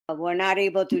were not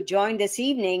able to join this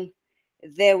evening,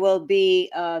 there will be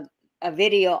a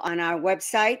video on our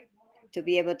website to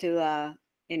be able to,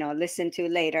 listen to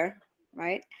later,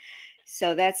 right?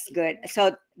 So that's good.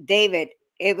 So, David,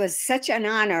 it was such an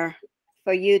honor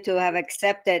for you to have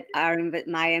accepted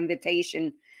my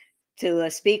invitation to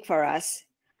speak for us,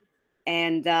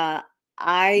 and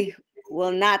I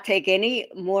will not take any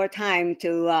more time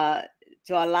to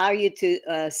allow you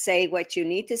to say what you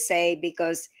need to say,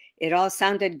 because it all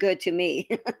sounded good to me.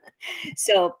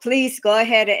 So please go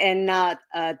ahead and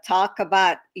talk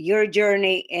about your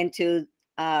journey into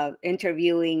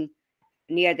interviewing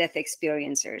near-death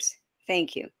experiencers.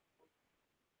 Thank you.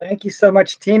 Thank you so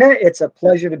much, Tina. It's a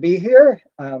pleasure to be here.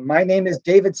 My name is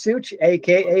David Suich,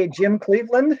 aka Jim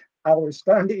Cleveland. I will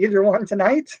respond to either one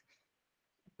tonight.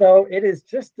 So it is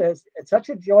it's such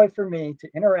a joy for me to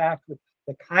interact with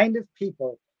the kind of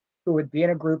people who would be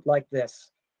in a group like this.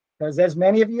 Because as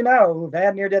many of you know who've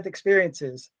had near-death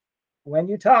experiences, when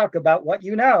you talk about what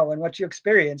you know and what you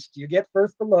experienced, you get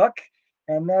first the look,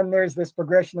 and then there's this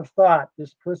progression of thought.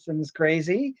 This person's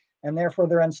crazy, and therefore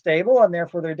they're unstable, and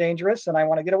therefore they're dangerous, and I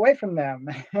want to get away from them.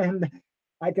 And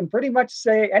I can pretty much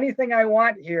say anything I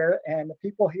want here, and the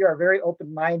people here are very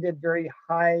open-minded, very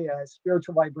high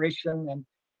spiritual vibration, and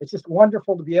it's just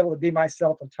wonderful to be able to be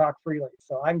myself and talk freely.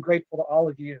 So I'm grateful to all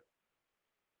of you.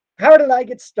 How did I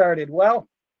get started? Well,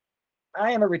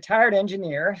 I am a retired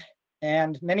engineer,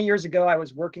 and many years ago I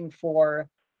was working for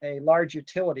a large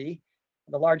utility,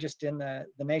 the largest in the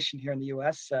nation here in the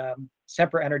US,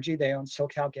 Sempra Energy. They own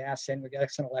SoCal Gas and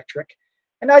Exxon Electric.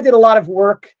 And I did a lot of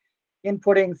work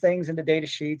inputting things into data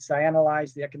sheets. I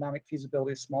analyzed the economic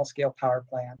feasibility of small scale power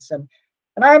plants. And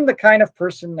I'm the kind of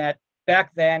person that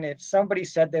back then, if somebody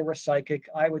said they were psychic,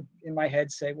 I would in my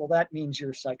head say, well, that means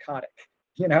you're psychotic,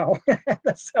 you know?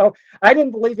 So I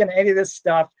didn't believe in any of this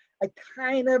stuff. I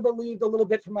kind of believed a little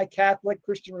bit from my Catholic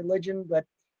Christian religion, but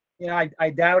I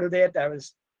doubted it. I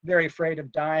was very afraid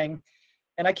of dying.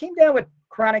 And I came down with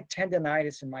chronic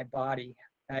tendonitis in my body.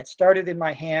 It started in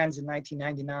my hands in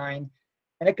 1999,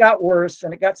 and it got worse.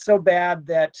 And it got so bad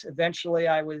that eventually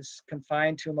I was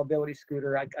confined to a mobility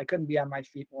scooter. I couldn't be on my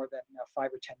feet more than 5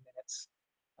 or 10 minutes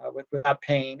without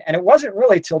pain. And it wasn't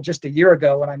really till just a year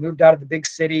ago when I moved out of the big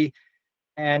city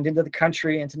and into the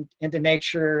country, into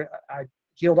nature. I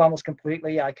healed almost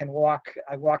completely. I can walk.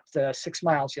 I walked 6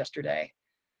 miles yesterday.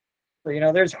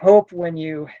 So, there's hope when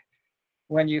you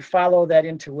follow that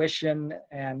intuition,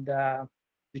 and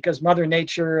because Mother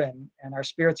Nature and our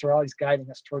spirits are always guiding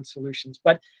us towards solutions.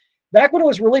 But back when it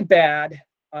was really bad,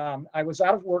 I was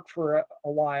out of work for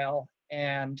a while,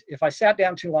 and if I sat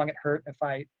down too long, it hurt.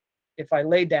 If I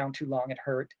laid down too long, it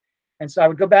hurt. And so I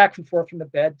would go back and forth from the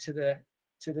bed to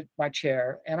my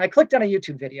chair, and I clicked on a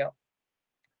YouTube video,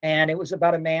 and it was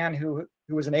about a man who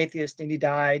was an atheist, and he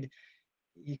died.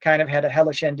 He kind of had a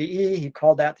hellish NDE. He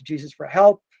called out to Jesus for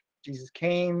help. Jesus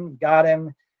came, got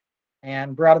him,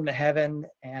 and brought him to heaven.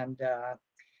 And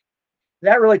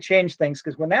that really changed things,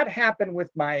 because when that happened with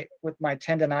my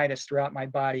tendonitis throughout my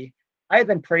body, I had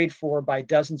been prayed for by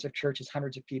dozens of churches,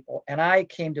 hundreds of people, and I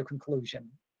came to a conclusion.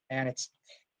 And it's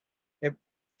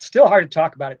still hard to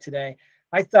talk about it today.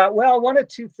 I thought, well, one of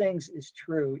two things is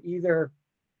true. Either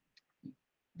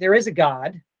there is a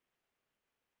God,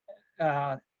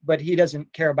 but he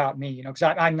doesn't care about me, because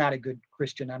I'm not a good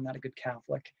Christian. I'm not a good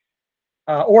Catholic.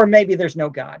 Or maybe there's no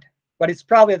God, but it's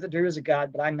probably that there is a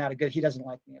God, but I'm not he doesn't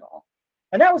like me at all.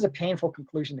 And that was a painful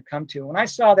conclusion to come to. When I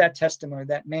saw that testimony,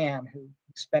 that man who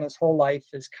spent his whole life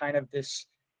as kind of this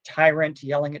tyrant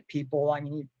yelling at people. I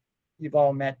mean, you've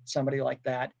all met somebody like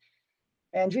that.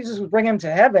 And Jesus was bringing him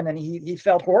to heaven, and he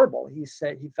felt horrible. He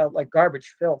said he felt like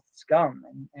garbage, filth, scum.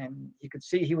 And you could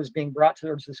see he was being brought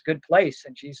towards this good place.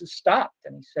 And Jesus stopped,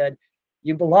 and he said,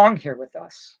 you belong here with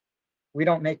us. We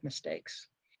don't make mistakes.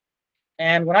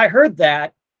 And when I heard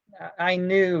that, I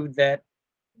knew that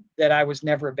I was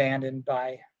never abandoned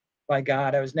by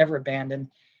God. I was never abandoned.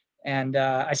 And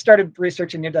I started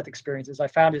researching near-death experiences. I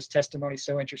found his testimony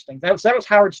so interesting. That was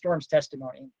Howard Storm's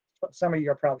testimony. Some of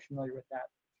you are probably familiar with that.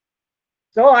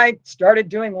 So I started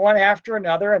doing one after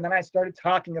another, and then I started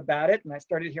talking about it, and I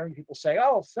started hearing people say,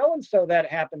 oh, so-and-so that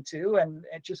happened to, and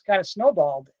it just kind of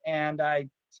snowballed. And I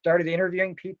started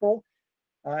interviewing people.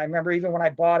 I remember even when I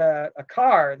bought a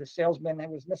car, the salesman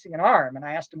was missing an arm, and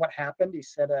I asked him what happened. He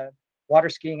said a water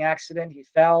skiing accident. He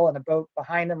fell, and a boat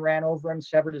behind him ran over him,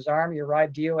 severed his arm. He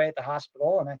arrived DOA at the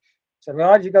hospital, and I said,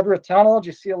 well, did you go through a tunnel? Did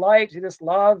you see a light? Did you just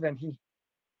love? And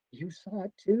you saw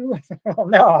it too? Well,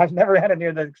 no, I've never had a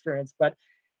near-death experience, but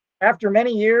after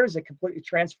many years, it completely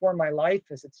transformed my life,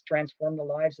 as it's transformed the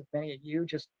lives of many of you.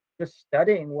 Just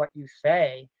studying what you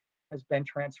say has been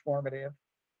transformative.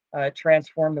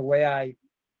 transformed the way I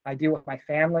deal with my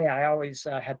family. I always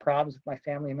had problems with my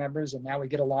family members, and now we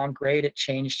get along great. It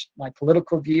changed my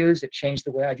political views. It changed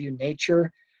the way I view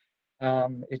nature.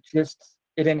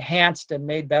 It enhanced and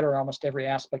made better almost every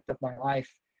aspect of my life.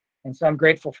 And so I'm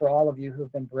grateful for all of you who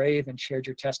have been brave and shared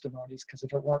your testimonies, because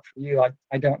if it weren't for you,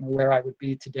 I don't know where I would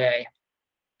be today.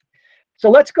 So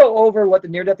let's go over what the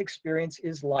near-death experience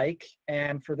is like.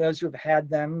 And for those who have had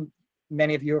them,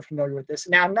 many of you are familiar with this.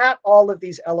 Now, not all of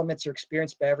these elements are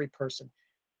experienced by every person.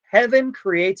 Heaven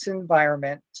creates an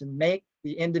environment to make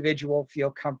the individual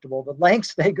feel comfortable. The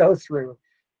lengths they go through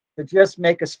to just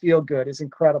make us feel good is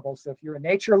incredible. So if you're a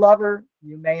nature lover,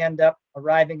 you may end up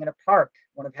arriving in a park,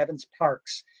 one of heaven's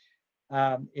parks.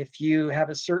 If you have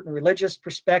a certain religious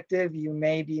perspective, you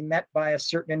may be met by a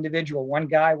certain individual. One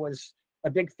guy was a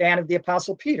big fan of the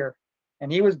Apostle Peter,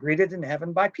 and he was greeted in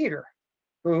heaven by Peter,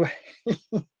 who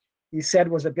he said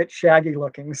was a bit shaggy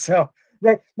looking. So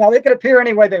they can appear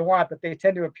any way they want, but they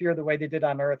tend to appear the way they did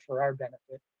on earth for our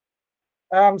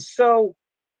benefit. So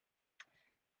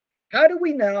how do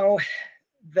we know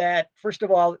that, first of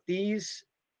all, these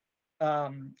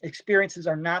experiences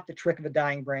are not the trick of a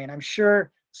dying brain? I'm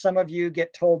sure some of you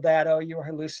get told that, oh, you were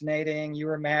hallucinating, you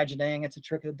were imagining, it's a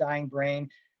trick of the dying brain.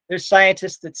 There's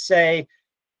scientists that say,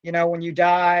 you know, when you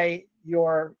die,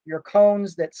 your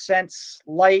cones that sense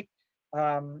light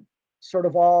sort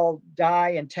of all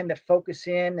die and tend to focus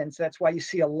in, and so that's why you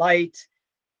see a light.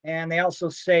 And they also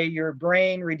say your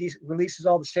brain releases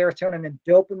all the serotonin and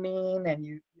dopamine, and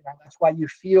you know that's why you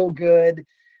feel good.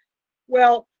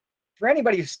 Well, for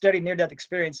anybody who's studied near-death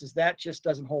experiences, that just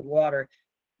doesn't hold water.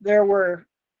 There were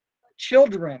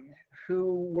children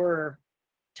who were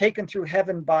taken through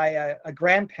heaven by a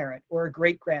grandparent or a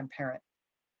great-grandparent.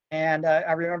 And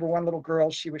I remember one little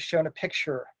girl, she was shown a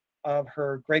picture of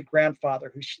her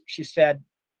great-grandfather, who she said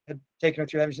had taken her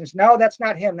through heaven. She says, no, that's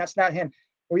not him, that's not him.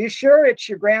 Were you sure it's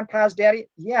your grandpa's daddy?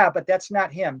 Yeah, but that's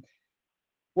not him.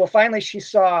 Well, finally, she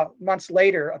saw months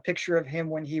later a picture of him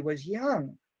when he was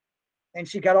young. And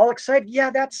she got all excited. Yeah,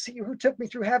 that's who took me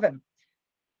through heaven.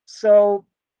 So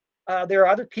there are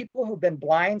other people who've been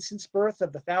blind since birth.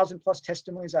 Of the 1,000+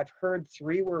 testimonies I've heard,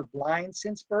 3 were blind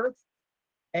since birth.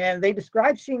 And they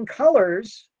described seeing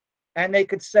colors, and they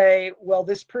could say, well,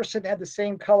 this person had the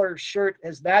same color shirt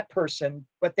as that person,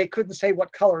 but they couldn't say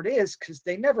what color it is because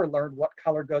they never learned what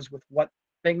color goes with what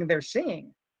thing they're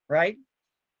seeing, right?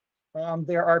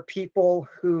 There are people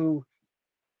who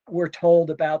were told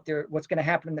about what's going to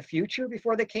happen in the future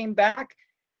before they came back.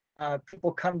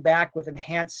 People come back with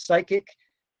enhanced psychic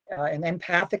and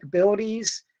empathic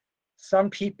abilities. Some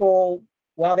people,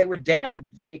 while they were dead,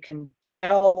 they can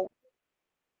tell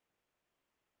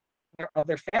of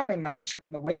their family members from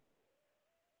the way.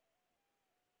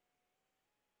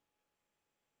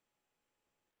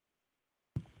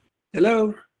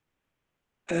 Hello,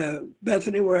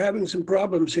 Bethany, we're having some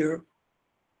problems here.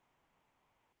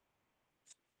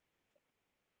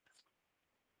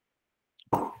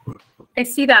 I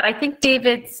see that. I think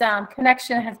David's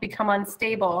connection has become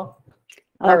unstable.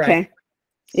 All Okay. right.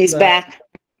 He's So, back.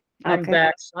 I'm Okay.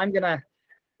 back. So I'm gonna,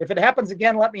 if it happens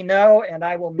again, let me know, and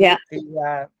I will mute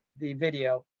the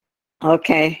video.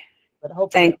 Okay. But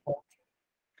hopefully.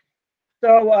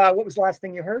 So what was the last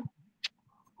thing you heard?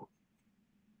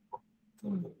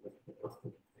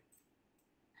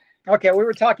 Okay, we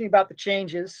were talking about the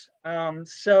changes.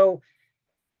 Blind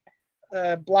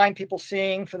people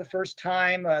seeing for the first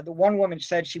time. The one woman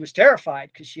said she was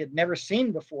terrified because she had never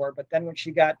seen before, but then when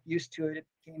she got used to it, it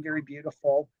became very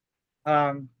beautiful.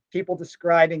 People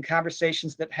describing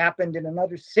conversations that happened in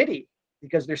another city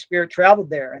because their spirit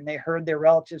traveled there and they heard their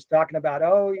relatives talking about,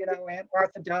 oh, you know, Aunt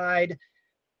Martha died.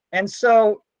 And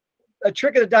so a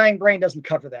trick of the dying brain doesn't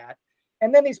cover that.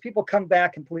 And then these people come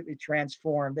back completely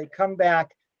transformed. They come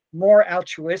back more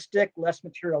altruistic, less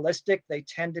materialistic. They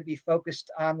tend to be focused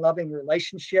on loving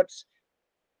relationships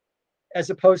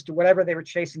as opposed to whatever they were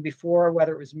chasing before,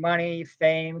 whether it was money,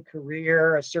 fame,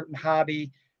 career, a certain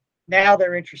hobby. Now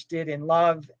they're interested in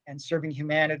love and serving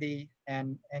humanity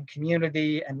and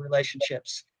community and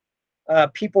relationships.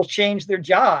 People change their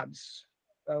jobs.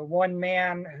 One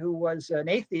man who was an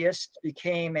atheist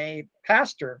became a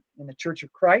pastor in the Church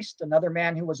of Christ. Another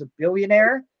man who was a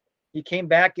billionaire, he came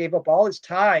back, gave up all his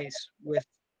ties with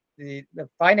the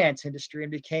finance industry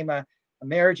and became a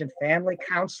marriage and family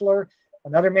counselor.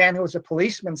 Another man who was a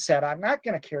policeman said, I'm not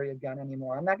going to carry a gun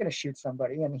anymore. I'm not going to shoot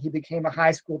somebody. And he became a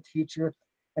high school teacher.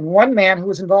 And one man who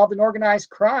was involved in organized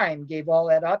crime gave all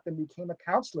that up and became a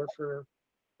counselor for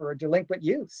delinquent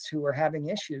youths who were having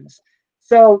issues.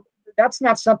 So that's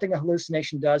not something a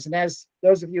hallucination does. And as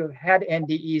those of you who have had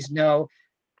NDEs know,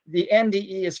 the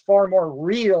NDE is far more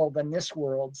real than this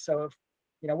world. So if,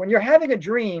 when you're having a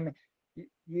dream,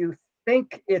 you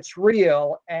think it's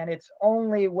real, and it's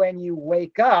only when you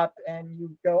wake up and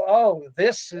you go, oh,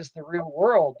 this is the real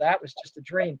world, that was just a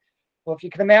dream. Well, if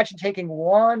you can imagine taking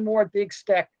one more big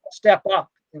step up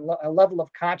in a level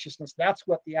of consciousness, that's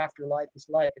what the afterlife is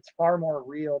like. It's far more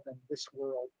real than this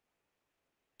world.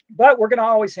 But we're going to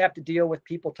always have to deal with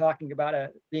people talking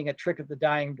about being a trick of the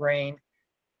dying brain.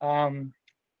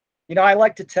 I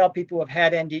like to tell people who have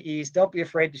had NDEs, don't be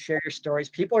afraid to share your stories.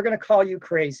 People are going to call you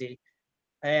crazy.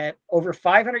 Over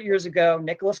 500 years ago,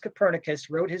 Nicholas Copernicus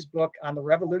wrote his book on the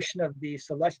revolution of the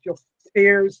celestial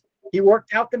spheres. He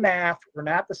worked out the math. We're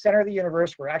not the center of the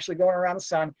universe. We're actually going around the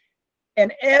sun.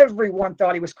 And everyone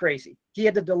thought he was crazy. He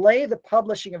had to delay the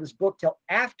publishing of his book till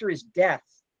after his death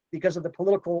because of the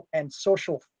political and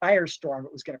social firestorm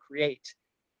it was going to create.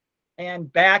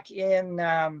 And back in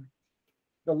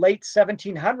the late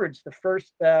 1700s, the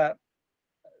first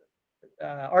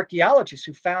archaeologist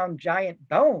who found giant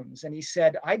bones, and he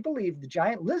said, I believe the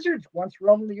giant lizards once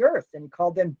roamed the earth, and he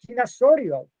called them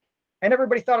dinosaurio. And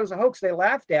everybody thought it was a hoax. They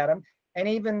laughed at him. And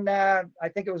even I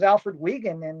think it was Alfred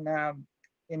Wegener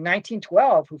in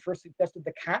 1912 who first suggested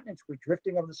the continents were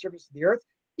drifting over the surface of the earth.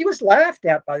 He was laughed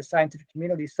at by the scientific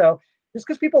community. So just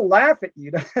because people laugh at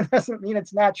you doesn't mean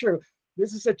it's not true.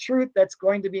 This is a truth that's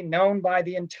going to be known by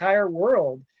the entire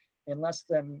world in less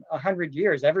than 100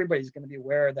 years. Everybody's going to be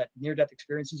aware that near-death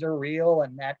experiences are real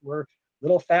and that we're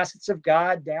little facets of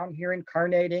God down here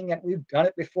incarnating, and we've done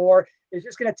it before. It's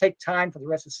just going to take time for the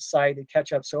rest of society to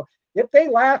catch up. So if they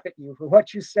laugh at you for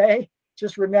what you say,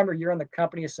 just remember you're in the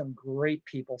company of some great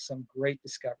people, some great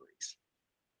discoveries.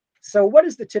 So what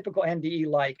is the typical NDE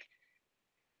like?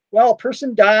 Well, a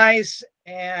person dies,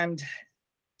 and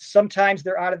sometimes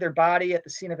they're out of their body at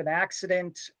the scene of an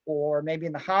accident, or maybe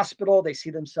in the hospital. They see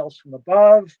themselves from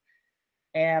above,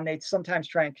 and they sometimes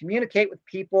try and communicate with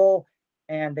people,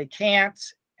 and they can't.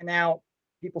 And now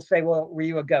people say, well, were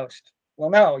you a ghost? Well,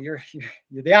 no, you're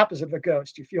the opposite of a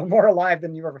ghost. You feel more alive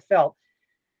than you ever felt.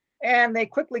 And they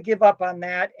quickly give up on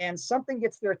that, and something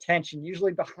gets their attention,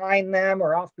 usually behind them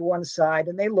or off to one side,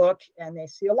 and they look and they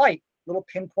see a light, little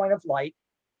pinpoint of light,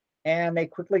 and they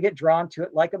quickly get drawn to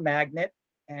it like a magnet.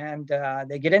 And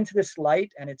they get into this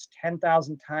light, and it's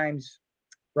 10,000 times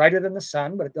brighter than the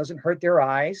sun, but it doesn't hurt their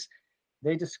eyes.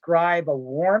 They describe a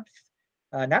warmth,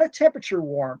 not a temperature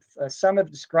warmth. Some have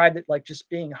described it like just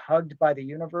being hugged by the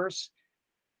universe.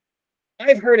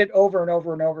 I've heard it over and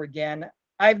over and over again.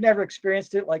 I've never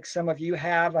experienced it like some of you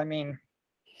have. I mean,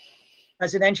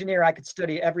 as an engineer, I could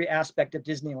study every aspect of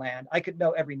Disneyland. I could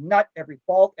know every nut, every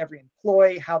bolt, every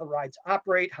employee, how the rides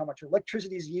operate, how much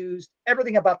electricity is used,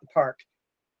 everything about the park.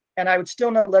 And I would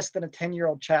still know less than a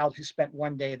 10-year-old child who spent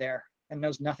one day there and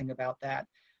knows nothing about that.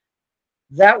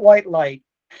 That white light,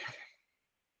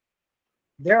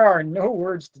 there are no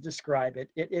words to describe it.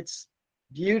 It's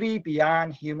beauty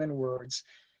beyond human words.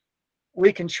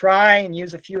 We can try and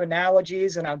use a few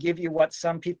analogies, and I'll give you what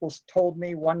some people told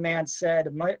me. One man said,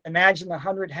 imagine the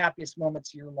 100 happiest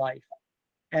moments of your life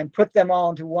and put them all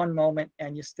into one moment,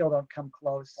 and you still don't come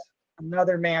close.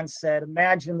 Another man said,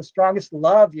 imagine the strongest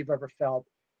love you've ever felt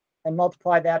and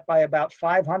multiply that by about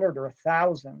 500 or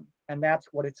 1,000, and that's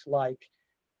what it's like.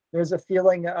 There's a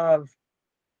feeling of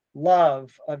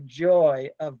love, of joy,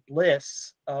 of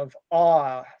bliss, of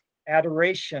awe,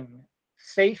 adoration,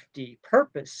 safety,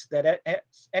 purpose, that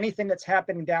anything that's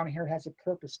happening down here has a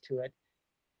purpose to it.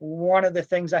 One of the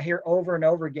things I hear over and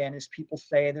over again is people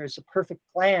say there's a perfect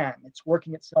plan. It's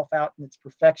working itself out in its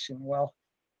perfection. Well,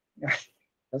 it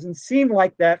doesn't seem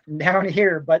like that from down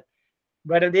here, but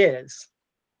it is.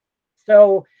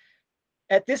 So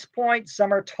at this point,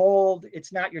 some are told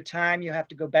it's not your time, you have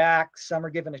to go back. Some are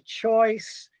given a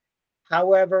choice.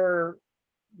 However,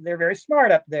 they're very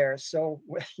smart up there. So,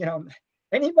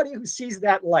 anybody who sees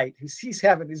that light, who sees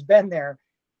heaven, who's been there,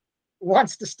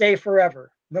 wants to stay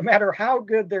forever, no matter how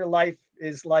good their life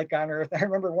is like on earth. I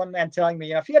remember one man telling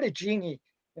me, if you had a genie,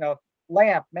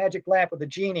 magic lamp with a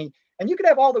genie, and you could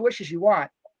have all the wishes you want,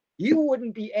 you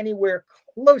wouldn't be anywhere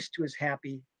close to as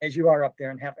happy as you are up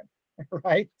there in heaven,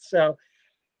 right? So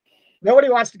nobody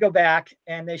wants to go back,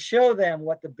 and they show them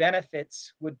what the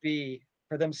benefits would be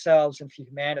for themselves and for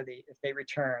humanity if they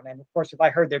return. And of course, if I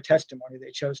heard their testimony,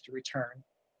 they chose to return.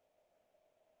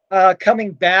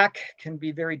 Coming back can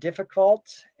be very difficult,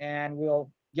 and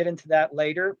we'll get into that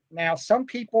later. Now, some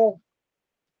people,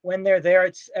 when they're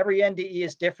there, every NDE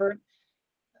is different.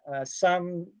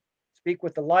 Some speak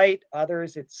with the light,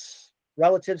 others it's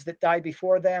relatives that died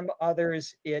before them,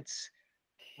 others it's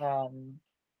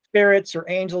spirits or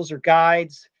angels or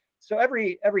guides. So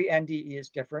every NDE is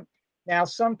different. Now,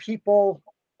 some people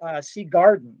see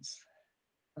gardens.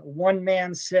 One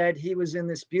man said he was in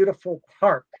this beautiful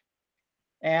park.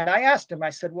 And I asked him, I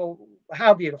said, well,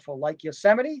 how beautiful? Like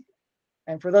Yosemite?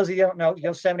 And for those of you who don't know,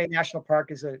 Yosemite National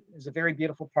Park is a very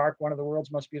beautiful park, one of the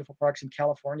world's most beautiful parks in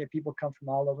California. People come from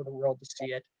all over the world to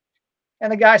see it.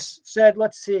 And the guy said,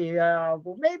 let's see,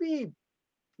 well, maybe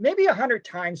 100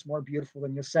 times more beautiful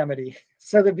than Yosemite.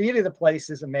 So the beauty of the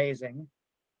place is amazing.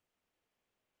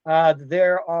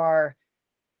 There are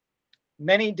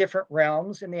many different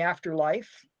realms in the afterlife.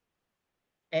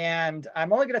 And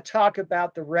I'm only going to talk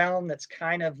about the realm that's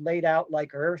kind of laid out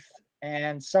like Earth.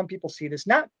 And some people see this,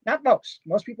 not most.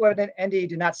 Most people at NDE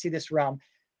do not see this realm.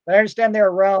 But I understand there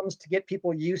are realms to get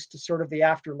people used to sort of the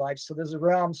afterlife. So there's a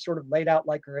realm sort of laid out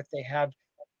like Earth. They have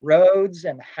roads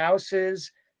and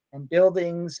houses and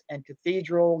buildings and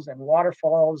cathedrals and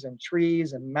waterfalls and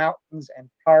trees and mountains and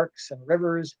parks and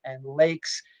rivers and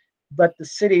lakes. But the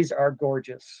cities are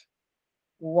gorgeous.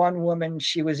 One woman,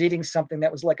 she was eating something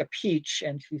that was like a peach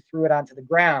and she threw it onto the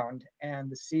ground and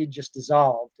the seed just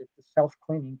dissolved. It's a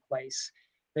self-cleaning place.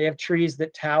 They have trees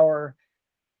that tower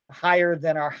higher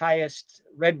than our highest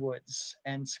redwoods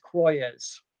and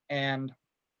sequoias. And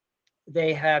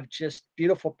they have just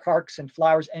beautiful parks and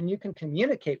flowers, and you can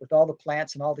communicate with all the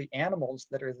plants and all the animals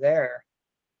that are there.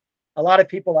 A lot of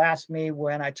people ask me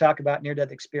when I talk about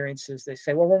near-death experiences, they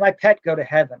say, well, will my pet go to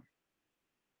heaven?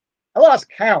 I lost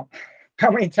count how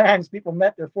many times people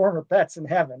met their former pets in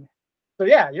heaven. So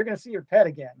yeah, you're going to see your pet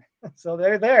again. So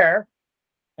they're there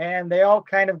and they all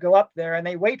kind of go up there and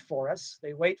they wait for us.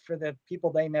 They wait for the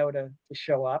people they know to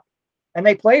show up, and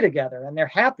they play together and they're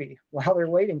happy while they're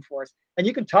waiting for us. And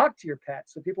you can talk to your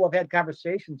pets. So people have had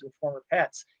conversations with former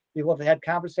pets. People have had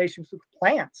conversations with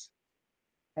plants.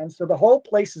 And so the whole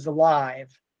place is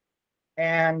alive.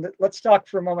 And let's talk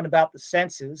for a moment about the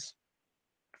senses.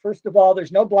 First of all,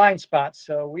 there's no blind spots,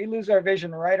 so we lose our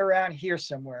vision right around here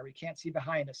somewhere. We can't see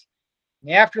behind us. In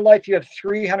the afterlife, you have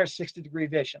 360-degree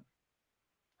vision.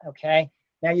 Okay?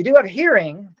 Now, you do have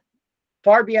hearing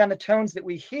far beyond the tones that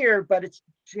we hear, but it's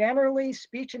generally,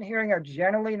 speech and hearing are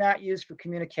generally not used for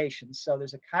communication. So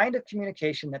there's a kind of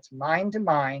communication that's mind to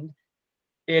mind.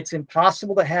 It's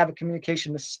impossible to have a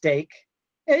communication mistake.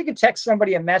 And you can text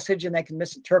somebody a message and they can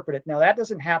misinterpret it. Now, that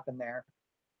doesn't happen there.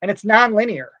 And it's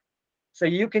nonlinear. So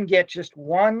you can get just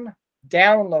one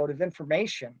download of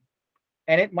information,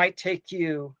 and it might take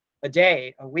you a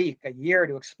day, a week, a year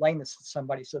to explain this to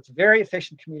somebody. So it's very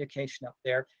efficient communication up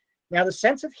there. Now, the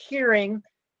sense of hearing,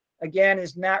 again,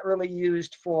 is not really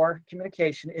used for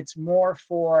communication. It's more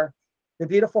for the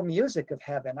beautiful music of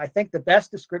heaven. I think the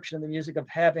best description of the music of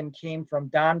heaven came from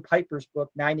Don Piper's book,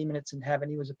 90 Minutes in Heaven.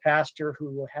 He was a pastor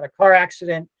who had a car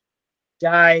accident,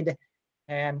 died,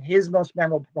 and his most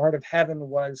memorable part of heaven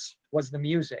was the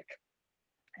music.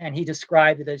 And he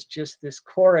described it as just this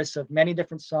chorus of many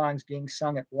different songs being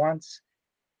sung at once.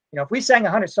 You know, if we sang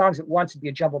 100 songs at once, it'd be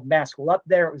a jumbled mess. Well, up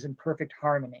there, it was in perfect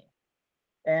harmony.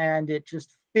 And it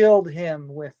just filled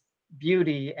him with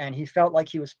beauty. And he felt like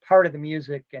he was part of the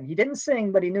music. And he didn't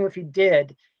sing, but he knew if he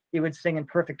did, he would sing in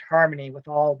perfect harmony with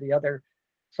all the other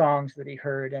songs that he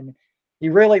heard. And he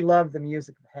really loved the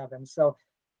music of heaven. So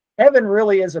heaven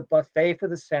really is a buffet for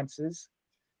the senses.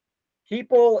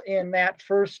 People in that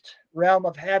first realm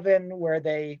of heaven where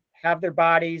they have their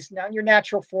bodies, now in your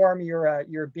natural form, you're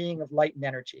a being of light and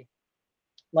energy,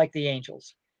 like the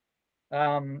angels.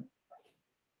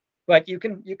 But you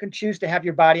can choose to have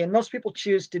your body, and most people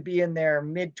choose to be in their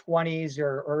mid-20s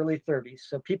or early 30s.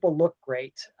 So people look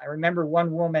great. I remember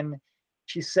one woman,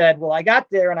 she said, well, I got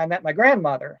there and I met my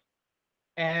grandmother.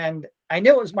 And I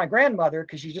knew it was my grandmother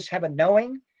because you just have a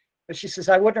knowing. But she says,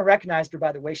 I wouldn't have recognized her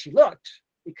by the way she looked,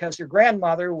 because her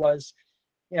grandmother was,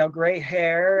 you know, gray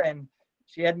hair and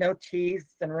she had no teeth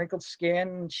and wrinkled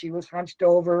skin. She was hunched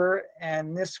over.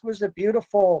 And this was a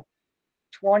beautiful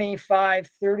 25,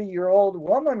 30-year-old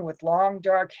woman with long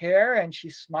dark hair. And she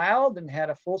smiled and had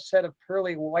a full set of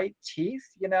pearly white teeth,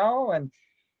 you know. And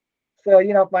so,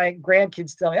 you know, if my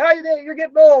grandkids tell me, oh, you're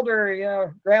getting older, you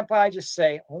know, Grandpa, I just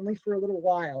say, only for a little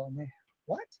while. And they,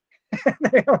 what?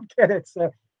 They don't get it.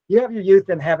 So you have your youth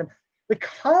in heaven. The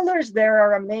colors there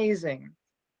are amazing.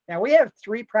 Now, we have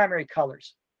three primary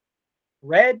colors: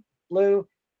 red, blue,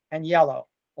 and yellow,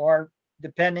 or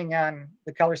depending on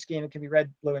the color scheme, it can be red,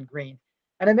 blue, and green.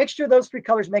 And a mixture of those three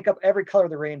colors make up every color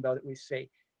of the rainbow that we see.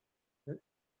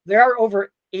 There are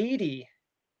over 80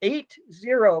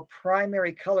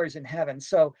 primary colors in heaven.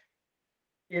 So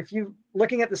if you're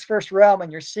looking at this first realm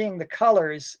and you're seeing the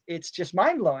colors, it's just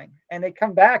mind-blowing. And they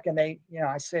come back and they, you know,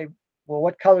 I say, well,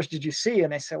 what colors did you see?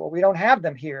 And they say, well, we don't have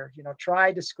them here. You know,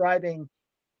 try describing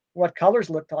what colors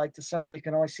look like to some you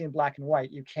can only see in black and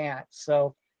white. You can't.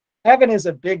 So heaven is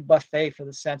a big buffet for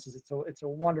the senses. It's a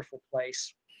wonderful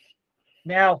place.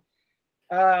 Now,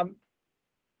 um,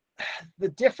 the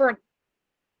different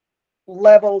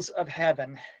levels of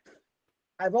heaven.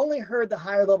 I've only heard the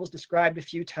higher levels described a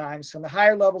few times. So in the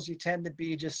higher levels, you tend to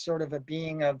be just sort of a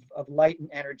being of light and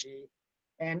energy.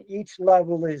 And each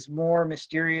level is more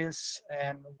mysterious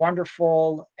and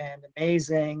wonderful and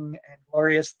amazing and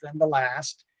glorious than the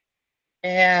last.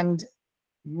 And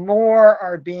more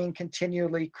are being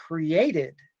continually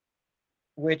created,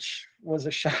 which was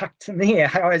a shock to me.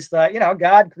 I always thought,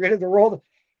 God created the world,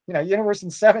 universe in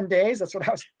 7 days. That's what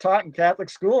I was taught in Catholic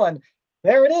school. And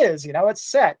there it is,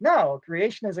 it's set. No,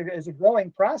 creation is a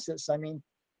growing process. I mean,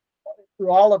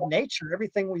 through all of nature,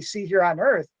 everything we see here on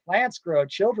earth, plants grow,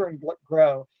 children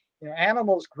grow,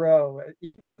 animals grow,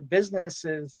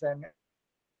 businesses. And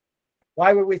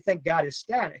why would we think God is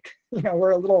static?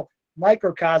 We're a little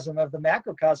microcosm of the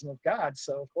macrocosm of God.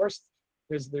 So of course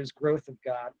there's growth of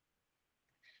God.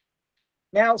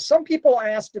 Now, some people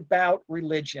asked about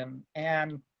religion,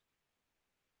 and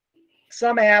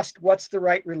some asked, what's the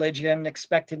right religion,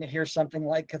 expecting to hear something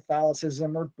like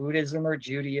Catholicism or Buddhism or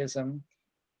Judaism.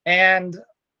 And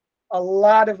a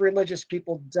lot of religious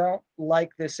people don't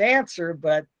like this answer,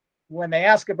 but when they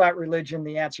ask about religion,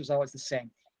 the answer is always the same.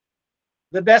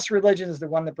 The best religion is the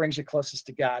one that brings you closest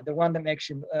to God, the one that makes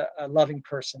you a loving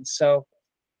person. So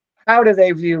how do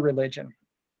they view religion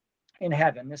in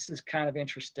heaven? This is kind of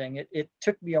interesting. It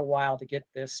took me a while to get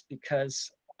this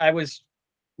because I was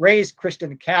raised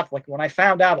Christian and Catholic. When I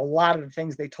found out a lot of the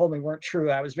things they told me weren't true,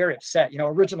 I was very upset.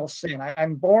 Original sin.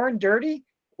 I'm born dirty.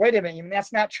 Wait a minute,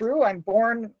 that's not true. I'm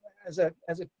born as a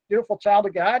beautiful child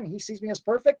of God, and He sees me as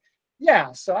perfect.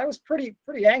 Yeah, so I was pretty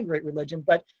angry at religion,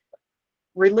 but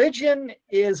religion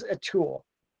is a tool.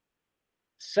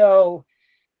 So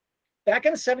back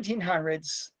in the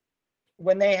 1700s,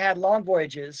 when they had long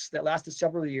voyages that lasted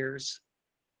several years,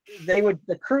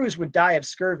 the crews would die of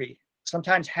scurvy.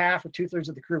 Sometimes half or 2/3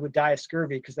 of the crew would die of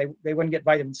scurvy because they wouldn't get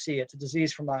vitamin C. It's a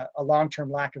disease from a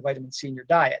long-term lack of vitamin C in your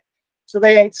diet. So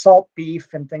they ate salt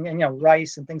beef and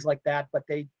rice and things like that, but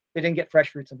they didn't get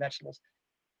fresh fruits and vegetables.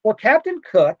 Well, Captain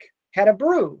Cook had a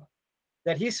brew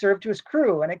that he served to his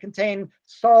crew, and it contained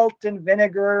salt and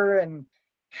vinegar and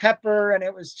pepper, and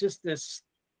it was just this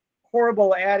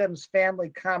horrible Addams Family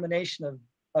combination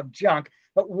of junk.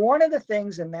 But one of the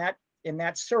things in that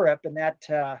syrup, in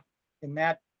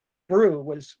that brew,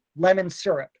 was lemon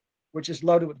syrup, which is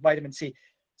loaded with vitamin C.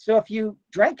 So if you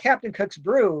drank Captain Cook's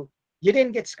brew, you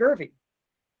didn't get scurvy.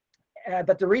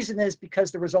 But the reason is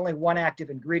because there was only one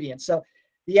active ingredient. So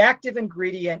the active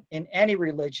ingredient in any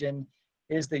religion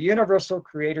is the universal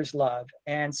creator's love.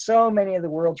 And so many of the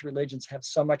world's religions have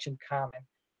so much in common: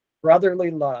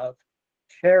 brotherly love,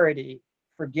 charity,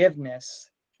 forgiveness,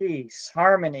 peace,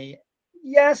 harmony.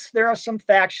 Yes, there are some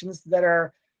factions that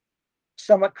are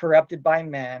somewhat corrupted by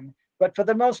men, but for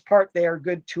the most part, they are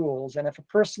good tools. And if a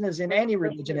person is in any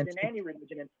religion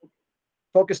and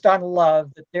focused on love,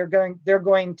 that they're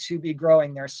going to be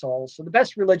growing their souls. So the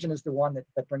best religion is the one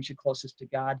that brings you closest to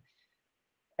God.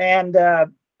 And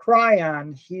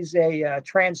Cryon, he's a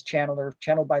trans channeler,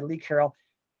 channeled by Lee Carroll.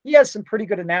 He has some pretty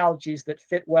good analogies that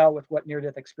fit well with what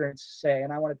near-death experiences say,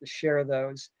 and I wanted to share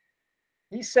those.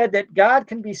 He said that God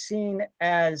can be seen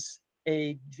as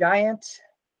a giant,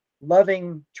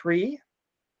 loving tree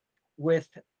with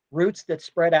roots that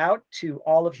spread out to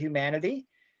all of humanity.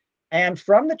 And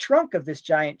from the trunk of this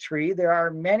giant tree, there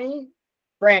are many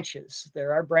branches.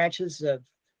 There are branches of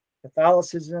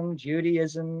Catholicism,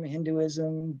 Judaism,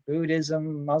 Hinduism,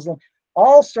 Buddhism, Muslim,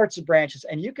 all sorts of branches.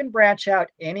 And you can branch out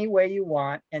any way you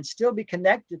want and still be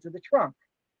connected to the trunk.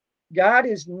 God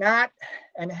is not,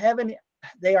 and heaven,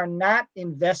 they are not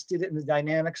invested in the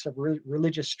dynamics of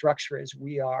religious structure as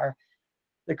we are.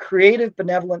 The creative,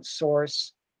 benevolent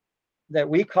source that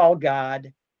we call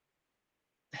God,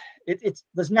 it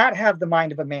does not have the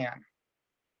mind of a man.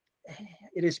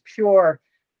 It is pure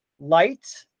light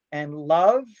and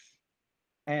love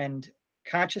and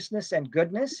consciousness and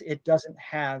goodness. It doesn't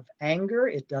have anger.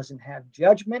 It doesn't have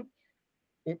judgment.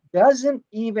 It doesn't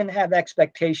even have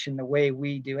expectation the way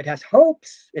we do. It has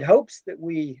hopes. It hopes that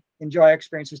we enjoy our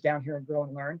experiences down here and grow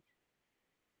and learn.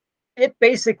 It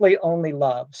basically only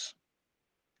loves.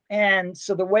 And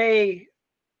so the way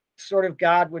sort of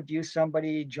God would view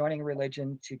somebody joining a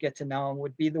religion to get to know him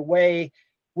would be the way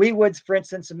we would, for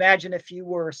instance, imagine if you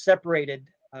were separated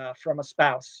from a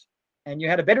spouse and you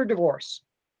had a bitter divorce,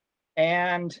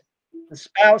 and the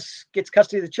spouse gets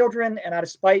custody of the children and out of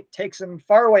spite takes them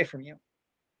far away from you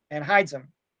and hides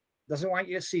them, doesn't want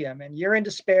you to see them, and you're in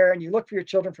despair and you look for your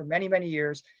children for many, many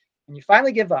years. and you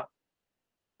finally give up.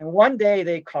 And one day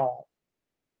they call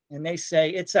and they say,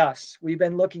 it's us. We've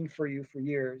been looking for you for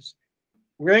years.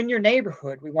 We're in your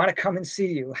neighborhood. We want to come and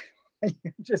see you.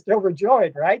 You're just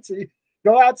overjoyed, right? So you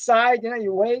go outside,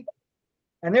 you wait,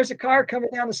 and there's a car coming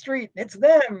down the street. It's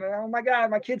them. Oh my God,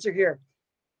 my kids are here.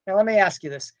 Now, let me ask you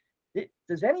this.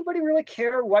 Does anybody really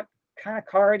care what kind of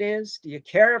car it is? Do you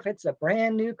care if it's a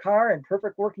brand new car in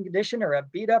perfect working condition or a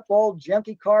beat up old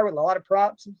junky car with a lot of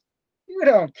props? You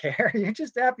don't care. You're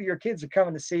just happy your kids are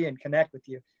coming to see you and connect with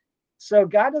you. So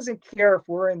God doesn't care if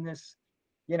we're in this,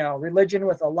 religion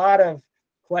with a lot of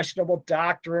questionable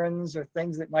doctrines or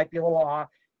things that might be a little off.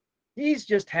 He's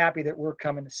just happy that we're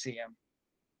coming to see him.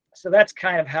 So that's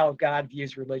kind of how God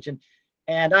views religion.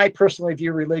 And I personally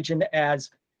view religion as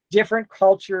different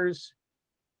cultures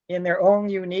in their own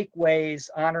unique ways,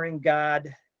 honoring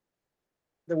God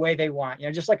the way they want.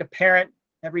 Just like a parent,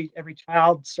 every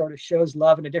child sort of shows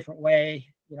love in a different way.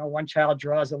 One child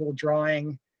draws a little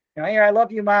drawing. Here, I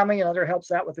love you, mommy. Another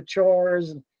helps out with the chores.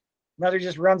 And another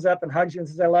just runs up and hugs you and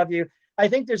says, I love you. I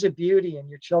think there's a beauty in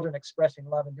your children expressing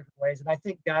love in different ways. And I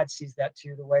think God sees that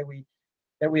too, the way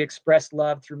that we express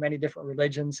love through many different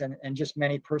religions and just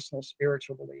many personal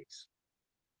spiritual beliefs.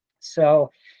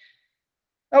 So,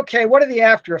 okay, what are the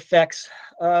after effects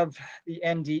of the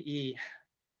NDE?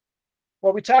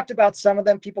 Well, we talked about some of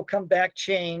them. People come back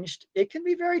changed. It can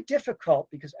be very difficult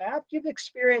because after you've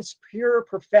experienced pure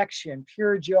perfection,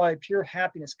 pure joy, pure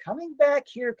happiness, coming back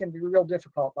here can be real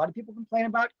difficult. A lot of people complain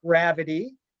about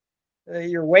gravity.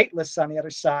 You're weightless on the other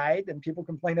side, and people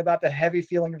complain about the heavy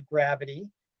feeling of gravity.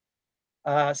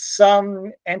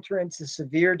 Some enter into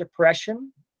severe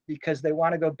depression because they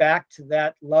want to go back to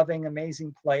that loving,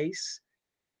 amazing place.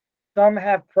 Some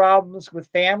have problems with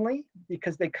family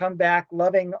because they come back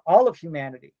loving all of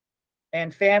humanity.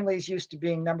 And families used to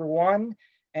being number one,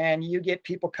 and you get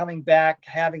people coming back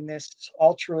having this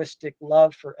altruistic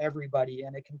love for everybody,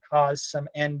 and it can cause some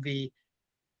envy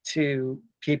to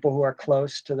people who are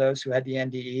close to those who had the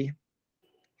NDE.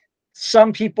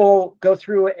 Some people go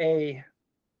through a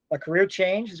career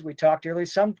change, as we talked earlier.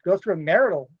 Some go through a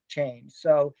marital change.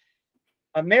 So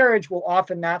a marriage will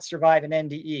often not survive an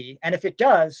NDE. And if it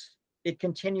does, it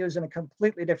continues in a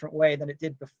completely different way than it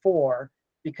did before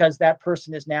because that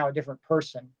person is now a different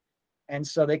person. And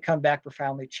so they come back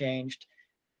profoundly changed.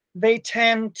 They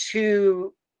tend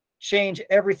to change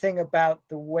everything about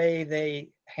the way they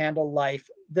handle life.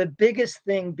 The biggest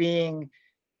thing being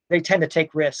they tend to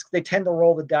take risks. They tend to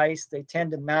roll the dice. They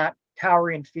tend to not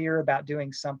cower in fear about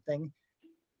doing something.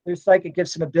 Their psychic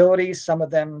gifts and abilities. Some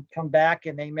of them come back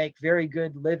and they make very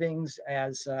good livings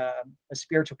as a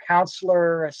spiritual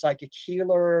counselor, a psychic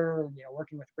healer,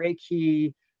 working with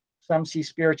Reiki. Some see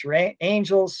spiritual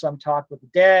angels. Some talk with the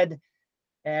dead.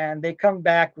 And they come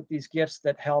back with these gifts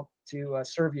that help to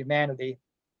serve humanity.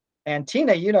 And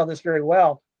Tina, you know this very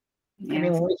well. Yes. I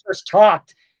mean, when we first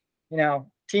talked,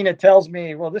 Tina tells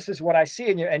me, well, this is what I see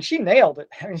in you. And she nailed it.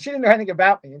 I mean, she didn't know anything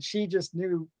about me. And she just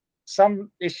knew some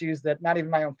issues that not even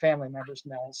my own family members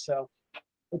know. So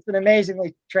it's an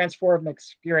amazingly transformative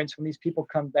experience when these people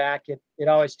come back. It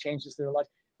always changes their life.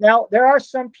 Now, there are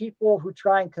some people who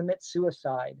try and commit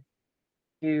suicide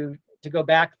to go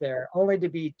back there, only to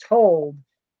be told,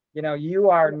 you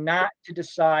are not to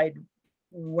decide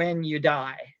when you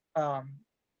die.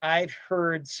 I've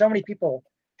heard so many people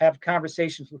have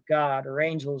conversations with God or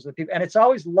angels with people, and it's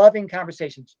always loving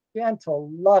conversations,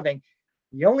 gentle, loving.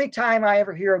 The only time I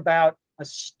ever hear about a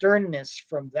sternness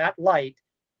from that light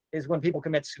is when people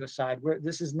commit suicide.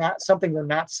 This is not something we're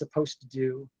not supposed to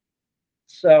do.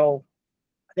 So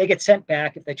they get sent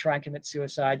back if they try and commit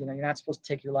suicide. You're not supposed to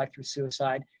take your life through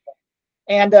suicide.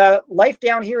 And life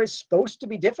down here is supposed to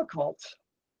be difficult.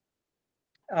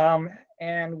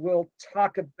 And we'll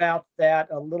talk about that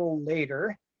a little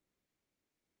later.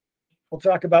 We'll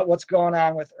talk about what's going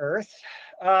on with Earth.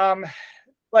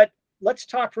 But let's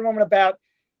talk for a moment about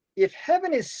if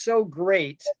heaven is so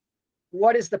great,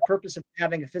 what is the purpose of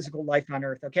having a physical life on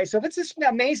Earth? Okay, so if it's this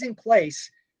amazing place,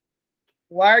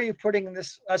 why are you putting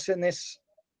us in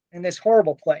this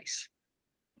horrible place?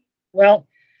 Well,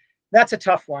 that's a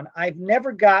tough one. I've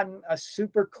never gotten a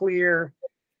super clear,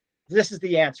 this is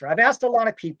the answer. I've asked a lot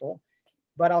of people,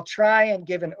 but I'll try and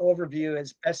give an overview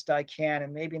as best I can,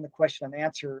 and maybe in the question and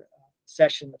answer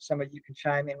session, if some of you can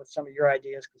chime in with some of your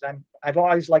ideas, because I've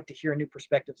always liked to hear new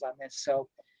perspectives on this. So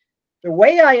the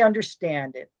way I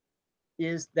understand it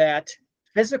is that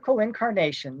physical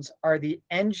incarnations are the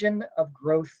engine of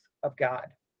growth of God.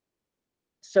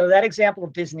 So that example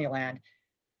of Disneyland,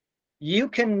 you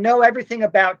can know everything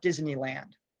about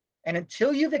Disneyland, and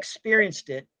until you've experienced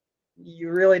it,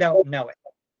 you really don't know it.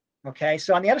 Okay,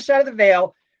 so on the other side of the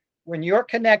veil, when you're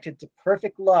connected to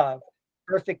perfect love,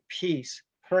 perfect peace,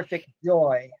 perfect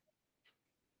joy,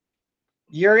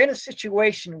 you're in a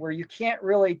situation where you can't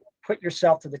really put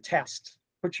yourself to the test,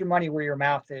 put your money where your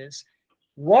mouth is.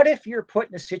 What if you're put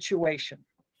in a situation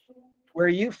where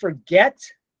you forget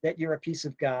that you're a piece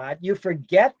of God, you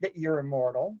forget that you're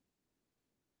immortal,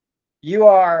 you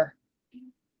are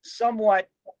somewhat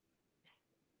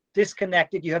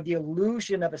disconnected, you have the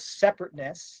illusion of a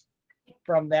separateness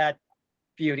from that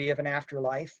beauty of an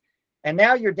afterlife, and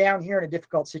now you're down here in a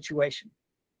difficult situation.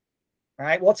 All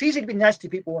right, well, it's easy to be nice to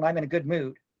people when I'm in a good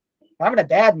mood. If I'm in a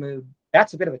bad mood,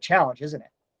 that's a bit of a challenge, isn't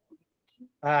it?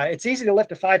 It's easy to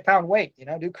lift a 5-pound weight,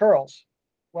 do curls.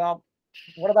 Well,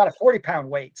 what about a 40-pound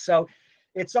weight? So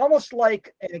it's almost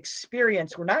like an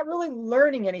experience. We're not really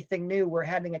learning anything new. We're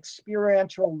having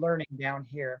experiential learning down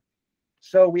here.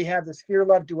 So we have this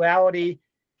fear-love duality.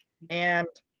 And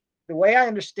the way I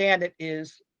understand it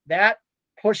is that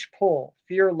push-pull,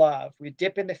 fear-love, we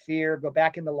dip into fear, go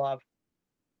back into love.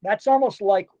 That's almost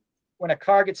like when a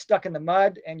car gets stuck in the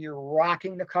mud and you're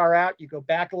rocking the car out, you go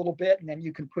back a little bit and then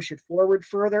you can push it forward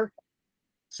further.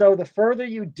 So the further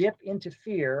you dip into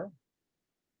fear,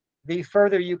 the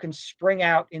further you can spring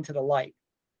out into the light.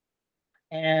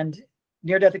 And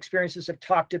near-death experiences have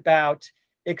talked about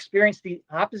experience the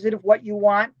opposite of what you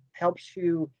want helps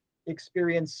you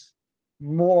experience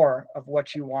more of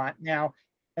what you want. Now,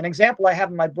 an example I have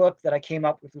in my book that I came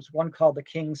up with was one called The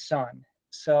King's Son.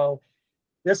 So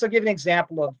this will give an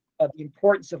example of the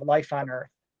importance of life on earth.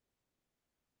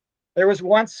 There was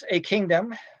once a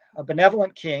kingdom, a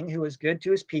benevolent king who was good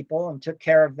to his people and took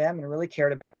care of them and really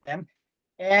cared about them.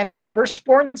 And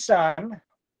firstborn son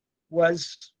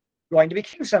was going to be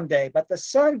king someday, but the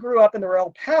son grew up in the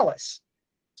royal palace.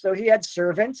 So he had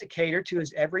servants to cater to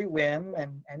his every whim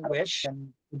and wish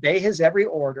and obey his every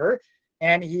order.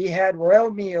 And he had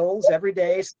royal meals every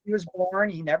day since he was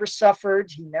born. He never suffered.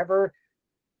 He never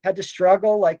had to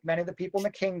struggle like many of the people in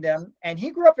the kingdom. And he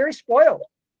grew up very spoiled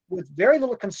with very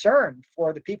little concern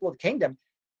for the people of the kingdom.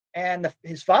 And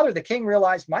his father, the king,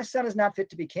 realized, my son is not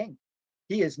fit to be king.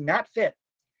 He is not fit.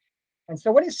 And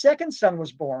so when his second son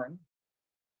was born,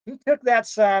 he took that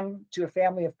son to a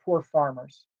family of poor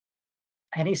farmers.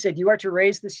 And he said, you are to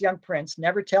raise this young prince,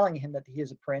 never telling him that he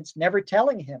is a prince, never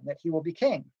telling him that he will be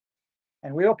king.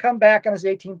 And we will come back on his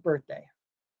 18th birthday.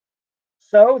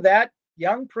 So that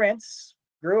young prince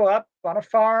grew up on a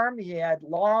farm. He had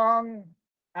long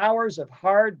hours of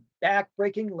hard,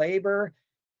 back-breaking labor.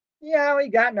 He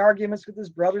got in arguments with his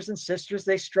brothers and sisters.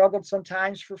 They struggled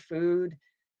sometimes for food.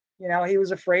 He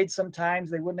was afraid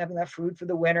sometimes they wouldn't have enough food for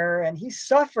the winter. And he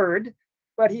suffered,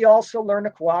 but he also learned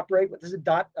to cooperate with his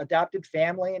adopted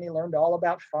family, and he learned all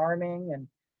about farming.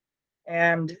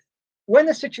 And when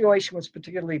the situation was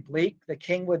particularly bleak, the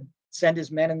king would send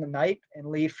his men in the night and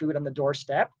leave food on the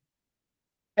doorstep.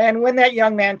 And when that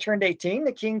young man turned 18,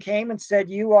 the king came and said,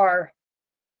 you are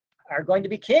going to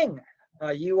be king.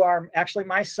 You are actually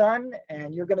my son,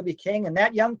 and you're going to be king. And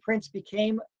that young prince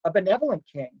became a benevolent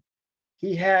king.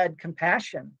 He had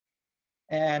compassion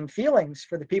and feelings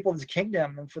for the people of the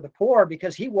kingdom and for the poor,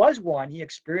 because he was one. He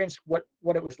experienced what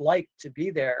it was like to be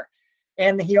there.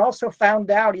 And he also found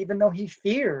out, even though he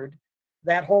feared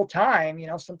that whole time,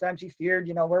 sometimes he feared,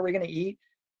 where are we going to eat?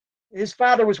 His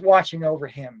father was watching over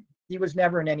him. He was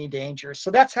never in any danger.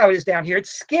 So that's how it is down here. It's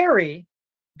scary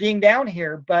being down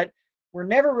here, but we're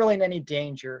never really in any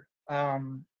danger.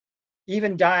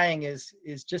 Even dying is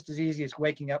just as easy as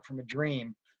waking up from a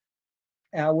dream.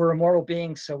 We're immortal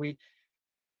beings, so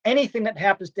anything that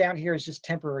happens down here is just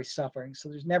temporary suffering. So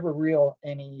there's never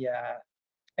any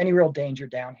real danger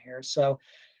down here. So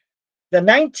the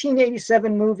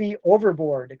 1987 movie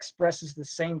Overboard expresses the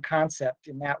same concept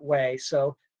in that way.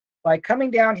 So by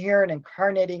coming down here and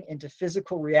incarnating into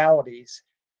physical realities,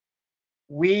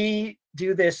 we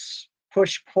do this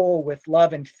push-pull with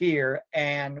love and fear,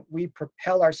 and we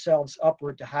propel ourselves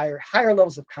upward to higher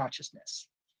levels of consciousness.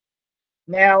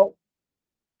 Now,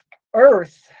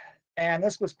 Earth, and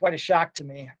this was quite a shock to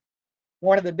me,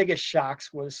 one of the biggest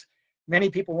shocks was many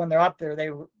people, when they're up there,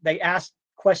 they ask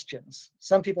questions.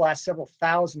 Some people ask several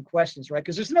thousand questions, right?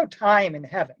 Because there's no time in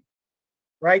heaven,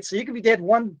 right? So you could be dead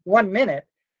one minute.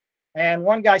 And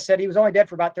one guy said he was only dead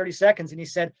for about 30 seconds. And he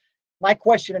said, my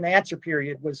question and answer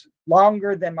period was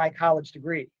longer than my college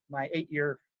degree, my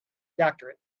 8-year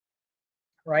doctorate,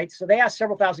 right? So they asked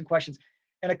several thousand questions.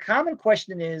 And a common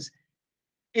question is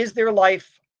there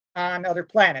life on other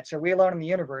planets? Are we alone in the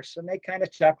universe? And they kind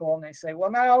of chuckle and they say,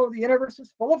 well, no, the universe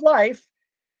is full of life.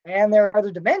 And there are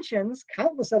other dimensions,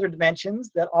 countless other dimensions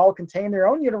that all contain their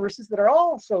own universes that are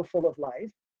also full of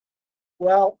life.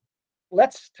 Well,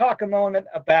 let's talk a moment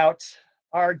about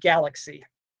our galaxy.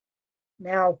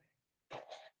 Now,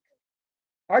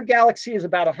 our galaxy is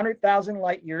about 100,000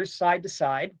 light years side to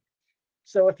side.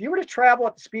 So if you were to travel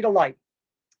at the speed of light,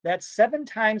 that's 7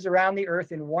 times around the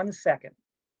Earth in 1 second.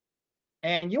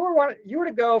 And you were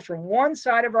to go from one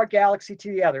side of our galaxy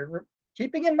to the other,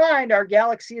 keeping in mind our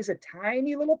galaxy is a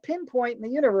tiny little pinpoint in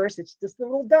the universe, it's just a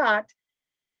little dot,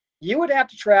 you would have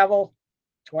to travel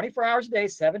 24 hours a day,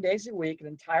 7 days a week, an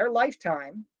entire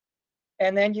lifetime.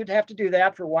 And then you'd have to do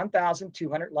that for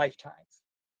 1,200 lifetimes.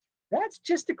 That's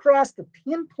just across the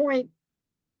pinpoint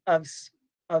of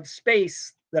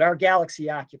space that our galaxy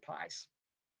occupies.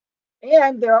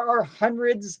 And there are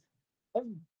hundreds of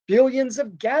billions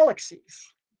of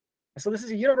galaxies. So this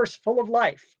is a universe full of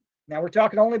life. Now we're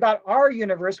talking only about our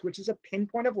universe, which is a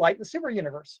pinpoint of light in the super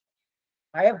universe.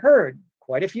 I have heard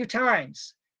quite a few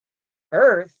times,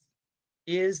 Earth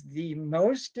is the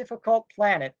most difficult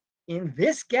planet in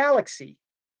this galaxy.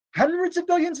 Hundreds of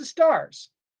billions of stars,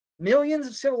 millions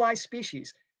of civilized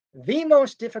species, the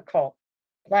most difficult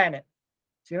planet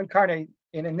to incarnate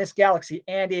in this galaxy,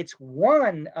 and it's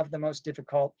one of the most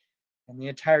difficult in the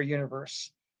entire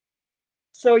universe.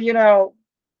 So, you know,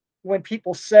 when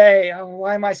people say, oh,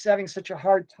 why am I having such a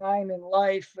hard time in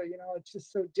life? You know, it's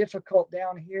just so difficult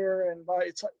down here. And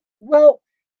it's like, well,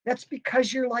 that's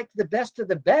because you're like the best of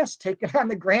the best, taking on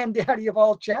the granddaddy of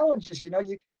all challenges. You know,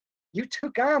 you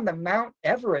took on the Mount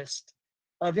Everest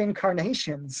of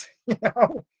incarnations, you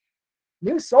know.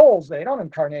 New souls, they don't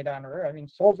incarnate on Earth. I mean,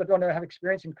 souls that don't have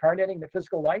experience incarnating the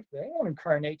physical life, they don't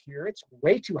incarnate here. It's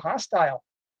way too hostile.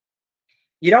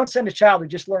 You don't send a child to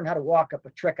just learn how to walk up a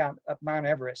trek up Mount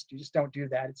Everest. You just don't do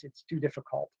that. It's too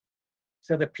difficult.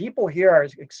 So the people here are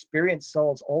experienced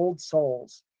souls, old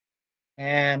souls.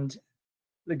 And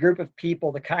the group of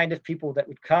people, the kind of people that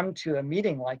would come to a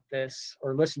meeting like this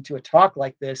or listen to a talk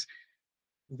like this,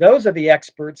 those are the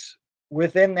experts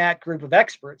within that group of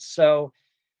experts. So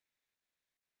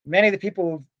many of the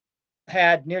people who've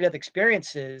had near-death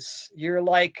experiences, you're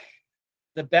like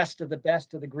the best of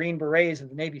the Green Berets of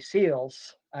the Navy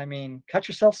SEALs. I mean, cut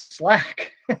yourself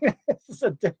slack. It's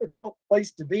a difficult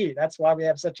place to be. That's why we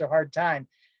have such a hard time.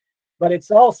 But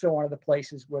it's also one of the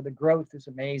places where the growth is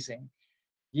amazing.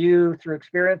 You, through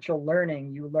experiential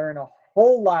learning, you learn a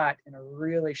whole lot in a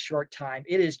really short time.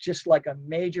 It is just like a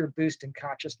major boost in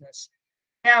consciousness.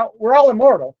 Now, we're all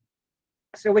immortal,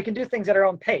 so we can do things at our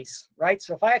own pace, right?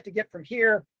 So if I have to get from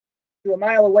here to a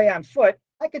mile away on foot,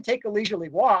 I can take a leisurely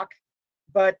walk,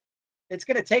 but it's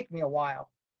going to take me a while.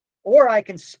 Or I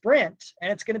can sprint,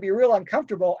 and it's going to be real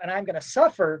uncomfortable, and I'm going to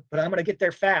suffer, but I'm going to get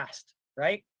there fast,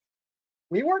 right?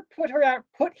 We weren't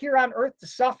put here on Earth to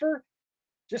suffer,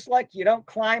 just like you don't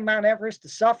climb Mount Everest to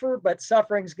suffer, but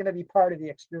suffering is going to be part of the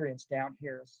experience down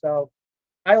here. So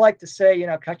I like to say, you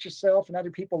know, cut yourself and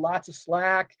other people lots of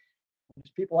slack.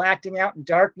 There's people acting out in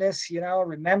darkness, you know,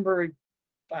 remember,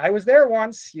 I was there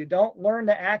once. You don't learn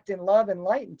to act in love and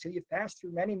light until you pass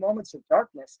through many moments of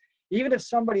darkness. Even if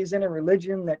somebody's in a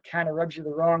religion that kind of rubs you the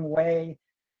wrong way,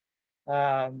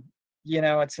 you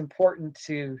know, it's important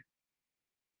to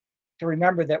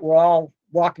remember that we're all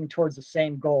walking towards the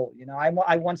same goal. You know,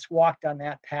 I once walked on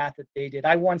that path that they did.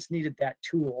 I once needed that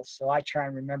tool. So I try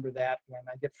and remember that when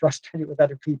I get frustrated with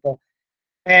other people.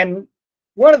 And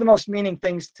one of the most meaning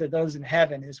things to those in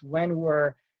heaven is when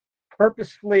we're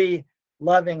purposefully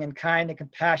loving and kind and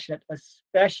compassionate,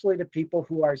 especially to people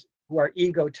who our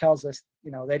ego tells us,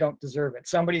 you know, they don't deserve it.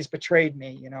 Somebody's betrayed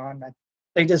me, you know, and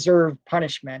they deserve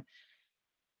punishment.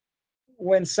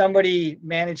 When somebody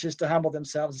manages to humble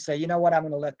themselves and say, you know what, I'm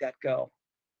going to let that go.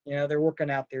 You know, they're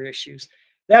working out their issues.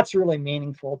 That's really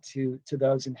meaningful to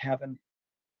those in heaven.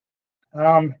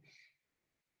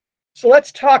 So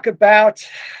let's talk about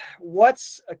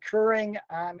what's occurring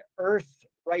on Earth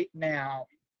right now.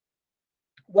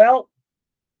 Well,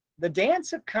 the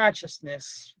dance of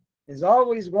consciousness is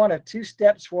always one of 2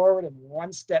 steps forward and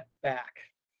 1 step back.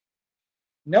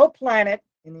 No planet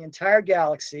in the entire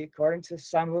galaxy, according to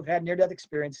some who have had near-death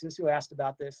experiences who asked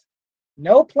about this,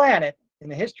 no planet in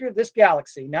the history of this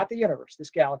galaxy, not the universe,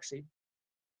 this galaxy,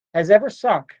 has ever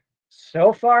sunk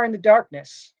so far in the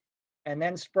darkness and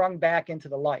then sprung back into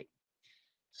the light.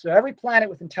 So every planet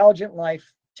with intelligent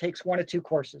life takes 1 of 2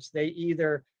 courses. They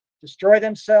either destroy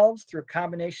themselves through a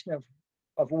combination of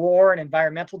war and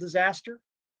environmental disaster,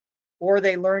 or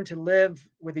they learn to live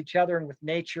with each other and with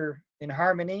nature in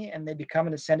harmony, and they become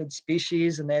an ascended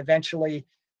species, and they eventually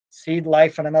seed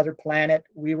life on another planet.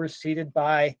 We were seeded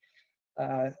by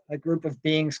a group of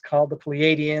beings called the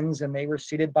Pleiadians, and they were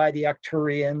seeded by the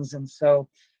Arcturians. And so,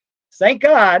 thank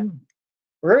God,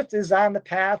 Earth is on the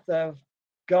path of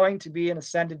going to be an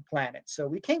ascended planet. So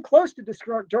we came close to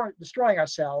destroying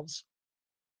ourselves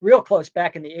real close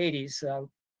back in the 80s.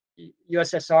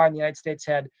 USSR and the United States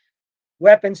had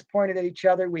weapons pointed at each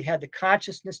other. We had the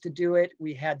consciousness to do it.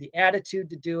 We had the attitude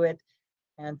to do it.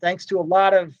 And thanks to a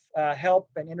lot of help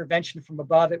and intervention from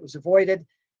above, it was avoided.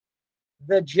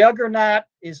 The juggernaut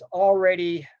is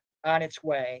already on its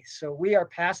way. So we are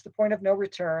past the point of no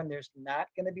return. There's not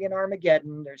going to be an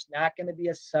Armageddon. There's not going to be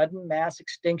a sudden mass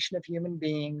extinction of human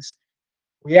beings.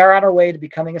 We are on our way to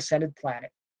becoming a ascended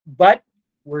planet. But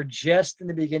we're just in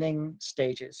the beginning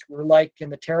stages. We're like in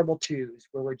the terrible twos,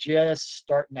 where we're just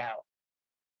starting out.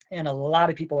 And a lot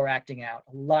of people are acting out.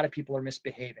 A lot of people are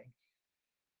misbehaving.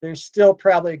 There's still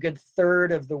probably a good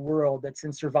third of the world that's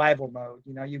in survival mode.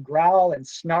 You know, you growl and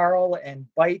snarl and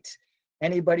bite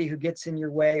anybody who gets in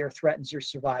your way or threatens your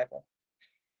survival.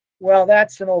 Well,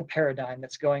 that's an old paradigm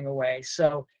that's going away.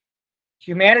 So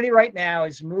humanity right now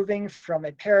is moving from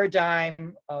a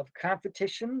paradigm of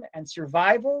competition and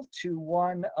survival to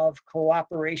one of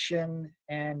cooperation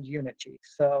and unity.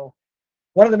 So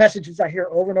one of the messages I hear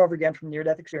over and over again from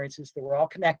near-death experiences is that we're all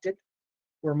connected.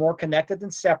 We're more connected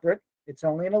than separate. It's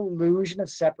only an illusion of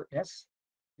separateness.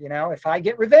 You know, if I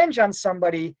get revenge on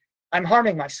somebody, I'm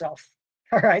harming myself.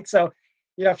 All right. So,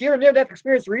 you know, if you're a near-death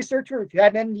experience researcher, if you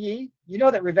had an NDE, you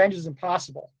know that revenge is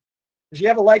impossible. Because you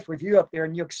have a life review up there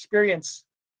and you experience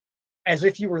as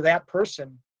if you were that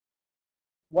person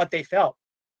what they felt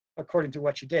according to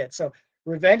what you did. So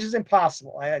revenge is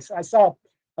impossible. I saw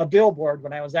a billboard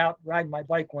when I was out riding my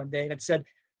bike one day, and it said,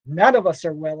 "None of us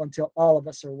are well until all of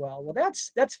us are well." Well,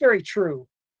 that's very true.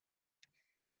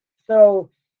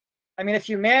 So, I mean,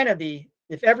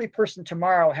 if every person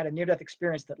tomorrow had a near-death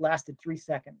experience that lasted 3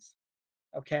 seconds,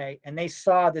 okay, and they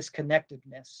saw this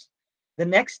connectedness, the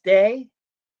next day,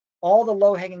 all the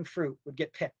low-hanging fruit would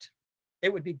get picked.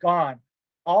 It would be gone.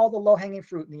 All the low-hanging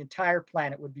fruit in the entire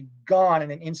planet would be gone in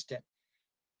an instant.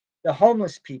 The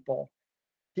homeless people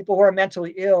who are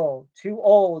mentally ill, too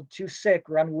old, too sick,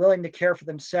 or unwilling to care for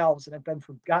themselves and have been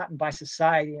forgotten by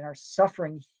society and are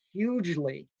suffering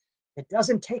hugely. It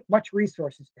doesn't take much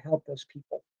resources to help those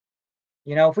people.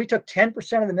 You know, if we took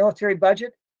 10% of the military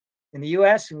budget in the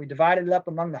US and we divided it up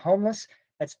among the homeless,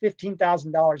 that's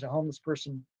 $15,000 a homeless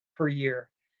person per year.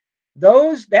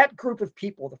 That group of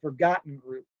people, the forgotten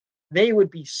group, they would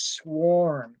be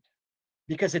swarmed,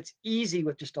 because it's easy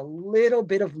with just a little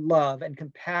bit of love and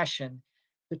compassion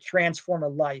to transform a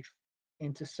life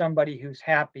into somebody who's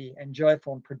happy and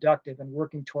joyful and productive and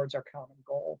working towards our common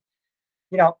goal.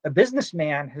 You know, a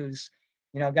businessman who's,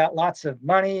 you know, got lots of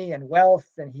money and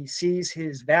wealth and he sees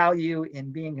his value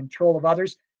in being in control of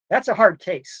others, that's a hard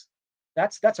case.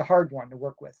 That's a hard one to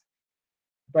work with.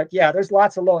 But yeah, there's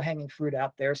lots of low-hanging fruit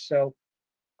out there. So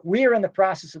we are in the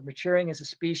process of maturing as a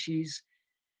species.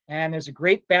 And there's a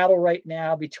great battle right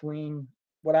now between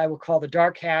what I will call the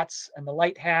dark hats and the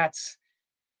light hats.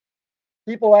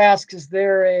 People ask, is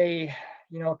there a,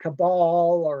 you know,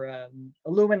 cabal or an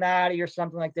Illuminati or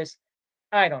something like this?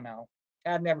 I don't know.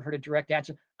 I've never heard a direct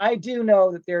answer. I do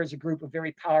know that there is a group of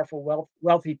very powerful,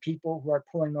 wealthy people who are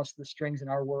pulling most of the strings in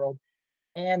our world.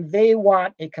 And they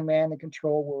want a command and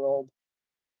control world.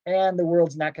 And the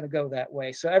world's not going to go that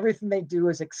way. So everything they do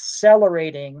is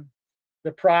accelerating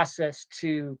the process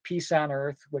to peace on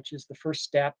earth, which is the first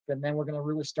step. And then we're going to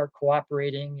really start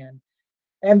cooperating,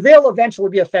 and they'll eventually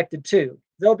be affected too.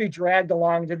 They'll be dragged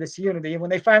along to this unity. And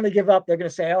when they finally give up, they're going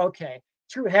to say, okay,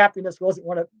 true happiness wasn't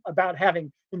about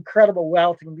having incredible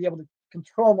wealth and be able to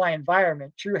control my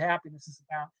environment. True happiness is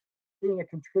about being a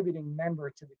contributing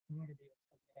member to the community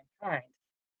of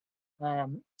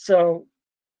mankind. So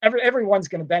everyone's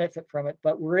going to benefit from it,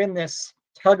 but we're in this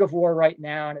tug of war right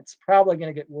now, and it's probably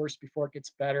going to get worse before it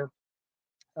gets better.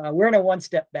 We're in a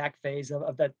one-step back phase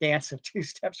of that dance of 2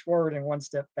 steps forward and 1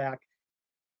 step back.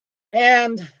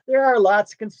 And there are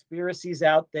lots of conspiracies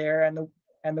out there, and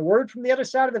the word from the other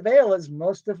side of the veil is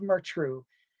most of them are true.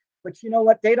 But you know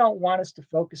what? They don't want us to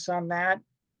focus on that.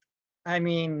 I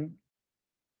mean,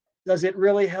 does it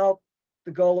really help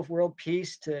the goal of world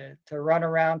peace to run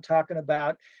around talking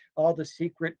about all the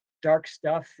secret dark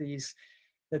stuff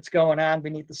that's going on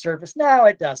beneath the surface? No,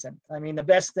 it doesn't. I mean, the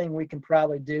best thing we can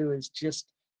probably do is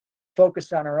just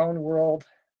focus on our own world,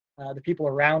 the people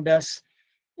around us.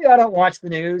 You know, I don't watch the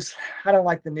news. I don't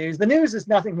like the news. The news is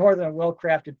nothing more than a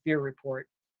well-crafted fear report.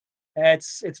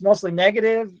 It's mostly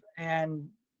negative, and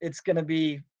it's going to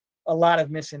be a lot of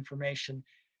misinformation.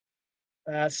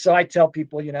 So I tell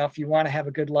people, you know, if you want to have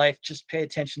a good life, just pay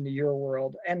attention to your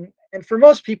world. And for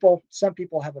most people, some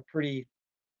people have a pretty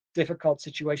difficult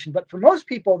situation, but for most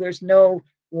people, there's no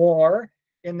war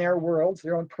in their worlds,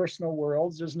 their own personal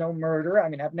worlds. There's no murder. I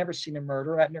mean, I've never seen a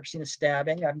murder. I've never seen a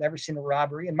stabbing. I've never seen a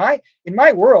robbery. In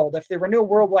my world, if there were no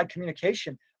worldwide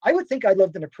communication, I would think I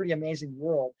lived in a pretty amazing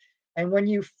world. And when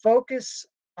you focus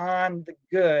on the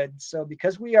good, so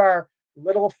because we are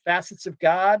little facets of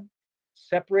God,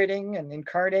 separating and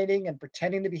incarnating and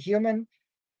pretending to be human,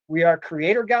 we are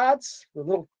creator gods. We're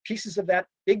little pieces of that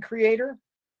big creator.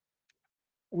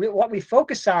 What we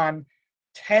focus on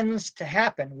tends to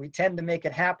happen. We tend to make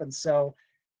it happen. So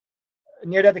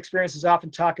near-death experiences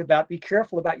often talk about be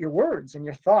careful about your words and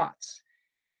your thoughts.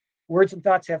 Words and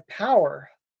thoughts have power.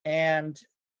 And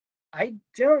I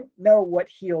don't know what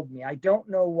healed me. I don't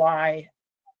know why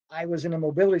I was in a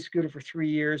mobility scooter for 3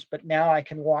 years, but now I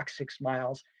can walk 6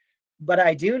 miles. But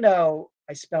I do know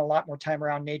I spent a lot more time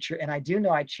around nature, and I do know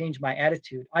I changed my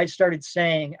attitude. I started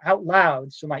saying out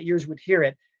loud so my ears would hear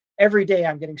it, every day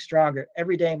I'm getting stronger.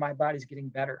 Every day my body's getting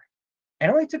better. And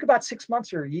it only took about 6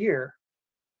 months or a year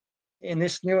in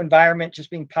this new environment, just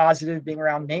being positive, being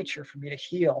around nature for me to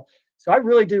heal. So I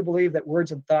really do believe that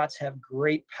words and thoughts have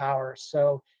great power.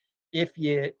 So if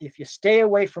you stay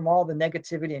away from all the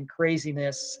negativity and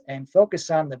craziness and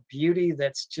focus on the beauty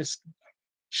that's just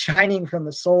shining from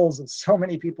the souls of so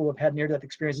many people who have had near-death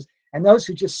experiences and those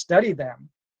who just study them.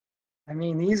 I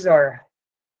mean, these are,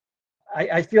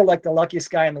 I feel like the luckiest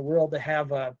guy in the world to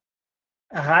have a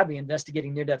hobby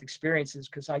investigating near-death experiences,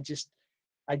 because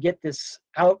I get this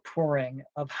outpouring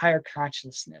of higher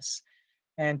consciousness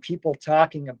and people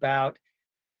talking about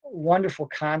wonderful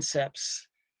concepts,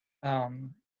 how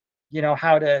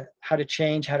to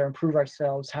change, how to improve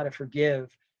ourselves, how to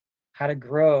forgive, how to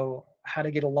grow, how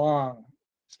to get along,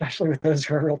 especially with those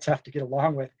who are real tough to get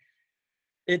along with.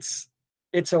 It's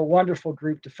a wonderful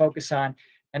group to focus on,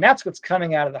 and that's what's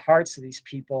coming out of the hearts of these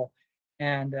people.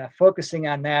 And focusing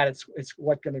on that, it's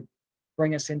what's going to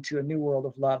bring us into a new world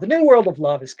of love. The new world of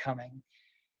love is coming.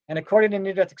 And according to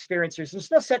near-death experiencers,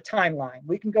 there's no set timeline.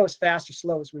 We can go as fast or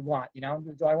slow as we want.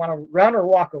 Do I want to run or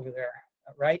walk over there?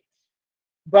 Right?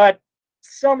 But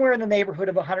somewhere in the neighborhood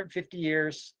of 150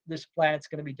 years, this planet's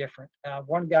going to be different.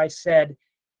 One guy said,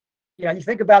 you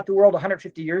think about the world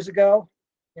 150 years ago,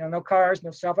 no cars,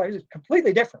 no cell phones, it's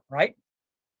completely different, right?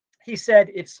 He said,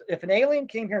 if an alien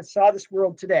came here and saw this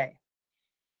world today,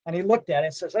 and he looked at it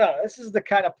and says, oh, this is the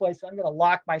kind of place I'm going to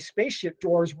lock my spaceship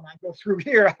doors when I go through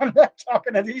here. I'm not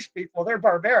talking to these people. They're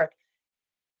barbaric.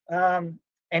 And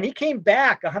he came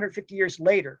back 150 years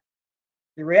later.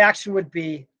 The reaction would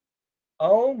be,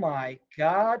 oh my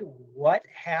God, what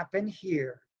happened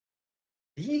here?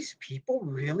 These people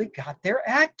really got their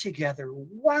act together.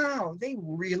 Wow, they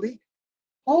really,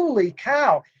 holy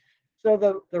cow.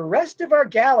 So the rest of our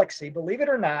galaxy, believe it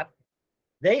or not,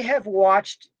 they have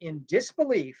watched in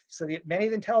disbelief. So many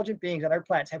of the intelligent beings on our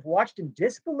planets have watched in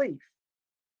disbelief,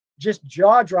 just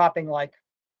jaw-dropping, like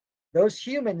those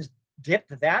humans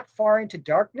dipped that far into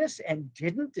darkness and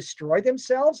didn't destroy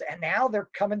themselves, and now they're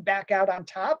coming back out on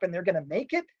top and they're going to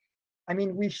make it. I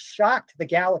mean, we shocked the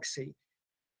galaxy,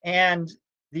 and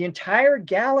the entire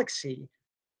galaxy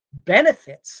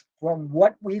benefits from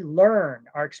what we learn,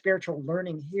 our experiential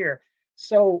learning here.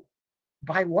 So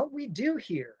by what we do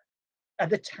here,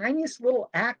 the tiniest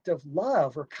little act of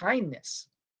love or kindness,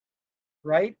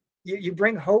 right? You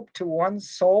bring hope to one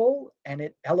soul and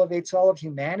it elevates all of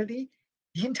humanity.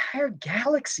 The entire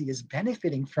galaxy is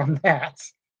benefiting from that.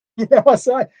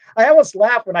 So I almost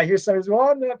laugh when I hear somebody say,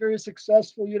 well, I'm not very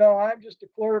successful. I'm just a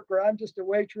clerk, or I'm just a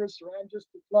waitress, or I'm just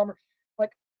a plumber.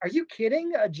 Like, are you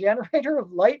kidding? A generator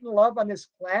of light and love on this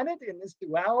planet in this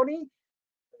duality,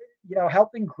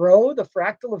 helping grow the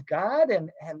fractal of God and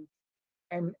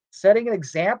setting an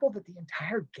example that the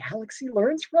entire galaxy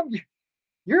learns from.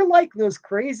 You're like those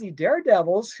crazy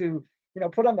daredevils who,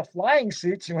 put on the flying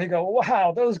suits and we go,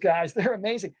 wow, those guys, they're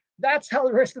amazing. That's how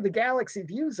the rest of the galaxy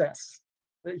views us,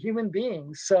 the human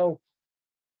beings. So,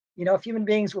 if human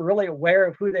beings were really aware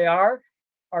of who they are,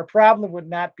 our problem would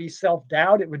not be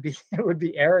self-doubt. It would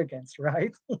be arrogance,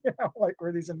 right? Like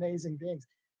we're these amazing beings.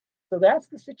 So that's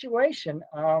the situation.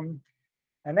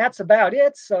 And that's about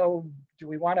it. So do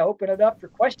we want to open it up for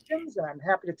questions? And I'm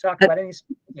happy to talk about any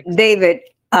specifics. David,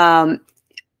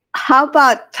 how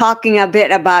about talking a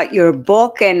bit about your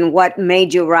book and what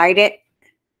made you write it?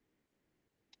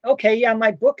 Okay, yeah,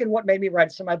 my book and what made me write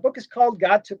it. So my book is called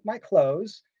God Took My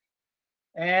Clothes.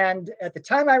 And at the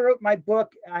time I wrote my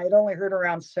book, I had only heard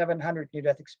around 700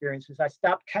 near-death experiences. I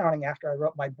stopped counting after I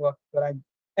wrote my book, but I'm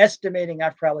estimating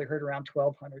I've probably heard around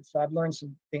 1,200. So I've learned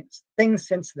some things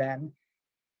since then.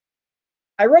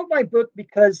 I wrote my book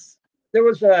because there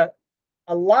was a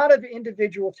lot of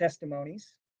individual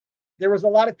testimonies. There was a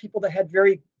lot of people that had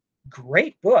very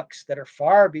great books that are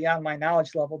far beyond my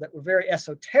knowledge level, that were very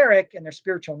esoteric in their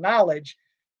spiritual knowledge.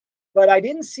 But I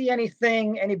didn't see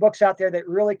any books out there that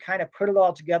really kind of put it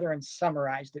all together and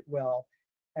summarized it well.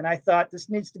 And I thought this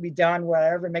needs to be done, whether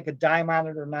I ever make a dime on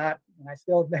it or not. And I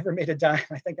still have never made a dime.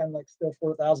 I think I'm like still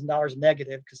 $4,000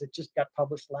 negative because it just got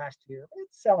published last year.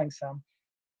 It's selling some.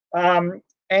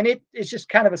 And it's just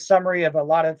kind of a summary of a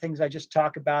lot of things I just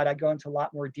talk about. I go into a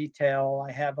lot more detail.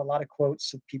 I have a lot of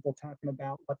quotes of people talking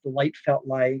about what the light felt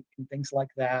like and things like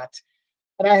that.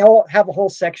 And I have a whole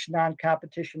section on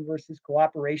competition versus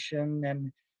cooperation,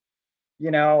 and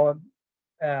you know,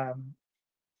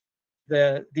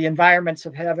 the environments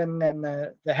of heaven and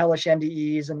the hellish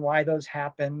NDEs and why those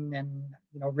happen, and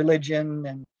you know,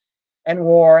 religion and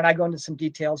war. And I go into some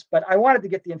details, but I wanted to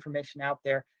get the information out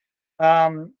there.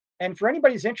 And for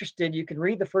anybody who's interested, you can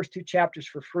read the first 2 chapters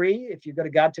for free if you go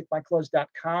to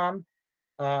godtookmyclothes.com.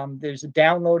 There's a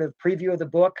download of preview of the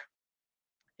book.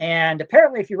 And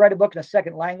apparently, if you write a book in a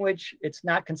second language, it's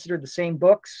not considered the same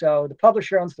book. So the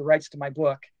publisher owns the rights to my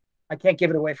book. I can't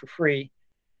give it away for free,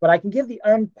 but I can give the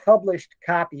unpublished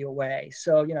copy away.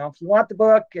 So, you know, if you want the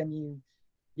book and you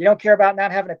don't care about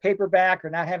not having a paperback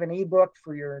or not having an ebook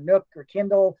for your Nook or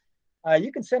Kindle,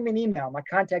 you can send me an email. My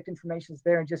contact information is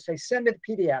there, and just say, send me the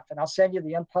PDF, and I'll send you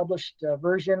the unpublished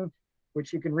version,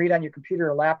 which you can read on your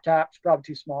computer or laptop. It's probably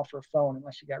too small for a phone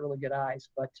unless you got really good eyes,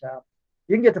 but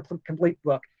you can get the complete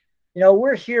book. You know,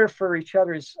 we're here for each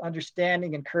other's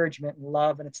understanding, encouragement, and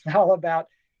love, and it's not all about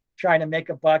trying to make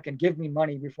a buck and give me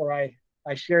money before I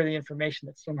share the information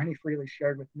that so many freely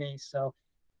shared with me. So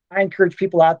I encourage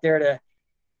people out there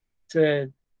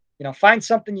to you know, find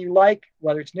something you like,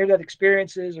 whether it's near-death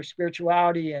experiences or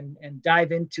spirituality, and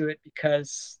dive into it,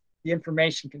 because the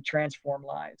information can transform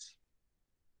lives.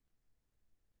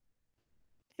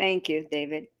 Thank you,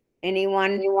 David.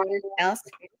 Anyone else?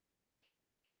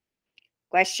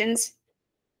 Questions?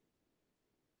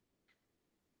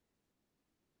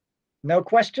 No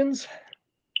questions?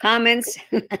 Comments?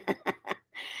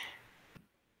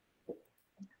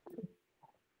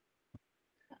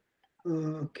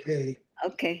 Okay.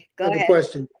 Okay, I go have a ahead.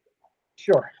 question.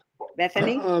 Sure.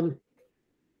 Bethany?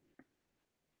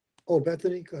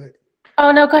 Bethany, go ahead.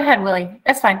 Oh, no, go ahead, Willie.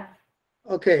 That's fine.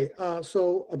 Okay,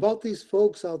 so about these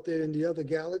folks out there in the other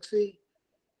galaxy,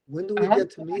 when do we get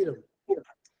to meet them?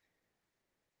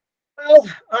 Well,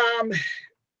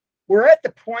 we're at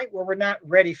the point where we're not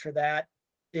ready for that.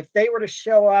 If they were to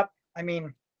show up, I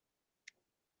mean,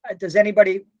 does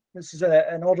anybody, this is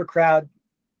an older crowd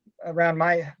around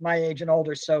my age and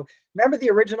older. So remember the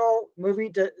original movie,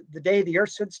 The Day the Earth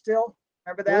Stood Still?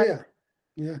 Remember that? Oh, yeah.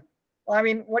 Yeah. Well, I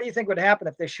mean, what do you think would happen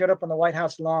if they showed up on the White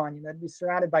House lawn? You know, they'd be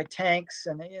surrounded by tanks,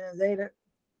 and you know,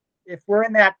 if we're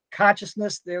in that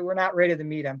consciousness, we're not ready to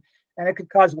meet them, and it could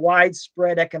cause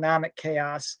widespread economic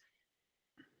chaos.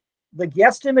 The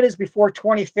guesstimate is before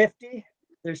 2050.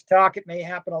 There's talk it may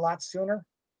happen a lot sooner.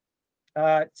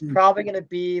 It's probably going to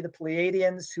be the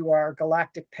Pleiadians, who are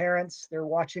galactic parents. They're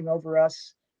watching over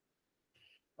us.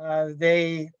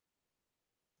 They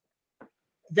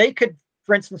could,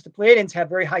 for instance, the Pleiadians have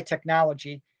very high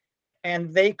technology,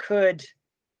 and they could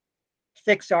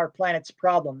fix our planet's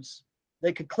problems.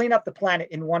 They could clean up the planet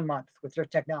in 1 month with their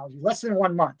technology, less than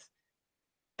 1 month.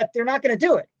 But they're not going to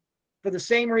do it for the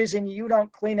same reason you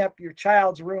don't clean up your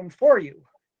child's room for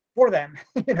them.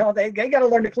 You know, they got to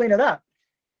learn to clean it up.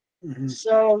 Mm-hmm.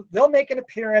 So they'll make an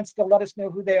appearance. They'll let us know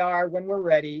who they are when we're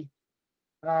ready.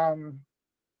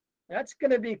 That's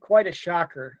going to be quite a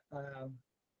shocker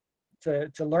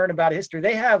to learn about history.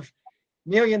 They have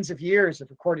millions of years of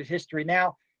recorded history.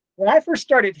 Now, when I first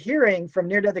started hearing from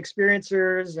near-death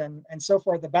experiencers and so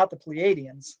forth about the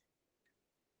Pleiadians,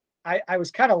 I was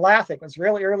kind of laughing. It was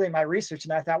really early in my research,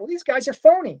 and I thought, well, these guys are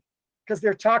phony, because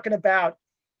they're talking about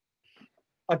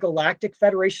a galactic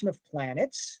federation of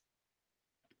planets,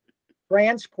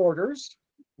 transporters,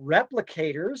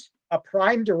 replicators, a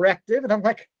prime directive. And I'm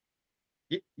like,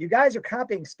 you guys are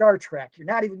copying Star Trek. You're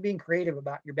not even being creative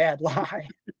about your bad lie.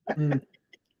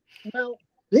 Well,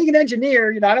 being an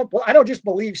engineer, you know, I don't just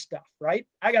believe stuff, right?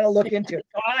 I got to look into it.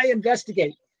 So I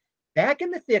investigate. Back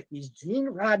in the 50s, Gene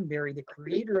Roddenberry, the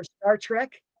creator of Star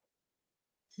Trek,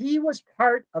 he was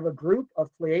part of a group of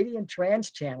Pleiadian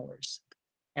trans-channelers.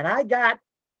 And I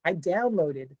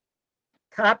downloaded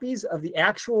copies of the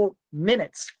actual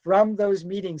minutes from those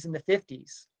meetings in the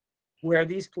 50s, where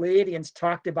these Pleiadians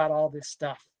talked about all this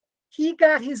stuff. He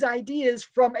got his ideas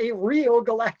from a real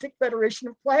galactic federation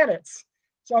of planets.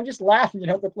 So I'm just laughing, you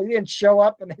know, the Pleiadians show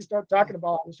up and they start talking about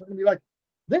all this. We're going to be like,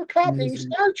 they're copying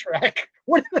Star Trek.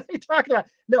 What are they talking about?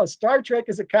 No, Star Trek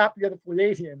is a copy of the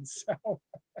Pleiadians. So.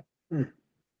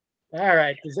 All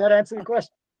right. Does that answer the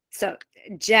question? So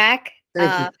Jack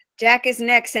is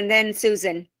next, and then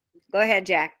Susan. Go ahead,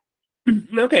 Jack.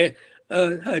 Okay.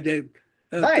 Hi, Dave.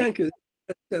 Hi. Thank you.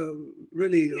 That's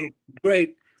really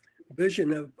great.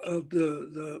 vision of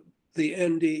the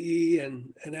NDE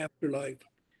and afterlife.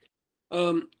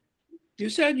 You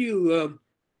said you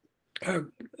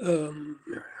heard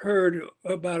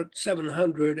about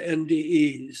 700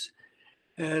 NDEs,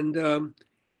 and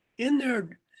in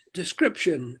their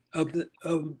description of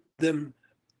them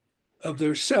of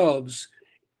themselves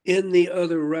in the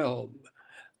other realm,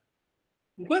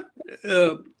 what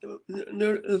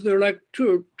they're like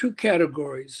two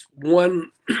categories. One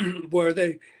where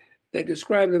they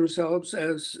describe themselves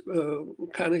as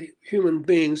kind of human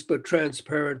beings, but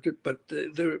transparent, but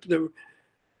they're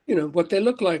what they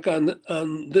look like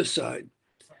on this side.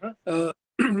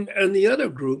 And the other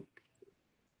group,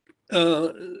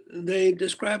 they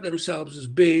describe themselves as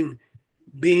being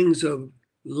beings of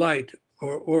light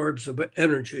or orbs of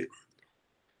energy.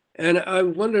 And I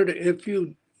wondered if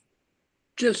you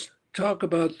just talk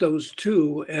about those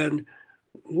two and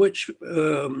which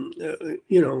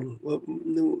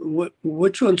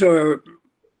which ones are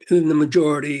in the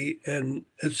majority and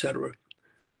etc.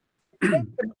 I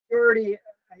think the majority,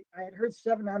 I had heard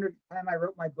 700 the time I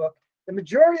wrote my book. The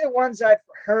majority of the ones I've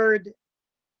heard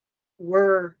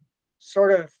were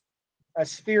sort of a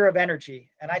sphere of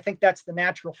energy. And I think that's the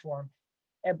natural form.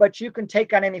 But you can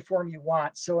take on any form you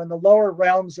want. So in the lower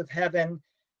realms of heaven,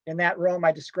 in that realm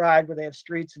I described where they have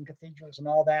streets and cathedrals and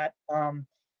all that,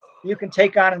 you can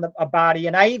take on a body.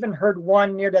 And I even heard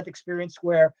one near-death experience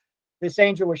where this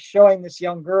angel was showing this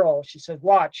young girl. She said,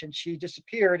 watch, and she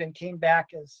disappeared and came back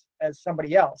as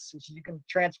somebody else. So you can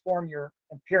transform your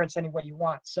appearance any way you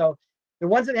want. So the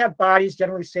ones that have bodies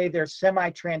generally say they're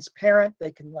semi-transparent.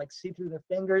 They can like see through their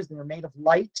fingers and they're made of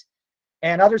light.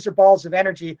 And others are balls of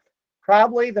energy.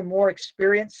 Probably the more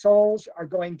experienced souls are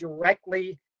going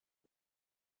directly,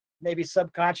 maybe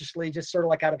subconsciously, just sort of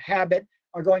like out of habit,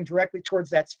 are going directly towards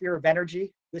that sphere of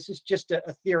energy. This is just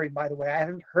a theory, by the way. I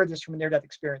haven't heard this from a near-death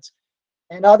experience.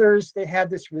 And others, they have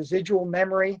this residual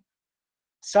memory.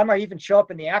 Some are even show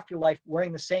up in the afterlife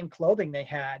wearing the same clothing they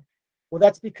had. Well,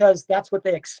 that's because that's what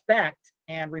they expect.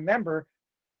 And remember,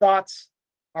 thoughts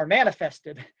are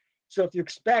manifested. So if you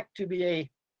expect to be a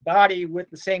body with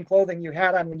the same clothing you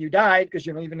had on when you died, because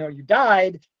you don't even know you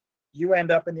died, you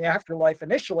end up in the afterlife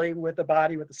initially with a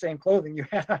body with the same clothing you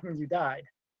had on when you died.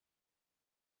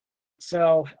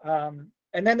 So,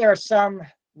 and then there are some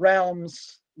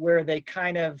realms where they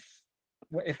kind of,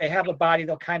 if they have a body,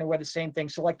 they'll kind of wear the same thing.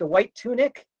 So like the white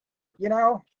tunic,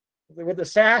 with the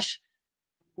sash,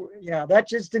 that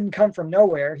just didn't come from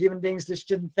nowhere. Human beings just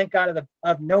didn't think out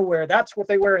of nowhere. That's what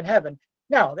they wear in heaven.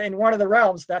 No, in one of the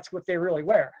realms, that's what they really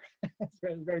wear. It's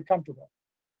very, very comfortable.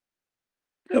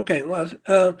 Okay, well,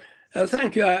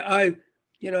 thank you. I've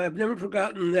never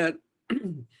forgotten that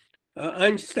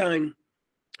Einstein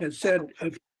has said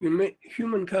if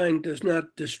humankind does not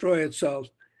destroy itself,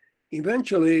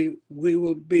 eventually we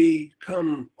will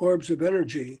become orbs of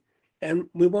energy and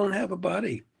we won't have a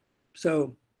body.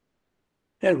 So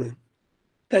anyway,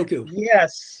 thank you.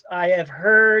 Yes, I have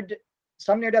heard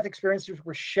some near-death experiences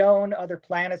were shown other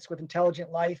planets with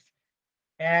intelligent life,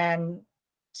 and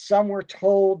some were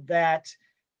told that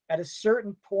at a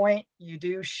certain point you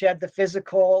do shed the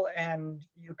physical and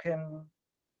you can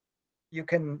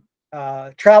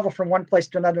travel from one place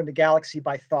to another in the galaxy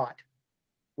by thought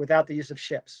without the use of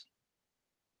ships.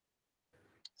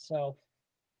 So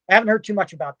I haven't heard too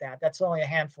much about that. That's only a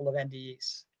handful of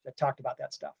NDEs that talked about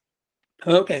that stuff.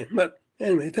 Okay, but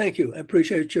anyway, thank you. I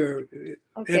appreciate your.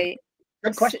 Okay.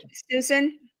 Good question.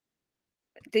 Susan,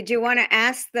 did you want to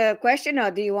ask the question or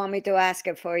do you want me to ask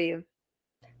it for you?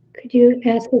 Could you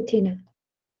ask it, Tina?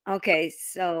 Okay,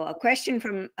 so a question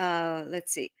from,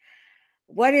 let's see.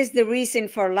 What is the reason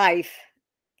for life?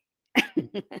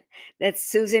 That's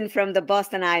Susan from the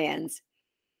Boston Ions.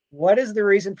 What is the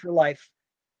reason for life?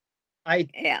 Are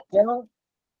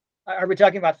we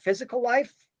talking about physical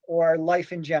life or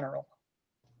life in general?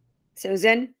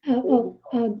 Susan?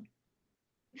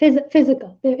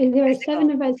 Physical. There are 7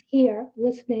 of us here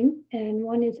listening, and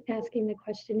one is asking the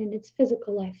question, and it's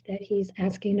physical life that he's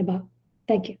asking about.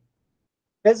 Thank you.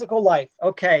 Physical life.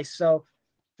 Okay, so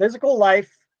physical life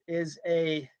is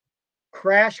a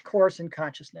crash course in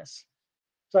consciousness.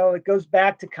 So it goes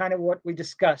back to kind of what we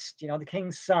discussed, the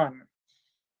king's son,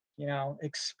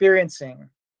 experiencing.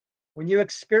 When you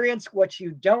experience what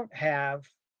you don't have,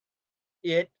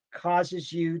 it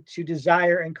causes you to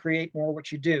desire and create more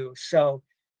what you do. So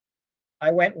I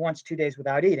went once 2 days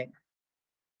without eating,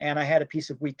 and I had a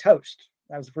piece of wheat toast.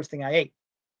 That was the first thing I ate.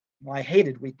 Well, I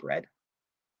hated wheat bread.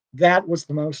 That was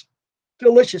the most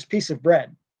delicious piece of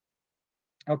bread.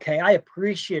 Okay, I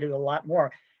appreciate it a lot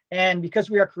more. And because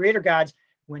we are creator gods,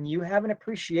 when you have an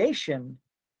appreciation,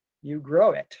 you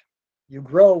grow it. You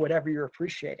grow whatever you're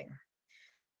appreciating.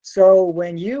 So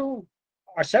when you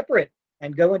are separate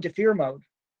and go into fear mode,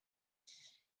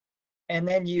 and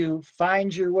then you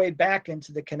find your way back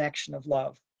into the connection of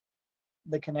love,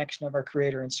 the connection of our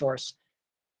creator and source,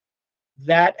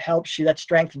 that helps you, that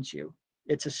strengthens you.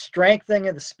 It's a strengthening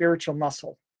of the spiritual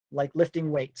muscle, like lifting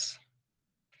weights.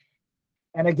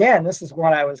 And again, this is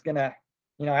what I was going to,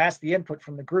 ask the input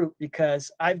from the group,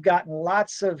 because I've gotten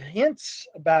lots of hints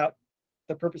about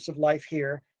the purpose of life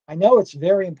here. I know it's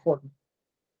very important.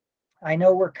 I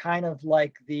know we're kind of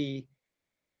like I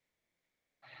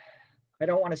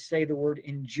don't want to say the word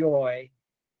enjoy,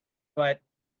 but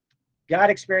God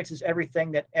experiences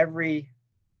everything that every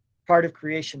part of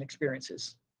creation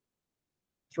experiences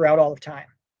throughout all of time.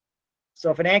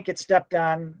 So if an ant gets stepped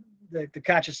on, the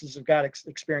consciousness of God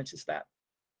experiences that.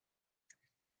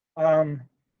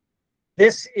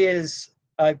 This is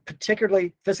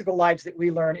particularly, physical lives that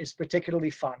we learn is particularly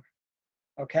fun.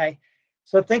 Okay,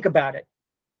 so think about it.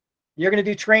 You're going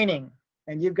to do training,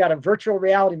 and you've got a virtual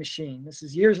reality machine. This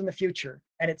is years in the future,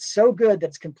 and it's so good that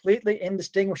it's completely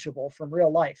indistinguishable from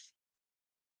real life.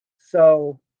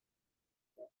 So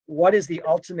what is the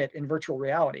ultimate in virtual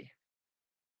reality?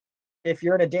 If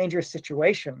you're in a dangerous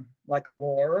situation like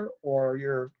war, or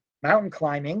you're mountain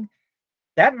climbing,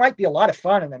 that might be a lot of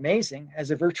fun and amazing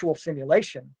as a virtual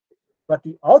simulation. But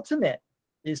the ultimate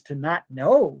is to not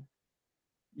know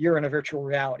you're in a virtual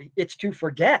reality. It's to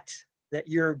forget that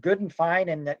you're good and fine,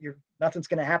 and that nothing's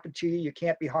going to happen to you. You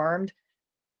can't be harmed.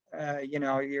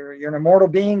 You're an immortal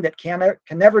being that can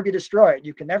never be destroyed.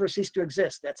 You can never cease to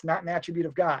exist. That's not an attribute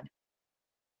of God.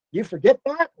 You forget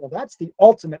that? Well, that's the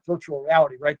ultimate virtual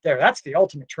reality right there. That's the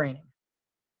ultimate training.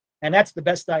 And that's the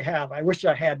best I have. I wish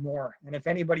I had more. And if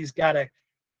anybody's got a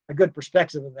good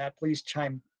perspective of that, please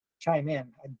chime in.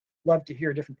 I'd love to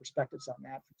hear different perspectives on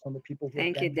that from the people who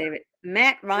Thank you, David.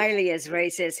 Matt Riley has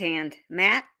raised his hand.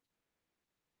 Matt?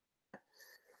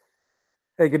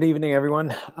 Hey, good evening, everyone.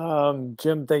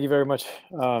 Jim, thank you very much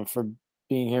for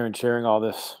being here and sharing all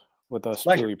this with us.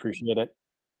 Pleasure. Truly appreciate it.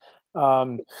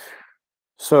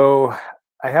 So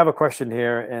I have a question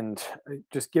here, and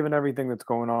just given everything that's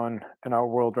going on in our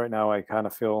world right now, I kind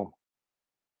of feel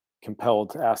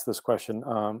compelled to ask this question.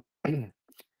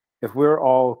 If we're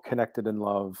all connected in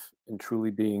love and truly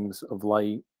beings of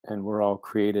light, and we're all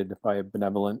created by a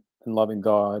benevolent and loving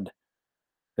God,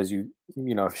 as you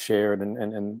have shared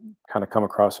and kind of come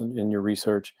across in your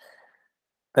research,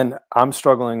 then I'm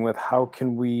struggling with how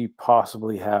can we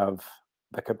possibly have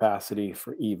the capacity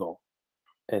for evil?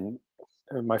 And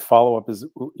my follow-up is,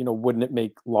 wouldn't it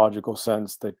make logical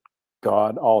sense that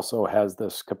God also has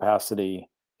this capacity?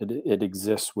 It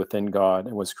exists within God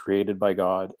and was created by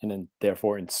God, and then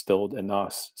therefore instilled in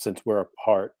us, since we're a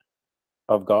part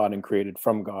of God and created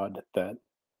from God, that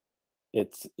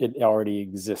it already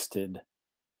existed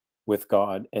with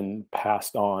God and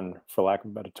passed on, for lack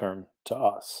of a better term, to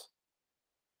us.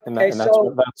 And, Okay,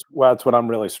 that's what I'm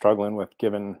really struggling with,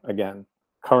 given, again,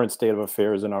 current state of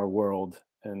affairs in our world,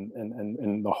 and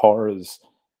the horrors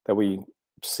that we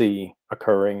see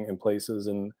occurring in places,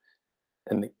 and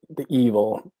the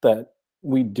evil that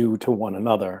we do to one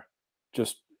another,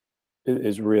 just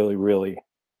is really, really,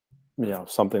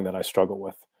 something that I struggle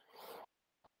with.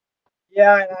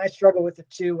 Yeah, and I struggle with it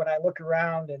too. When I look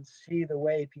around and see the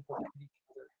way people treat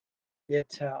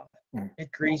each other,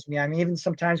 it grieves me. I mean, even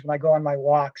sometimes when I go on my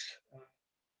walks,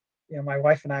 my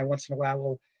wife and I, once in a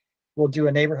while, we'll do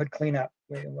a neighborhood cleanup.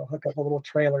 We'll hook up a little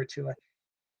trailer to it,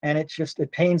 and it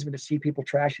pains me to see people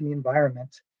trashing the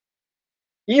environment.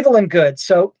 Evil and good.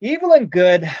 So evil and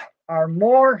good are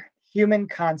more human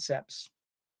concepts.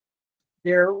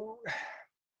 They're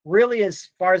really, as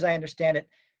far as I understand it,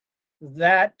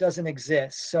 that doesn't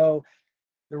exist. So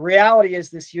the reality is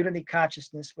this unity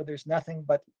consciousness where there's nothing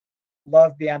but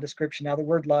love beyond description. Now, the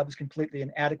word love is completely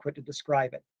inadequate to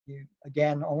describe it.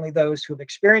 Again, only those who have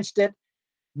experienced it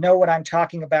know what I'm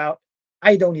talking about.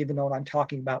 I don't even know what I'm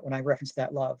talking about when I reference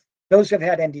that love. Those who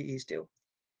have had NDEs do.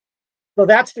 So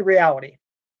that's the reality.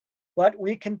 But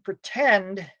we can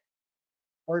pretend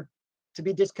or to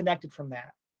be disconnected from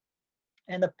that.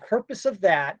 And the purpose of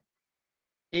that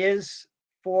is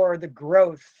for the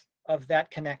growth of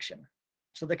that connection.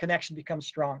 So the connection becomes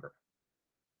stronger.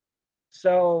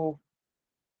 So,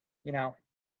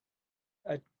 a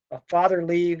father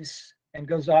leaves and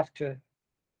goes off to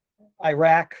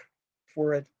Iraq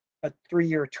for a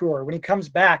 3-year tour. When he comes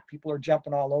back, people are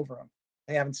jumping all over him.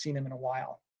 They haven't seen him in a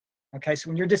while. Okay, so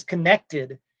when you're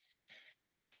disconnected,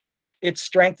 it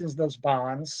strengthens those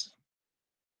bonds.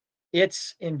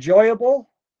 It's enjoyable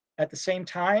at the same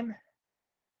time.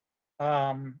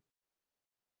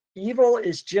 Evil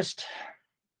is just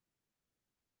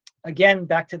again,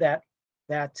 back to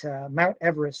that Mount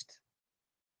Everest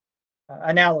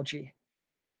analogy.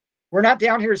 We're not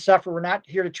down here to suffer. We're not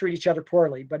here to treat each other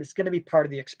poorly, but it's going to be part of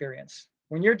the experience.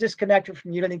 When you're disconnected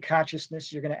from unity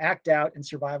consciousness, you're going to act out in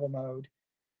survival mode.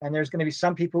 And there's going to be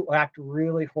some people who act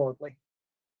really horribly.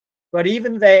 But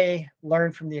even they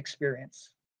learn from the experience.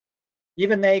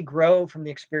 Even they grow from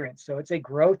the experience. So it's a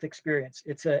growth experience.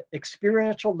 It's an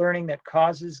experiential learning that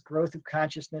causes growth of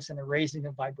consciousness and a raising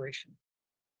of vibration.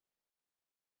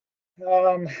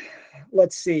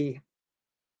 Let's see.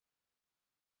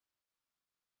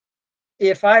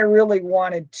 If I really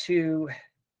wanted to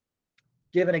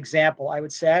give an example, I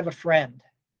would say I have a friend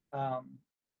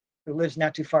who lives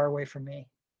not too far away from me.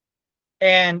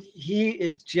 And he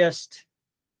is just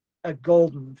a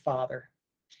golden father.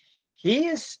 He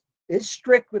is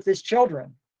strict with his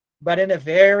children, but in a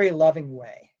very loving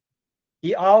way.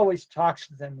 He always talks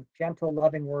to them with gentle,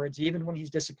 loving words, even when he's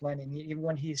disciplining, even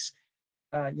when he's,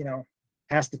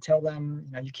 has to tell them,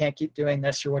 you can't keep doing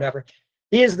this or whatever.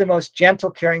 He is the most gentle,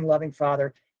 caring, loving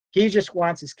father. He just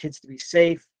wants his kids to be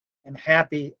safe and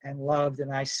happy and loved.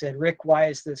 And I said, Rick, why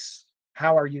is this?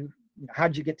 How are you? How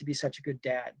did you get to be such a good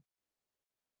dad?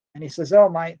 And he says, oh,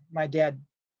 my dad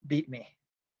beat me.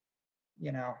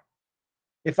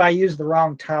 If I used the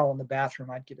wrong towel in the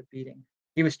bathroom, I'd get a beating.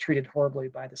 He was treated horribly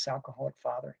by this alcoholic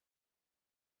father.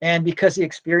 And because he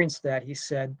experienced that, he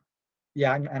said,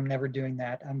 yeah, I'm never doing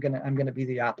that. I'm gonna be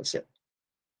the opposite.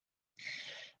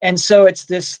 And so it's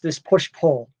this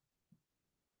push-pull.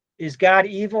 Is God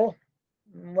evil?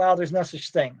 Well, there's no such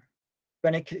thing.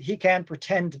 But he can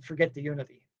pretend to forget the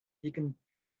unity. He can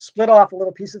split off a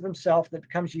little piece of himself that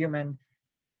becomes human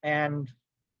and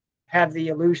have the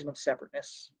illusion of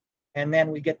separateness. And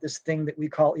then we get this thing that we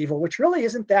call evil, which really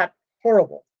isn't that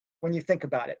horrible when you think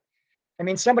about it. I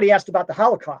mean, somebody asked about the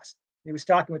Holocaust. He was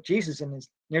talking with Jesus in his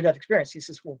near-death experience. He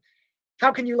says, well,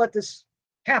 how can you let this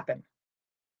happen?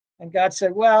 And God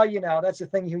said, well, that's the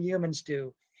thing you humans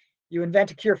do. You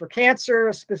invent a cure for cancer,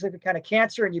 a specific kind of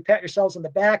cancer, and you pat yourselves on the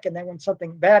back. And then when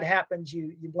something bad happens,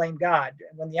 you blame God.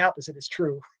 And when the opposite is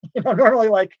true, normally,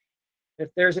 like, if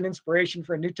there's an inspiration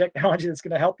for a new technology that's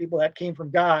going to help people, that came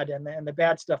from God, and the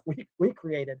bad stuff we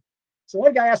created. So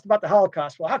one guy asked about the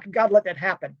Holocaust. Well, how could God let that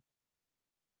happen?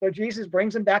 So Jesus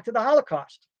brings him back to the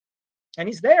Holocaust. And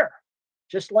he's there,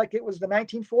 just like it was the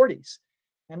 1940s.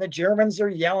 And the Germans are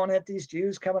yelling at these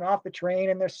Jews coming off the train,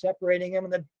 and they're separating them,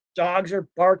 and the dogs are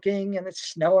barking, and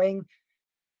it's snowing,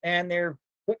 and they're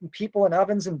putting people in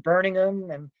ovens and burning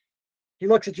them. And he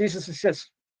looks at Jesus and says,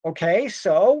 okay,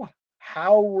 so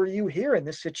how were you here in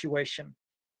this situation?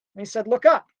 And he said, look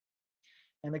up.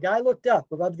 And the guy looked up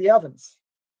above the ovens,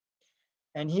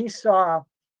 and he saw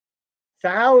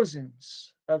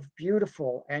thousands of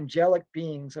beautiful angelic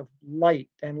beings of light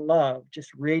and love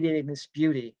just radiating this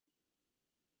beauty,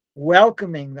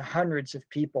 welcoming the hundreds of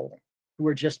people who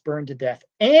were just burned to death.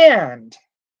 And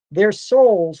their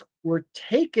souls were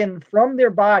taken from their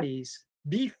bodies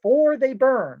before they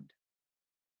burned.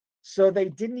 So they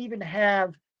didn't even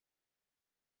have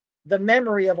the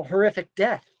memory of a horrific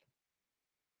death.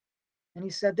 And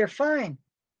he said, they're fine.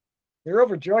 They're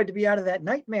overjoyed to be out of that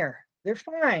nightmare. They're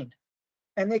fine.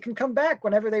 And they can come back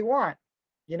whenever they want.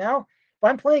 If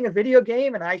I'm playing a video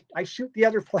game and I shoot the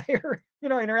other player,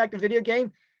 interactive video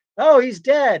game, oh, he's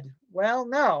dead. Well,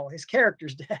 no, his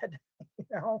character's dead.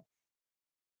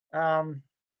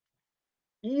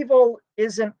 Evil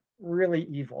isn't really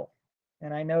evil.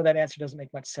 And I know that answer doesn't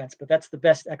make much sense, but that's the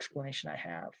best explanation I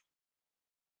have.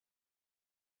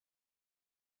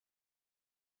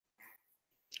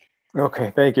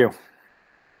 Okay, thank you.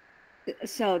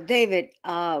 So, David,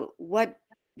 what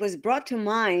was brought to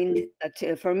mind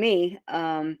for me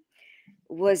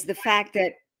was the fact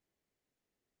that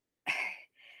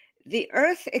the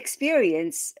Earth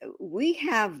experience, we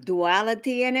have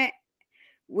duality in it,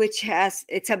 which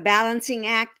it's a balancing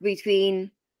act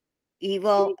between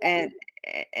evil and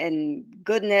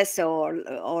goodness,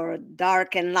 or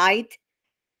dark and light.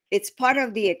 It's part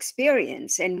of the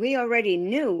experience, and we already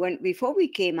knew before we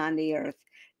came on the Earth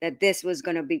that this was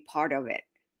going to be part of it.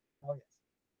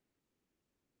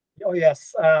 Oh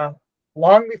yes.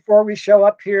 Long before we show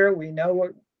up here, we know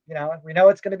we know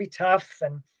it's going to be tough.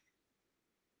 And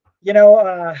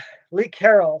Lee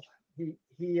Carroll,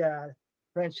 he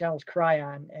French channels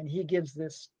Cryon, and he gives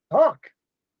this talk,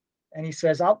 and he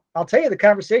says, I'll tell you the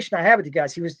conversation I had with you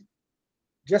guys. He was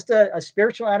just a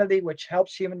spiritual entity which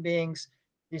helps human beings.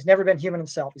 He's never been human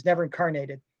himself. He's never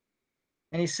incarnated.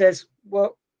 And he says,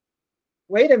 well,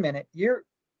 wait a minute, you're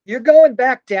going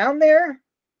back down there?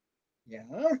 Yeah.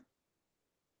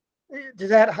 To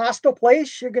that hostile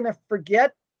place, you're going to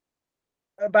forget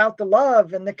about the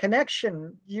love and the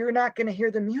connection, you're not going to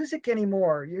hear the music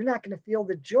anymore. You're not going to feel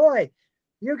the joy.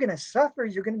 You're going to suffer.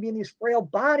 You're going to be in these frail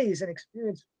bodies and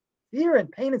experience fear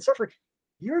and pain and suffering.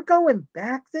 You're going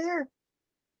back there?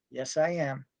 Yes, I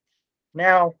am.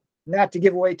 Now, not to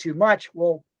give away too much,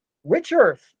 well, which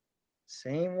earth?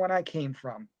 Same one I came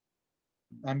from.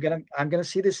 I'm gonna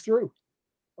see this through.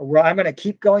 Well, I'm gonna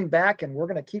keep going back, and we're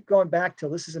gonna keep going back till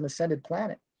this is an ascended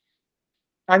planet.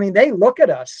 I mean, they look at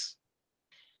us.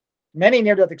 Many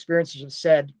near-death experiencers have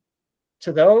said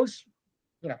to those,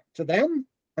 to them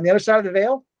on the other side of the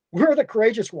veil, we're the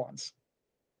courageous ones.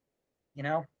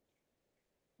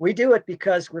 We do it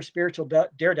because we're spiritual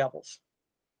daredevils.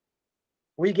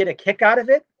 We get a kick out of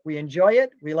it. We enjoy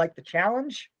it. We like the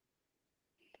challenge,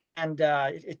 and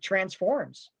it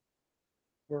transforms.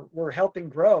 We're helping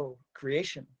grow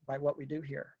creation by what we do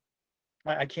here.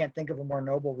 I can't think of a more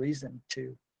noble reason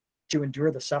to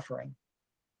endure the suffering.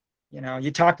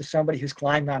 You talk to somebody who's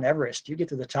climbed Mount Everest, you get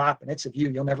to the top and it's a view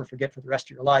you'll never forget for the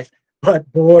rest of your life. But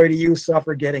boy, do you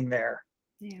suffer getting there.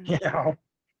 Yeah.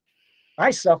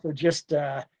 I suffer just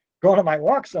going on my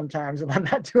walk sometimes, and I'm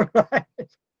not doing right.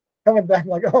 Coming back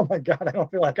like, oh my God, I don't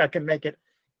feel like I can make it.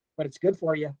 But it's good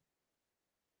for you.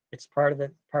 It's part of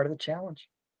the challenge.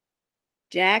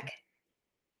 Jack?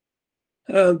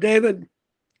 David,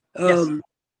 Yes.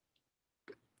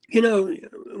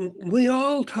 We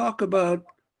all talk about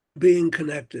being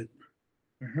connected.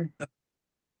 Mm-hmm.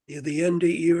 The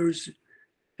NDEs,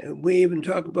 we even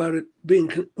talk about it being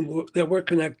that we're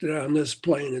connected on this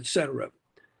plane, etc.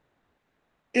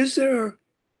 Is there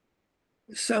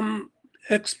some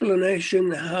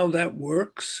explanation how that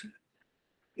works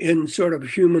in sort of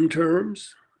human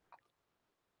terms?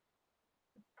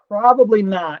 Probably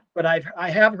not, but I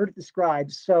have heard it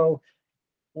described. So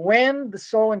when the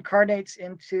soul incarnates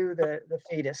into the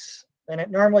fetus, and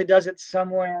it normally does it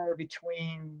somewhere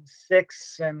between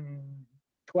 6 and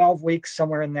 12 weeks,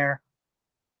 somewhere in there.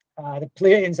 The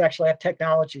Pleiadians actually have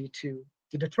technology to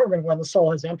determine when the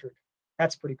soul has entered.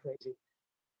 That's pretty crazy.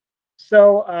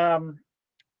 So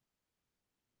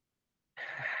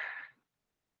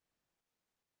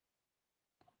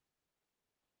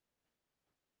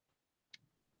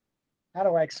how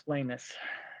do I explain this?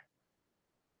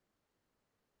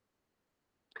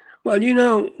 Well,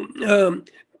 the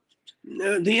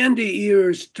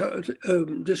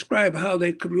NDEs describe how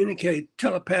they communicate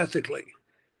telepathically.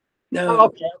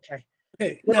 Now,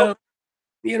 okay. Now,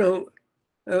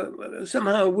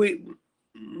 somehow we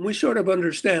sort of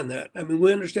understand that. I mean,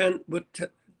 we understand what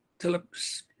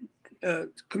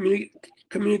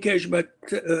communication, but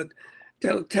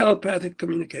telepathic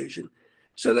communication.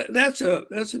 So that's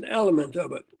an element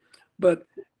of it. But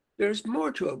there's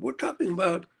more to it. We're talking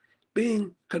about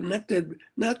being connected,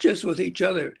 not just with each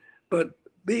other, but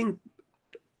being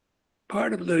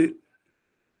part of the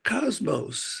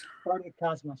cosmos. Part of the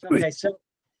cosmos. Okay, so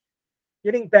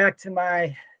getting back to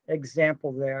my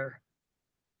example there,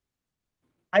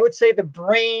 I would say the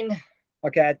brain,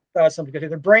 okay, I thought something good here.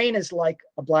 The brain is like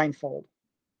a blindfold.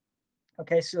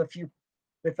 Okay, so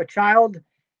if a child,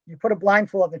 you put a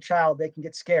blindfold on the child, they can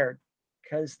get scared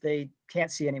because they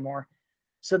can't see anymore.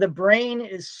 So the brain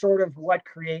is sort of what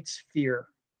creates fear.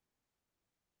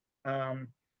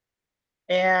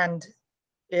 And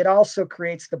it also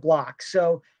creates the block.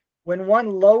 So when one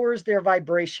lowers their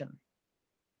vibration,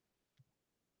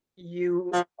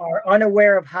 you are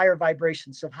unaware of higher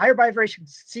vibrations. So higher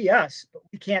vibrations see us, but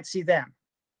we can't see them.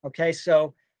 Okay,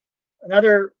 so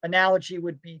another analogy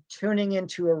would be tuning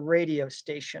into a radio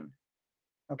station.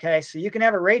 Okay, so you can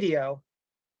have a radio,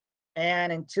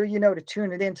 and until you know to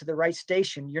tune it into the right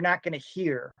station, you're not going to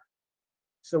hear.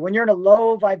 So when you're in a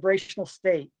low vibrational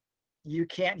state, you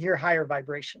can't hear higher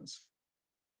vibrations.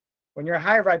 When you're in a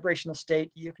higher vibrational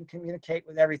state, you can communicate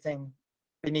with everything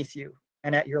beneath you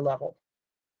and at your level.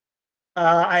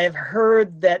 I have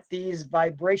heard that these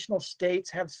vibrational states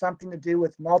have something to do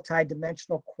with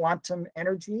multidimensional quantum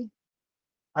energy.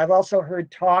 I've also heard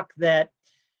talk that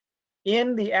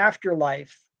in the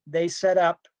afterlife, they set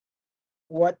up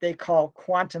what they call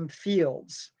quantum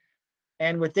fields.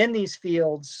 And within these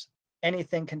fields,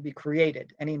 anything can be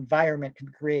created, any environment can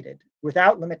be created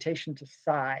without limitation to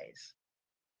size.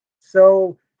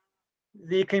 So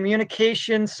the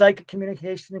communication, psychic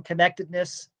communication, and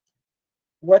connectedness,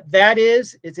 what that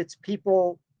is it's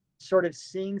people sort of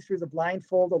seeing through the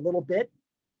blindfold a little bit.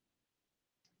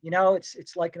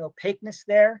 It's like an opaqueness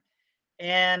there.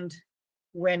 And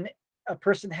when a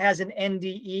person has an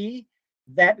NDE,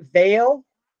 that veil,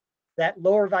 that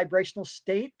lower vibrational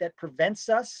state that prevents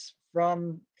us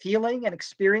from feeling and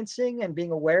experiencing and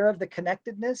being aware of the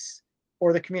connectedness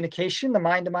or the communication, the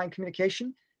mind-to-mind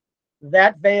communication,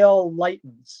 that veil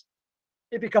lightens.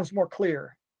 It becomes more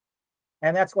clear.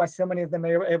 And that's why so many of them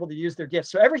are able to use their gifts.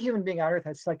 So every human being on earth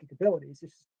has psychic abilities,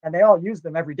 and they all use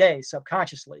them every day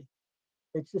subconsciously.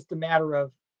 It's just a matter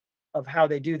of how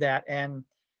they do that. And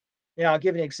I'll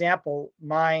give an example.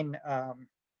 Mine,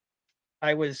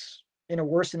 I was in a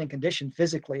worsening condition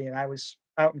physically, and I was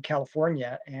out in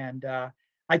California, and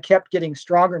I kept getting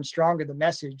stronger and stronger. The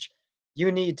message,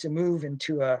 you need to move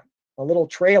into a little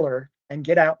trailer and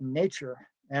get out in nature.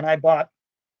 And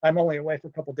I'm only away for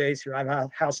a couple of days here. I'm at a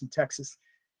house in Texas.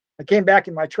 I came back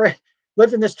in my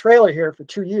lived in this trailer here for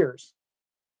 2 years.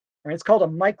 And it's called a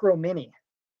micro mini.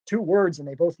 2 words, and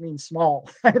they both mean small.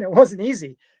 And it wasn't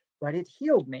easy, but it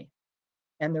healed me.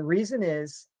 And the reason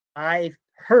is I've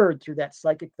heard through that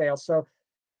psychic veil. So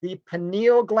the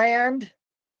pineal gland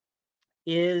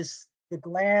is the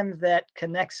gland that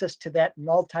connects us to that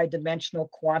multidimensional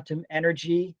quantum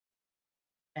energy.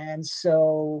 And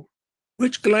so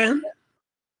Which gland?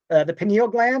 the pineal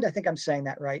gland, I think I'm saying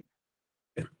that right.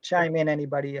 Chime in,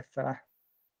 anybody, if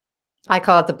I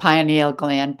call it the pineal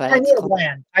gland, but pineal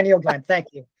gland. Thank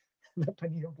you. The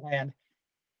pineal gland.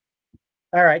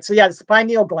 All right. So yeah, it's the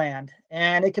pineal gland,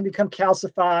 and it can become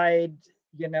calcified,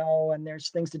 and there's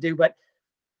things to do, but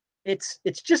it's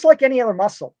just like any other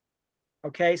muscle.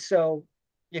 Okay. So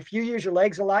if you use your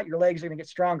legs a lot, your legs are going to get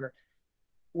stronger.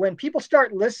 When people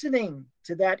start listening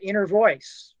to that inner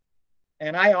voice,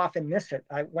 and I often miss it.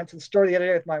 I went to the store the other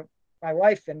day with my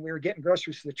wife, and we were getting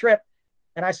groceries for the trip,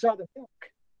 and I saw the milk,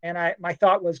 and my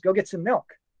thought was, go get some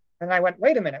milk. And I went,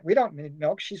 wait a minute, we don't need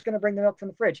milk. She's going to bring the milk from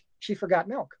the fridge. She forgot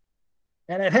milk.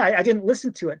 And I didn't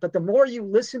listen to it. But the more you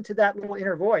listen to that little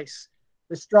inner voice,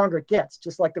 the stronger it gets.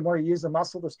 Just like the more you use the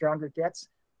muscle, the stronger it gets.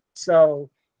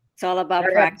 So it's all about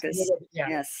practice.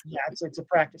 Yes. Yeah, it's a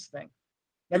practice thing.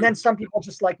 And then some people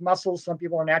just like muscles. Some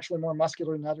people are naturally more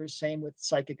muscular than others. Same with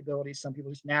psychic abilities. Some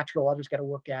people are just natural. Others got to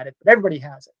work at it. But everybody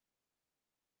has it.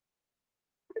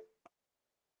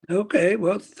 Okay,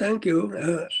 well, thank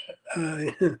you.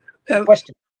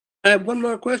 Question. I have one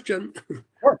more question.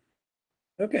 Sure.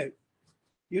 Okay.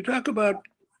 You talk about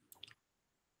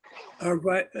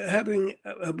having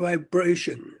a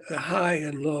vibration, a high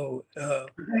and low.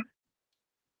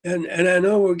 And I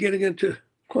know we're getting into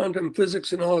quantum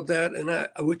physics and all of that, and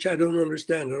which I don't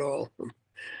understand at all.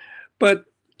 But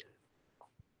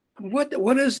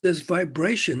what is this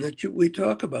vibration that we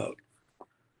talk about?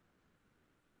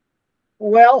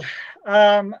 Well,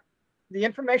 the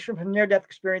information from near-death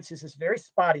experiences is very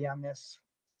spotty on this.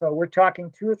 So we're talking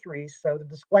 2 or 3. So the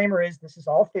disclaimer is this is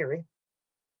all theory.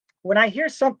 When I hear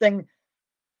something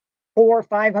 400 or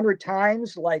 500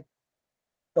 times, like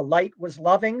the light was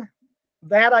loving,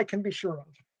 that I can be sure of.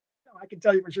 I can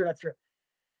tell you for sure that's true.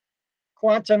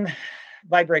 Quantum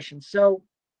vibration. So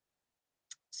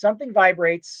something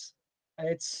vibrates.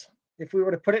 It's, if we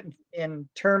were to put it in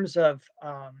terms of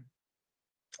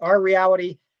our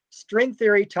reality, string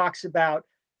theory talks about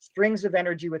strings of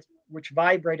energy which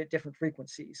vibrate at different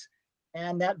frequencies.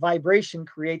 And that vibration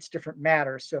creates different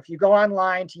matter. So if you go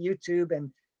online to YouTube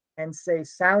and say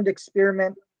sound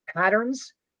experiment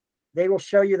patterns, they will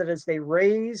show you that as they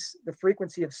raise the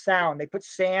frequency of sound, they put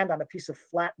sand on a piece of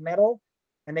flat metal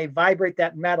and they vibrate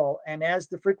that metal. And as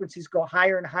the frequencies go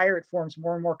higher and higher, it forms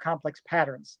more and more complex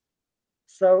patterns.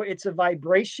 So it's a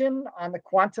vibration on the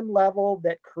quantum level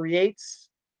that creates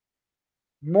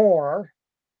more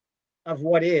of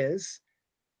what is.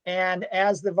 And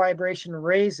as the vibration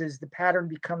raises, the pattern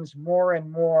becomes more and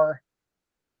more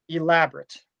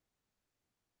elaborate.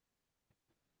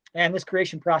 And this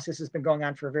creation process has been going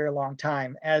on for a very long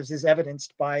time, as is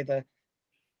evidenced by the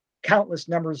countless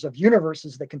numbers of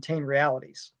universes that contain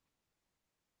realities.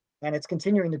 And it's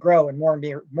continuing to grow, and more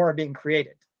are being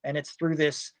created. And it's through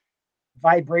this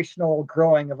vibrational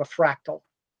growing of a fractal.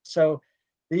 So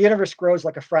the universe grows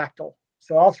like a fractal.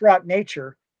 So all throughout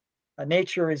nature,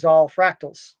 nature is all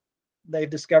fractals. They've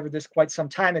discovered this quite some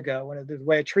time ago. When the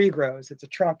way a tree grows, it's a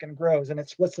trunk and grows, and it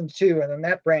splits into 2, and then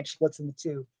that branch splits into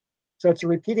 2. So it's a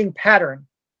repeating pattern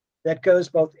that goes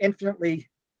both infinitely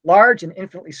large and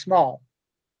infinitely small.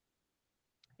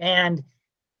 And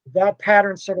that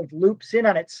pattern sort of loops in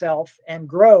on itself and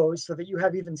grows so that you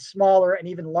have even smaller and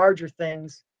even larger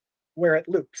things where it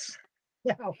loops.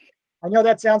 Now, I know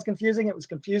that sounds confusing. It was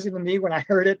confusing to me when I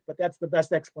heard it, but that's the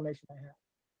best explanation I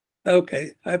have.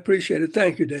 Okay, I appreciate it.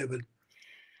 Thank you, David.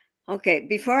 Okay,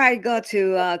 before I go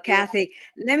to Kathy,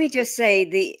 let me just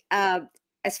say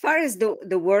as far as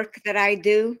the work that I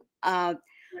do,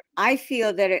 I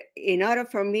feel that in order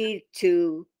for me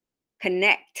to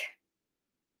connect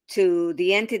to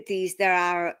the entities that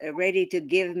are ready to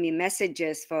give me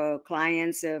messages for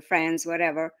clients, friends,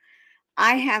 whatever,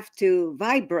 I have to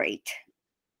vibrate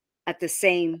at the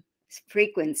same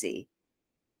frequency.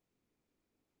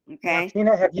 Now, Okay,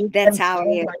 Tina, have you that's been how told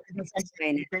I by anyone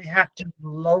explain it. they have to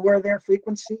lower their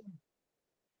frequency?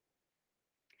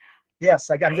 Yes,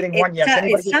 I'm getting one yes.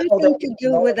 Anybody It's get told they something have to to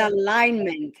do lower with their-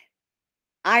 alignment.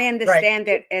 I Right. understand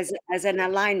it as an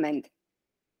alignment.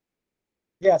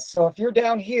 Yes. So if you're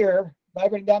down here,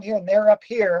 vibrating down here, and they're up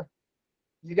here,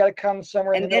 you got to come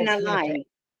somewhere in the And middle then to align. communicate.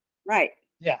 Right.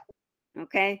 Yeah.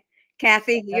 Okay.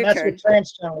 Kathy, And your that's turn. what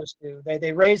trance channelers do.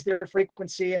 They raise their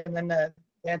frequency, and then the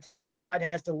anti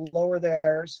has to lower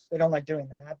theirs. They don't like doing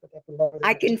that, but they have to lower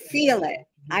I theirs. can feel it.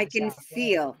 I can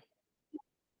feel,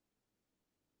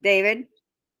 David,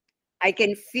 I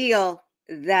can feel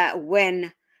that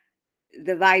when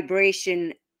the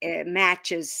vibration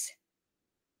matches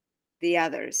the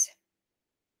others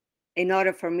in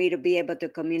order for me to be able to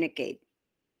communicate.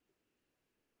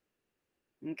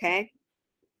 Okay.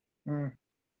 Mm.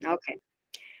 Okay.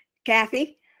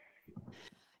 Kathy?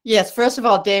 Yes, first of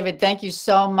all, David, thank you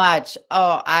so much.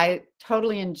 Oh, I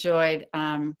totally enjoyed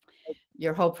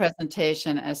your whole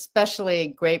presentation, especially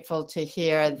grateful to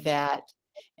hear that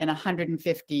in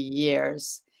 150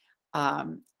 years,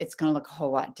 it's going to look a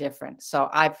whole lot different. So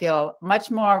I feel much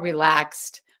more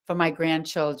relaxed for my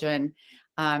grandchildren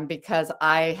because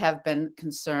I have been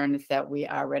concerned that we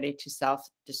are ready to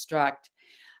self-destruct.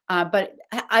 But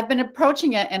I've been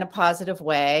approaching it in a positive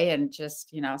way and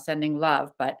just, sending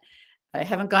love, but I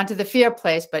haven't gone to the fear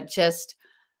place, but just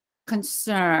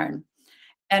concern.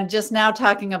 And just now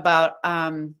talking about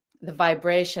the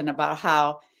vibration, about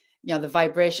how, the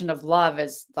vibration of love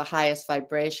is the highest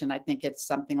vibration. I think it's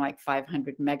something like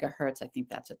 500 megahertz. I think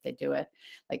that's what they do it.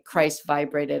 Like Christ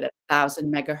vibrated at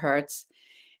 1,000 megahertz.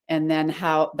 And then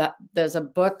how there's a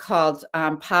book called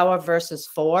Power versus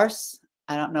Force.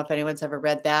 I don't know if anyone's ever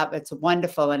read that, but it's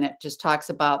wonderful. And it just talks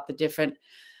about the different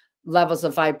levels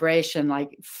of vibration,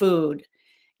 like food,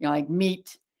 like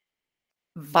meat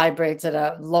vibrates at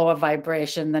a lower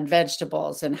vibration than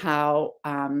vegetables, and how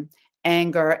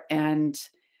anger and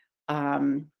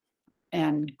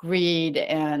greed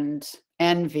and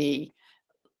envy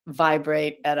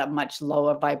vibrate at a much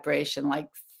lower vibration, like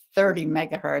 30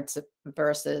 megahertz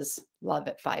versus love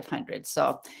at 500.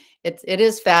 So it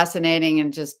is fascinating,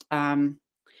 and just and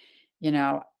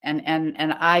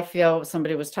I feel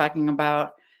somebody was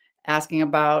asking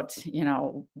about,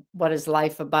 what is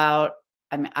life about?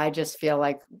 I mean, I just feel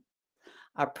like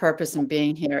our purpose in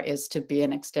being here is to be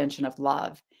an extension of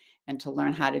love and to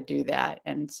learn how to do that.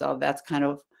 And so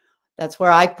that's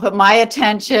where I put my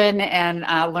attention,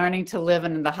 and learning to live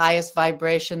in the highest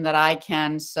vibration that I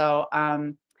can. So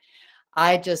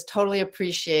I just totally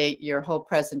appreciate your whole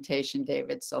presentation,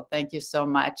 David. So thank you so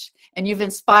much. And you've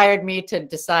inspired me to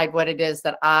decide what it is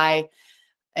that I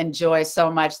enjoy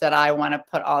so much that I want to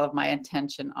put all of my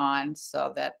attention on,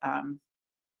 so that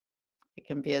it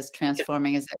can be as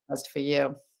transforming as it was for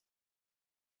you.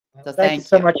 So Thank you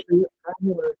so much for your time.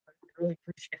 I really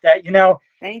appreciate that.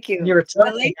 Thank you. When you were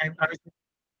talking, Willie?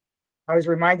 I was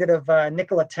reminded of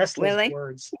Nikola Tesla's Willie?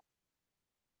 words.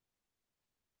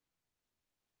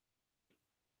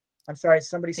 I'm sorry,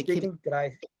 somebody speaking?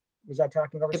 Was I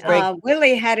talking over somebody?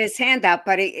 Willie had his hand up,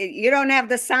 but you don't have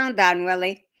the sound on,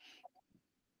 Willie.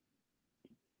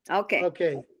 Okay.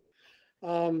 Okay.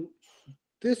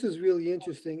 This is really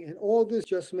interesting, and all this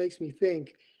just makes me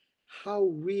think, how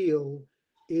real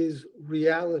is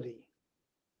reality?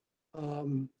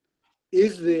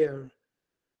 Is there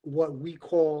what we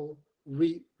call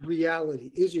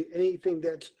reality? Is there anything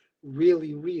that's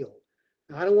really real?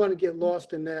 Now, I don't want to get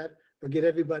lost in that or get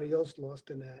everybody else lost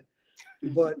in that,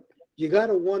 but you got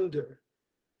to wonder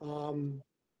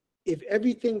if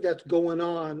everything that's going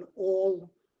on all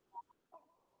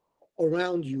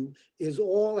around you is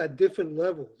all at different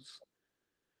levels,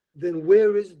 then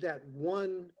where is that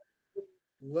one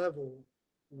level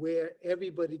where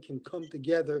everybody can come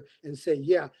together and say,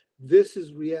 yeah, this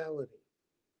is reality?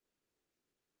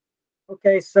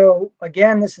 Okay, so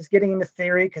again, this is getting into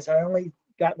theory because I only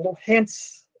got little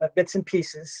hints of bits and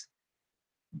pieces.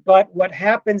 But what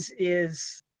happens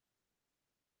is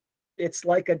it's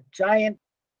like a giant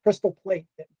crystal plate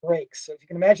that breaks. So if you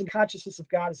can imagine, consciousness of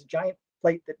God is a giant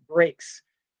plate that breaks.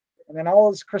 And then all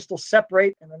those crystals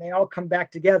separate, and then they all come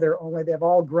back together, only they've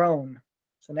all grown.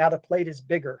 So now the plate is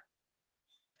bigger.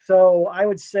 So I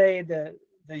would say the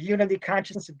unity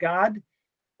consciousness of God,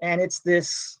 and it's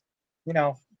this,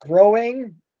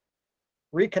 growing,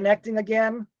 reconnecting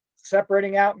again,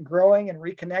 separating out and growing and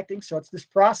reconnecting. So it's this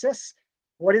process.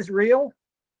 What is real?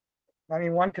 I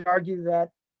mean, one could argue that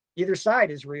either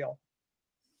side is real.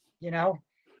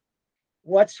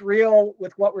 What's real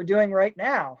with what we're doing right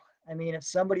now? I mean, if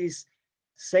somebody's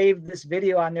saved this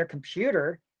video on their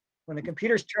computer, when the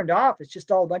computer's turned off, it's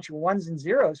just all a bunch of ones and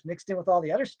zeros mixed in with all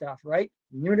the other stuff, right?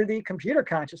 Unity computer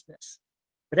consciousness.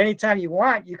 But anytime you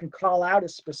want, you can call out a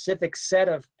specific set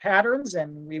of patterns,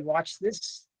 and we watch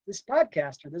this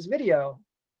podcast or this video.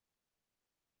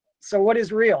 So what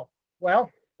is real? Well,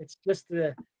 it's just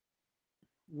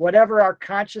whatever our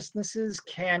consciousnesses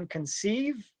can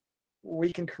conceive,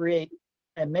 we can create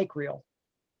and make real.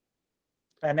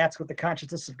 And that's what the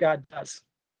consciousness of God does.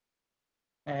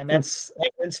 And that's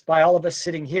evidenced by all of us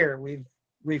sitting here.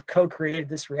 We've co-created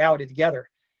this reality together.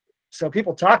 So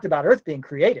people talked about Earth being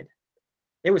created.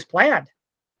 It was planned.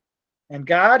 And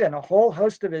God and a whole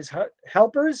host of his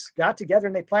helpers got together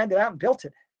and they planned it out and built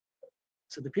it.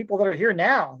 So the people that are here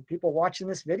now, the people watching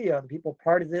this video, the people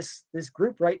part of this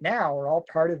group right now are all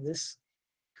part of this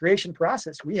creation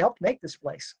process. We helped make this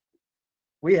place.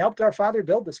 We helped our Father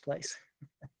build this place.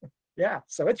 Yeah,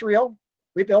 so it's real.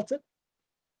 We built it.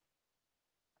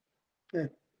 Yeah.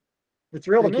 It's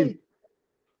real Thank to me.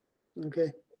 you.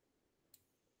 Okay.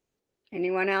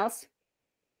 Anyone else?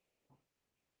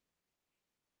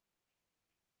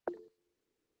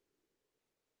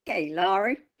 Okay,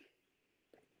 Laurie.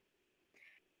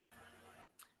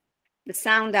 The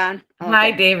sound on. Okay.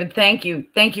 Hi, David. Thank you.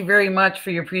 Thank you very much for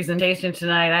your presentation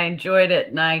tonight. I enjoyed it.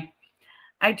 And I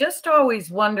just always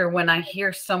wonder when I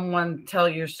hear someone tell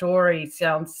your story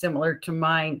sounds similar to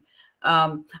mine.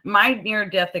 My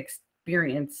near-death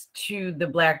experience to the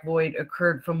black void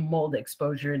occurred from mold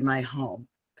exposure in my home.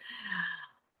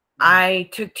 I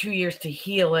took 2 years to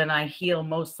heal, and I heal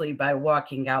mostly by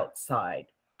walking outside.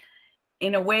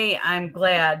 In a way, I'm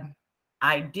glad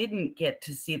I didn't get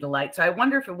to see the light. So I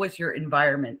wonder if it was your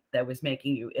environment that was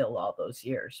making you ill all those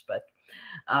years. But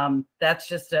that's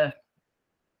just a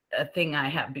thing I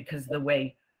have because of the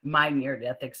way my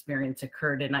near-death experience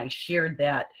occurred. And I shared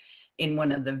that in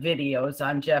one of the videos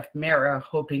on Jeff Mara,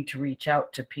 hoping to reach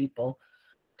out to people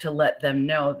to let them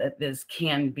know that this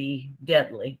can be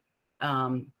deadly.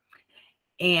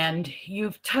 And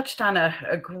you've touched on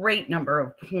a great number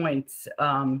of points.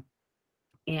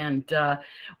 And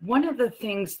one of the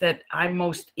things that I'm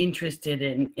most interested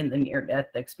in the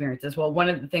near-death experiences, well, one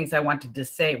of the things I wanted to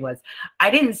say was,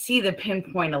 I didn't see the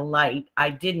pinpoint of light.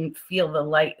 I didn't feel the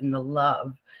light and the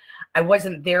love. I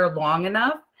wasn't there long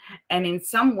enough. And in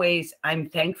some ways, I'm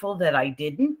thankful that I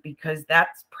didn't, because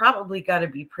that's probably got to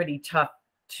be pretty tough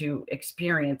to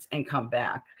experience and come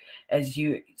back, as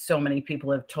so many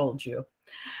people have told you.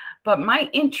 But my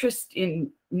interest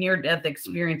in near-death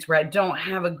experience where I don't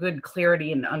have a good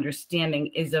clarity and understanding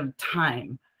is of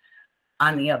time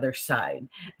on the other side,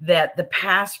 that the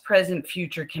past, present,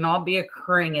 future can all be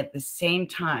occurring at the same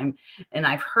time. And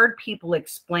I've heard people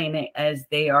explain it as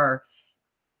they are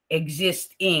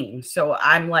existing. So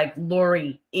I'm like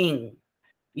Lori Ing,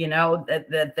 you know,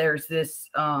 that there's this,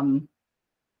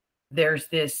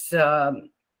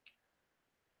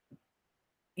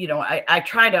 you know, I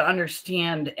try to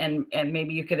understand, and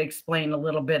maybe you could explain a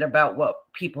little bit about what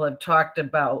people have talked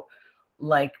about,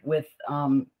 like with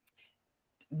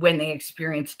when they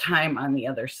experience time on the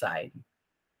other side.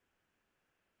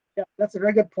 Yeah, that's a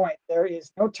very good point. There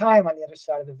is no time on the other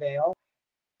side of the veil.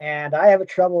 And I have a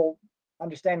trouble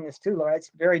understanding this too, Laura.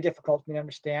 It's very difficult for me to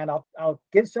understand. I'll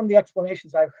give some of the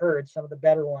explanations I've heard, some of the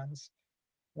better ones.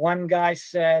 One guy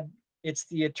said it's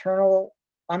the eternal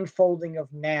unfolding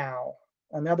of now.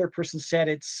 Another person said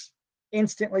it's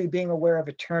instantly being aware of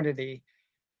eternity.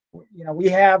 You know, we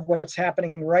have what's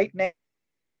happening right now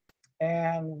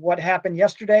and what happened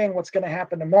yesterday and what's going to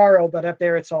happen tomorrow, but up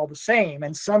there it's all the same.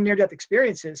 And some near-death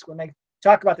experiences, when they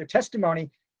talk about their testimony,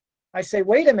 I say,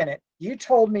 wait a minute, you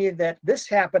told me that this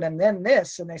happened and then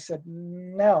this. And they said,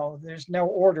 no, there's no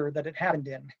order that it happened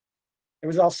in. It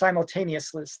was all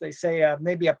simultaneous. They say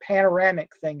maybe a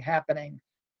panoramic thing happening.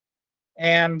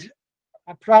 And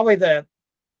probably the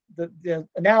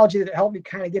analogy that helped me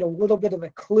kind of get a little bit of a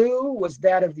clue was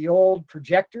that of the old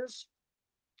projectors.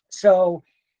 So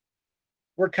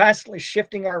we're constantly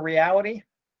shifting our reality.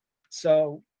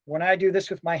 So when I do this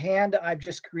with my hand, I've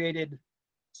just created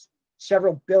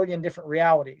several billion different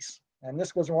realities. And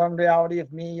this was one reality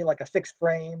of me, like a fixed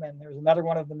frame, and there's another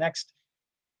one of the next.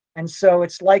 And so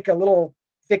it's like a little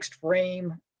fixed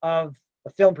frame of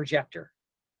a film projector.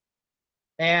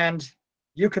 And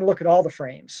you can look at all the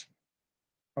frames.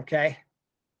 Okay.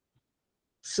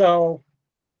 So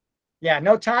yeah,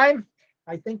 no time.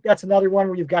 I think that's another one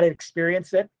where you've got to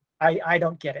experience it. I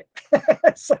don't get it.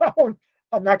 So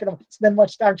I'm not going to spend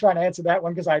much time trying to answer that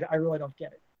one because I really don't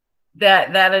get it.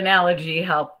 That analogy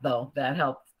helped, though. That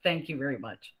helped. Thank you very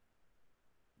much.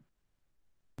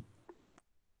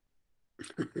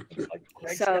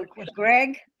 So,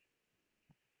 Greg?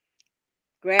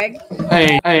 Greg?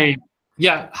 Hey,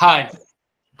 yeah, hi.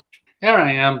 Here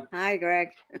I am. Hi, Greg.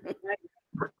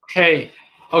 Okay,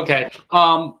 okay.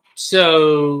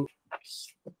 So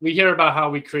we hear about how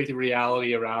we create the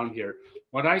reality around here.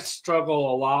 What I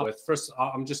struggle a lot with, first,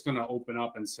 I'm just going to open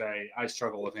up and say I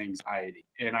struggle with anxiety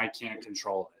and I can't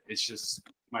control it. It's just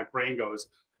my brain goes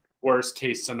worst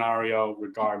case scenario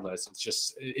regardless. It's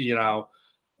just, you know,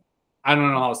 I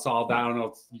don't know how to solve that. I don't know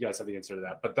if you guys have the answer to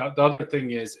that. But the other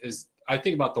thing is I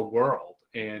think about the world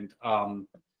and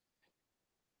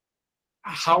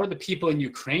how are the people in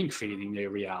Ukraine creating their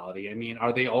reality? I mean,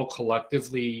 are they all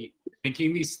collectively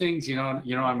thinking these things? You know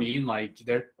what I mean? Like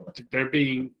they're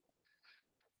being,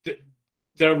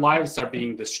 their lives are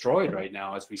being destroyed right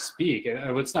now as we speak.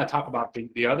 And let's not talk about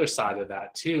the other side of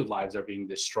that too. Lives are being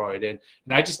destroyed, and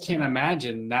I just can't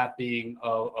imagine that being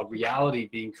a reality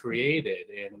being created,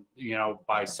 and you know,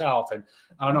 by self. And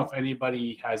I don't know if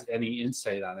anybody has any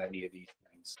insight on any of these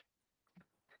things.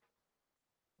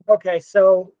 Okay,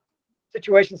 so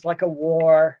situations like a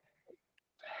war,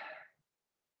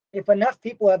 if enough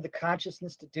people have the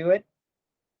consciousness to do it,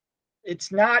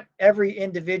 it's not every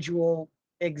individual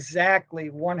exactly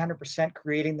 100%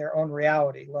 creating their own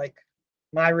reality. Like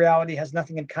my reality has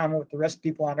nothing in common with the rest of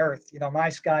people on Earth. You know, my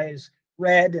sky is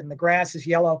red and the grass is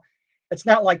yellow. It's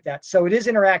not like that. So it is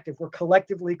interactive. We're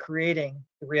collectively creating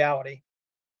the reality.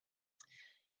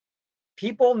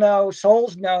 People know,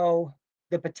 souls know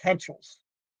the potentials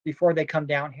before they come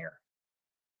down here.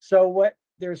 So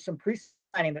there's some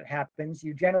pre-signing that happens.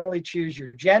 You generally choose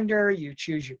your gender, you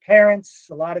choose your parents.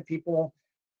 A lot of people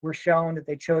were shown that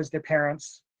they chose their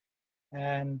parents.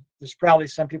 And there's probably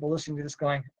some people listening to this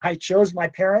going, I chose my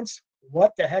parents?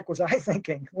 What the heck was I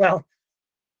thinking? Well,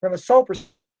 from a soul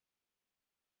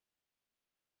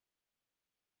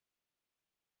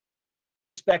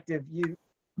perspective,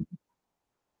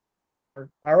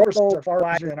 our older souls are far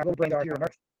wiser than our little brains are here on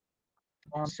Earth.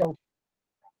 So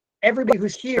everybody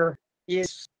who's here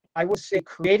is, I would say,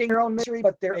 creating their own misery,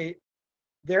 but they're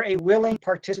a willing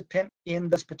participant in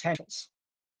those potentials.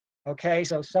 Okay,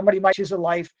 so somebody might choose a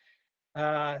life,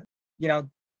 you know,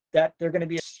 that they're going to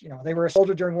be, you know, they were a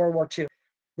soldier during World War II.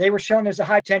 They were shown there's a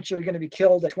high potential you're going to be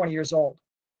killed at 20 years old.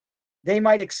 They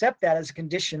might accept that as a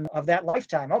condition of that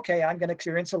lifetime. Okay, I'm going to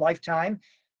experience a lifetime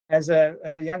as a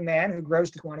young man who grows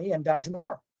to 20 and dies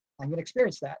tomorrow. I'm going to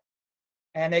experience that.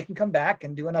 And they can come back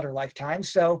and do another lifetime.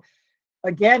 So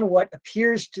again, what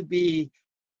appears to be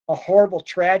a horrible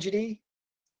tragedy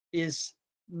is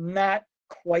not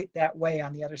quite that way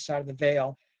on the other side of the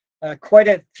veil. Quite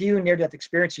a few near-death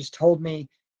experiences told me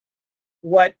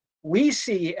what we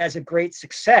see as a great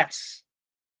success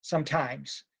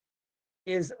sometimes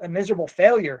is a miserable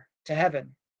failure to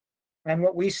heaven. And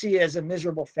what we see as a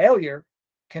miserable failure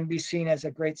can be seen as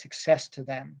a great success to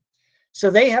them. So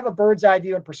they have a bird's eye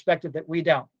view and perspective that we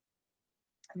don't.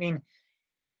 I mean,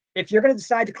 if you're going to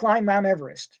decide to climb Mount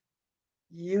Everest,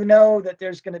 you know that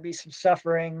there's going to be some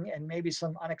suffering and maybe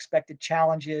some unexpected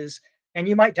challenges, and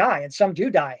you might die, and some do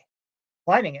die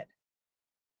climbing it.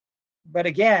 But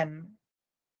again,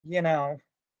 you know,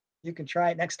 you can try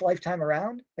it next lifetime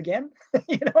around again.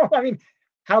 You know, I mean,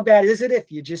 how bad is it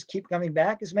if you just keep coming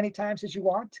back as many times as you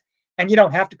want? And you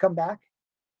don't have to come back.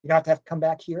 You don't have to come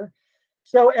back here.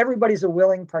 So everybody's a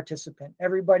willing participant.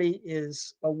 Everybody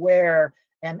is aware.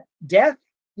 And death,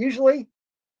 usually,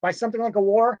 by something like a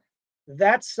war,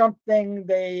 that's something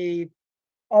they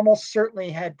almost certainly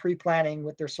had pre-planning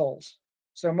with their souls.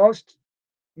 So most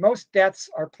deaths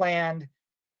are planned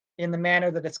in the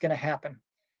manner that it's going to happen.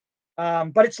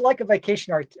 But it's like a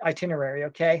vacation itinerary,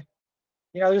 okay?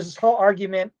 You know, there's this whole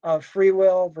argument of free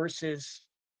will versus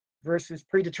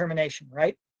predetermination,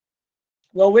 right?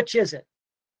 Well, which is it?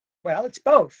 Well, it's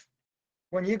both.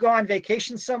 When you go on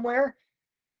vacation somewhere,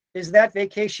 is that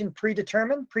vacation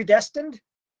predetermined, predestined,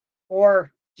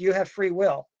 or do you have free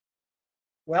will?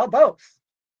 Well, both.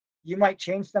 You might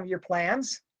change some of your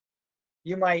plans.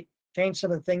 You might change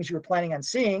some of the things you were planning on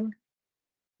seeing,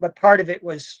 but part of it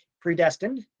was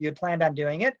predestined. You had planned on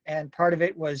doing it, and part of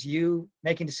it was you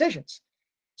making decisions.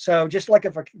 So just like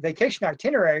a vacation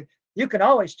itinerary, you can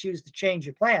always choose to change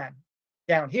your plan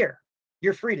down here.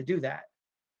 You're free to do that.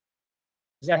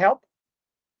 Does that help?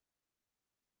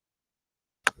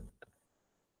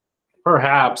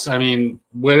 Perhaps. I mean,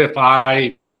 what if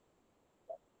I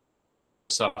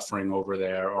suffering over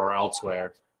there or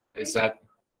elsewhere? Is that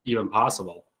even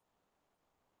possible?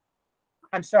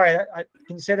 I'm sorry,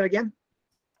 can you say that again?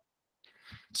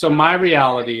 So my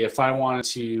reality, if I wanted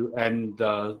to end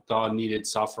the unneeded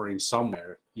suffering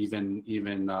somewhere, even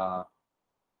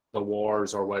the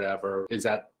wars or whatever. Is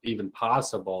that even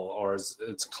possible, or is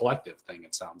it's a collective thing?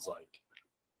 It sounds like.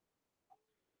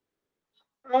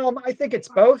 I think it's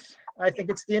both. I think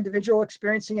it's the individual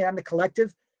experiencing it and the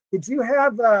collective. Did you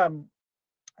have a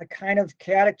kind of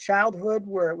chaotic childhood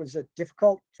where it was a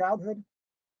difficult childhood?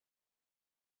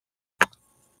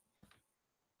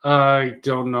 I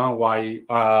don't know why.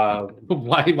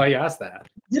 Why you ask that?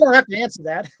 You don't have to answer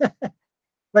that,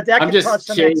 but that I'm can cause just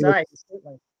some curious. anxiety.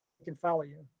 Certainly, it can follow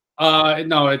you.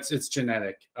 No, it's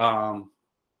genetic.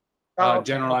 Okay,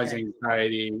 Generalized okay.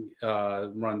 anxiety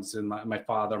runs in my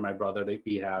father, my brother.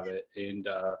 We have it, and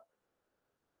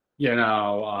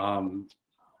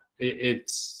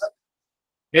it's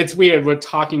weird. We're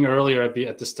talking earlier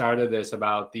at the start of this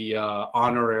about the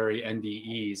honorary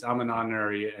NDEs. I'm an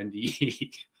honorary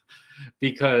NDE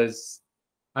because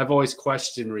I've always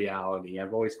questioned reality.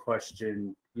 I've always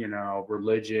questioned,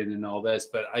 religion and all this,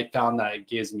 but I found that it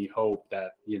gives me hope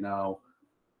that,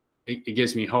 it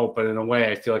gives me hope, but in a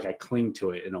way I feel like I cling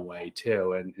to it in a way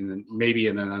too. And maybe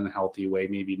in an unhealthy way,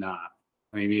 maybe not.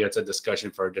 Maybe that's a discussion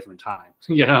for a different time,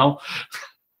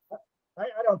 I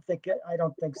don't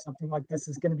think something like this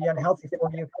is going to be unhealthy for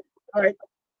you. All right,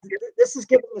 this is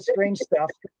getting the strange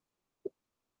stuff,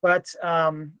 but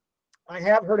I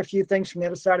have heard a few things from the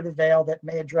other side of the veil that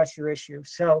may address your issue.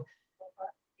 So,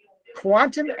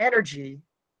 quantum energy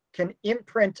can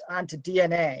imprint onto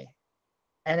DNA,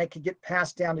 and it can get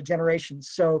passed down to generations.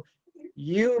 So,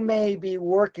 you may be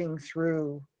working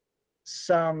through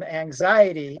some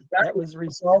anxiety that was a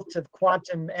result of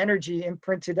quantum energy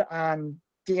imprinted on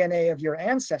DNA of your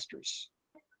ancestors.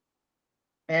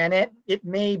 And it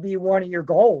may be one of your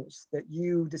goals that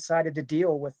you decided to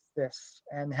deal with this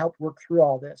and help work through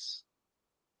all this.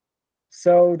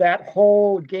 So that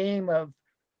whole game of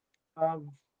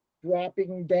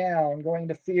dropping down, going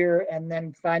to fear, and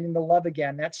then finding the love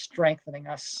again, that's strengthening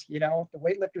us, the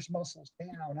weightlifter's muscles,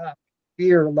 down, up,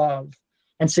 fear, love.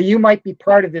 And so you might be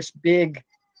part of this big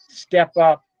step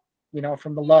up,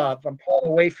 from the love. I'm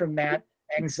pulling away from that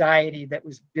anxiety that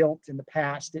was built in the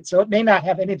past. So it may not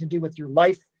have anything to do with your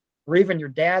life or even your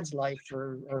dad's life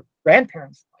or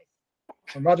grandparents'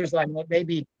 life or mother's life. It may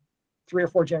be 3 or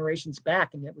 4 generations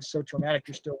back, and it was so traumatic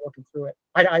you're still working through it.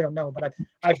 I don't know, but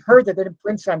I've heard that it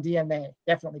imprints on DNA,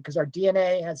 definitely, because our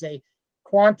DNA has a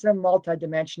quantum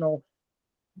multidimensional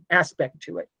aspect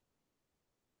to it.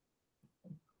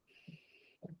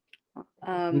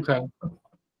 Okay.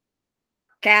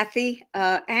 Kathy,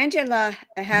 Angela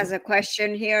has a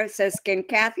question here. It says, can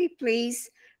Kathy please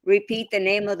repeat the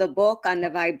name of the book on the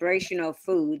vibrational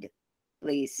food,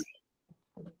 please?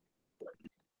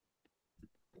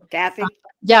 Kathy?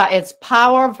 Yeah, it's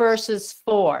Power versus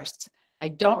Force. I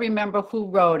don't remember who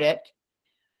wrote it,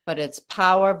 but it's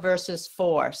Power versus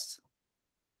Force.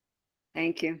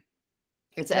 Thank you.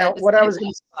 What I was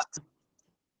going to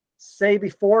say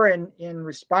before in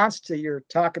response to your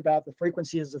talk about the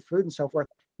frequencies of food and so forth,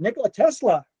 Nikola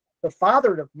Tesla, the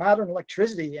father of modern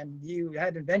electricity, and you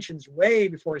had inventions way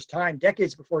before his time,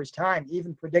 decades before his time,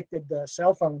 even predicted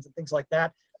cell phones and things like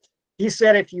that. He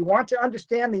said, if you want to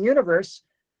understand the universe,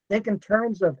 think in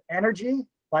terms of energy,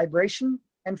 vibration,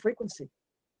 and frequency.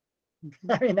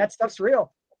 I mean, that stuff's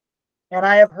real. And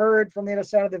I have heard from the other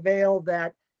side of the veil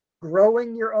that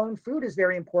growing your own food is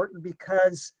very important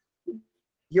because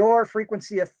your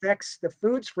frequency affects the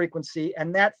food's frequency,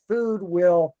 and that food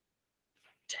will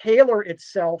tailor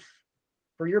itself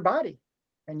for your body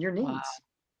and your needs. Wow.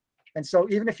 And so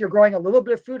even if you're growing a little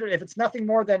bit of food, if it's nothing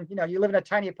more than, you live in a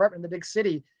tiny apartment in the big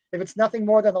city, if it's nothing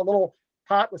more than a little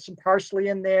pot with some parsley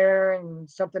in there and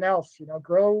something else,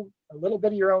 grow a little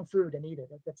bit of your own food and eat it.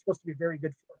 That's supposed to be very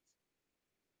good for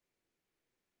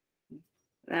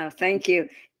us. Oh, thank you.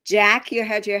 Jack, you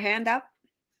had your hand up.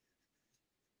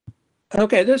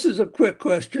 Okay, this is a quick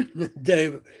question,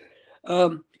 David.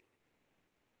 In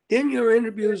your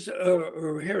interviews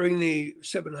or hearing the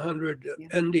 700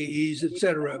 NDEs,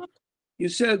 etc., you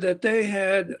said that they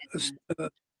had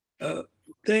a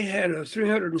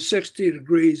 360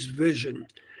 degrees vision.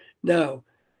 Now,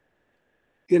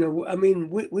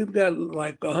 we've got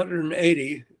like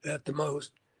 180 at the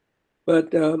most,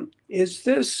 but is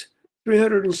this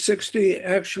 360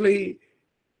 actually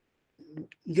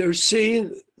they're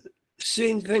seeing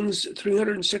things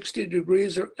 360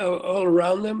 degrees all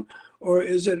around them, or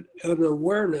is it an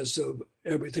awareness of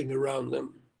everything around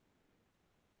them?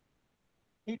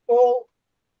 People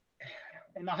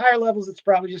in the higher levels, it's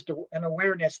probably just an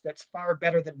awareness that's far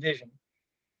better than vision.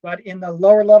 But in the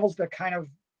lower levels, they're kind of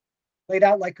laid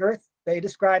out like Earth. They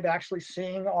describe actually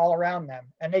seeing all around them.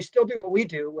 And they still do what we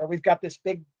do, where we've got this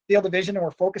big field of vision and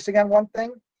we're focusing on one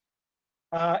thing.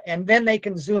 And then they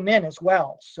can zoom in as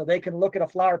well. So they can look at a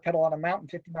flower petal on a mountain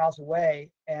 50 miles away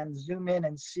and zoom in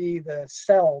and see the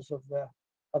cells of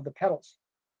the petals.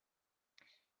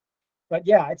 But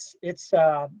yeah, it's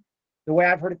the way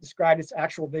I've heard it described, it's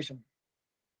actual vision.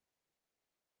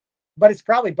 But it's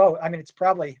probably both. I mean, it's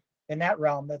probably in that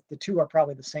realm that the two are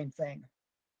probably the same thing.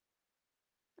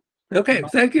 Okay,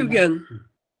 thank you again.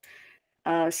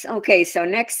 Okay, so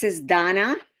next is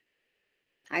Donna.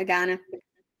 Hi, Donna.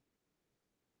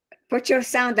 Put your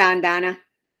sound on, Donna.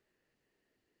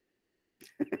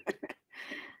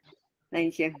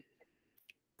 Thank you.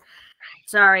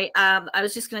 Sorry, I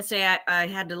was just going to say I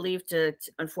had to leave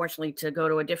unfortunately, to go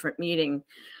to a different meeting.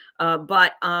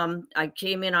 But I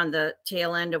came in on the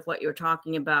tail end of what you're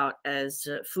talking about as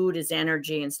food is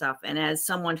energy and stuff. And as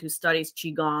someone who studies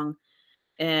Qigong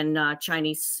and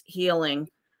Chinese healing,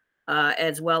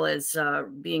 as well as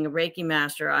being a Reiki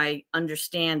master, I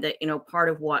understand that, part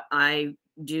of what I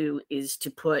do is to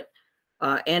put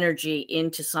energy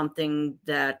into something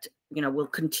that, will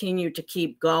continue to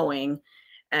keep going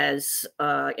as,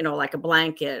 like a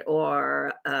blanket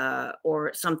or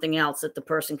something else that the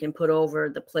person can put over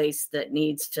the place that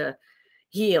needs to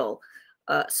heal.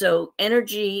 So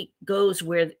energy goes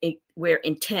where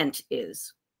intent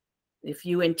is. If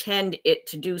you intend it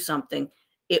to do something,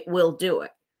 it will do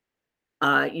it.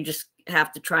 You just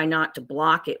have to try not to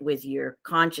block it with your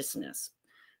consciousness.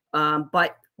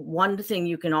 But one thing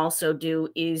you can also do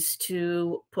is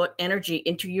to put energy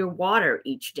into your water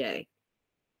each day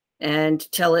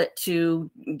and tell it to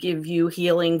give you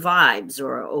healing vibes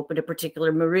or open a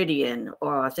particular meridian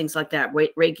or things like that.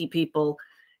 Reiki people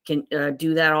can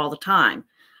do that all the time.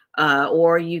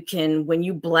 Or you can, when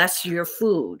you bless your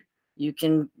food, you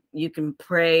can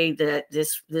pray that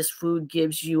this food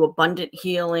gives you abundant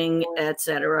healing,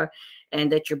 etc.,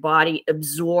 and that your body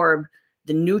absorb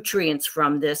the nutrients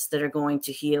from this that are going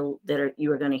to heal,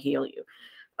 you are going to heal you.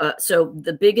 So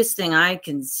the biggest thing I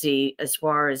can see as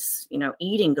far as,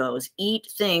 eating goes, eat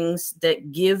things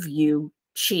that give you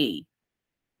chi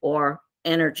or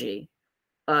energy.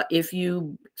 If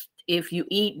you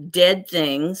eat dead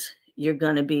things, you're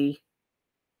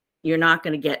not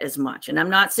going to get as much. And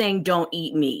I'm not saying don't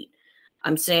eat meat.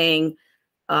 I'm saying,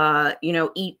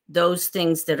 eat those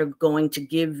things that are going to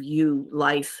give you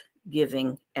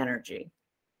life-giving energy.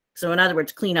 So in other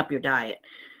words, clean up your diet,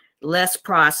 less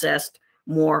processed,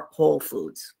 more whole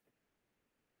foods.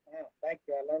 Oh, thank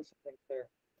you. I learned something there.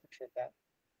 Appreciate that.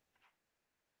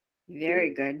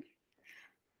 Very good.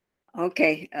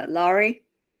 Okay, Laurie.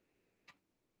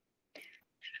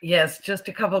 Yes, just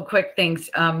a couple of quick things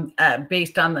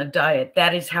based on the diet.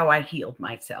 That is how I healed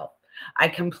myself. I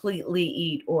completely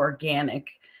eat organic,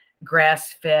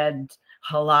 grass-fed,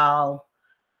 halal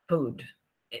food.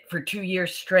 For 2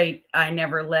 years straight, I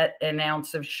never let an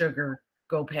ounce of sugar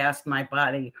go past my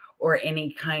body or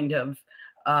any kind of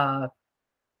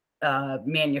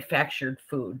manufactured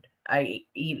food. I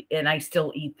eat, and I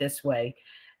still eat this way.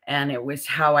 And it was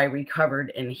how I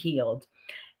recovered and healed.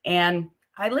 And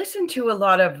I listen to a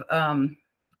lot of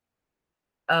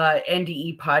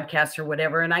NDE podcasts or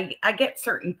whatever, and I get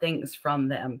certain things from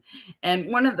them. And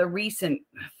one of the recent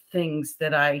things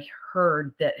that I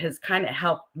heard that has kind of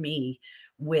helped me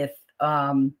with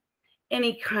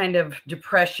any kind of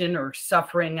depression or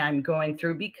suffering I'm going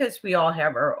through, because we all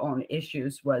have our own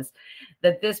issues, was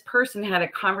that this person had a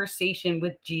conversation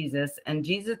with Jesus, and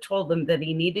Jesus told them that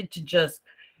he needed to just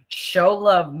show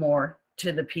love more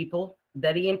to the people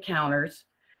that he encounters,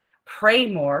 pray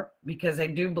more, because I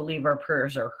do believe our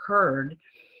prayers are heard.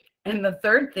 And the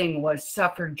third thing was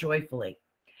suffer joyfully.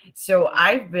 So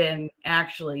I've been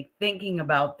actually thinking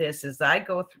about this as I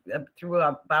go through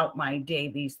about my day,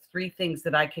 these three things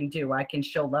that I can do. I can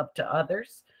show love to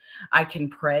others, I can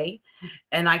pray,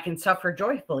 and I can suffer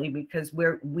joyfully, because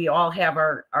we all have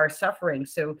our suffering.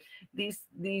 So these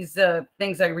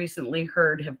things I recently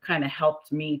heard have kind of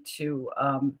helped me to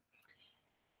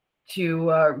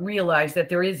realize that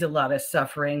there is a lot of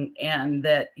suffering, and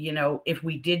that, if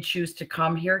we did choose to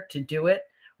come here to do it,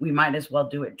 we might as well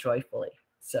do it joyfully.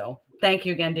 So thank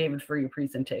you again, David, for your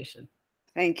presentation.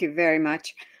 Thank you very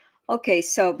much. Okay,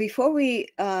 so before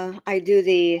I do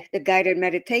the guided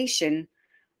meditation,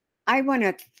 I want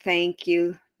to thank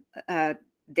you,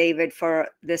 David, for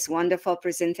this wonderful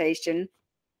presentation.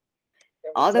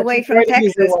 All the way from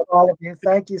Texas. With all of you.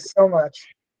 Thank you so much.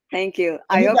 Thank you.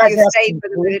 And I hope you stay for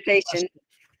the meditation.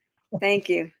 Thank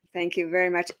you. Thank you very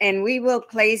much. And we will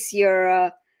place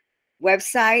your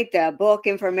website, book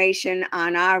information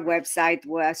on our website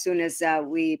as soon as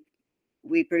we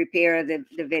prepare the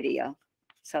video.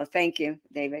 So thank you,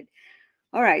 David.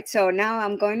 All right. So now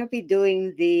I'm going to be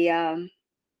doing the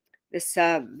This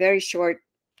very short,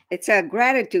 it's a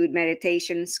gratitude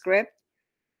meditation script.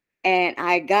 And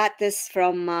I got this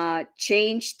from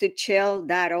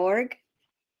changetochill.org.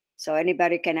 So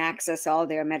anybody can access all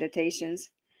their meditations.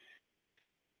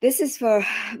 This is for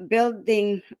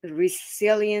building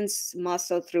resilience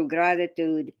muscle through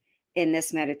gratitude in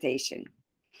this meditation.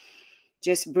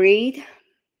 Just breathe.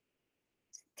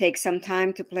 Take some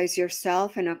time to place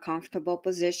yourself in a comfortable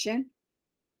position.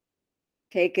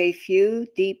 Take a few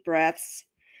deep breaths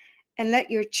and let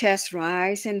your chest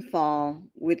rise and fall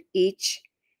with each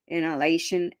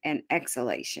inhalation and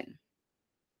exhalation.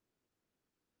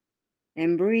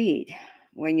 And breathe.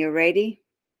 When you're ready,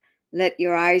 let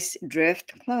your eyes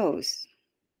drift close.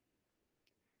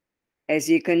 As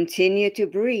you continue to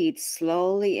breathe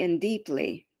slowly and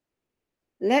deeply,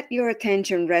 let your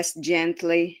attention rest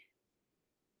gently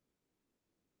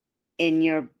in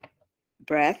your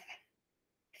breath,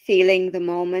 feeling the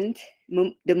movement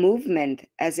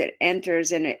as it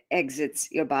enters and it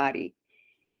exits your body.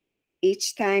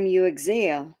 Each time you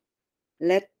exhale,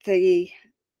 let it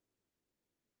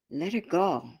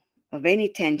go of any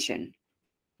tension.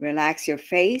 Relax your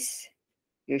face,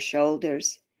 your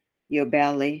shoulders, your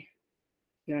belly,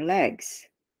 your legs,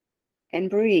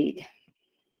 and breathe.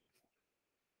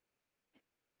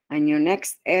 On your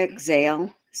next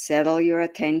exhale, settle your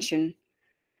attention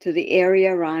to the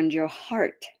area around your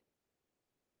heart.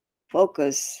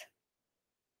 Focus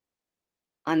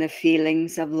on the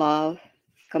feelings of love,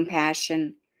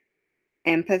 compassion,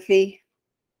 empathy,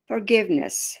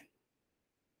 forgiveness.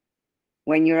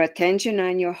 When your attention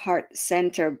on your heart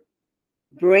center,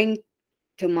 bring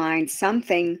to mind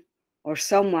something or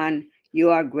someone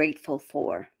you are grateful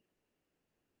for.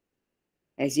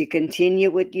 As you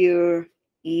continue with your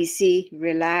easy,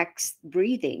 relaxed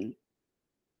breathing,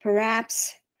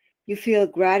 perhaps you feel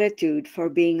gratitude for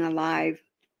being alive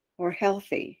or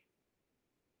healthy.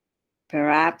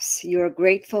 Perhaps you're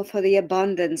grateful for the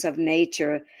abundance of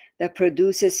nature that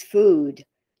produces food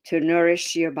to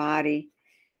nourish your body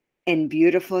and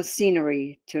beautiful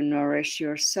scenery to nourish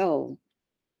your soul.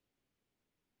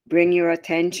 Bring your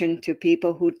attention to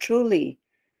people who truly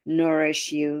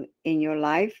nourish you in your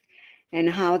life and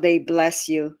how they bless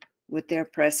you with their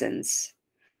presence.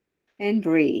 And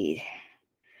breathe.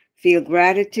 Feel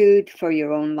gratitude for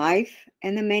your own life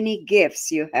and the many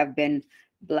gifts you have been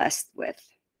blessed with.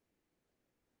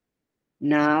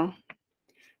 Now,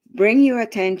 bring your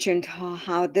attention to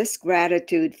how this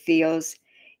gratitude feels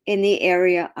in the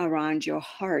area around your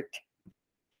heart.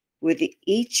 With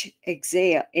each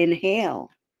inhale,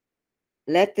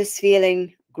 let this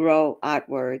feeling grow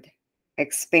outward,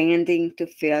 expanding to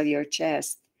fill your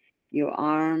chest, your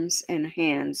arms and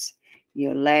hands,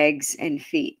 your legs and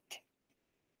feet.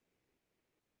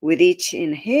 With each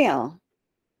inhale,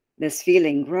 this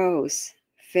feeling grows,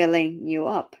 filling you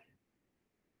up.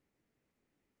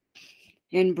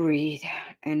 And breathe.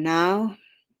 And now,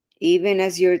 even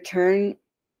as you return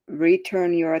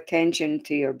your attention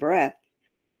to your breath,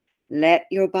 let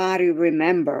your body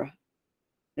remember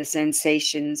the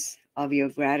sensations of your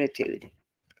gratitude.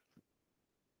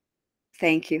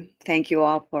 Thank you. Thank you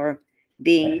all for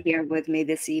being here with me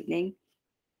this evening.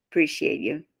 Appreciate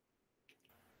you.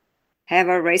 Have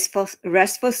a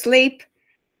restful sleep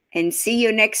and see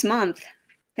you next month.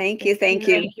 Thank you. Thank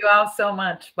you. Thank you all so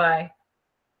much. Bye.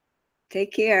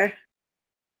 Take care.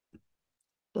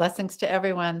 Blessings to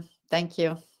everyone. Thank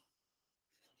you.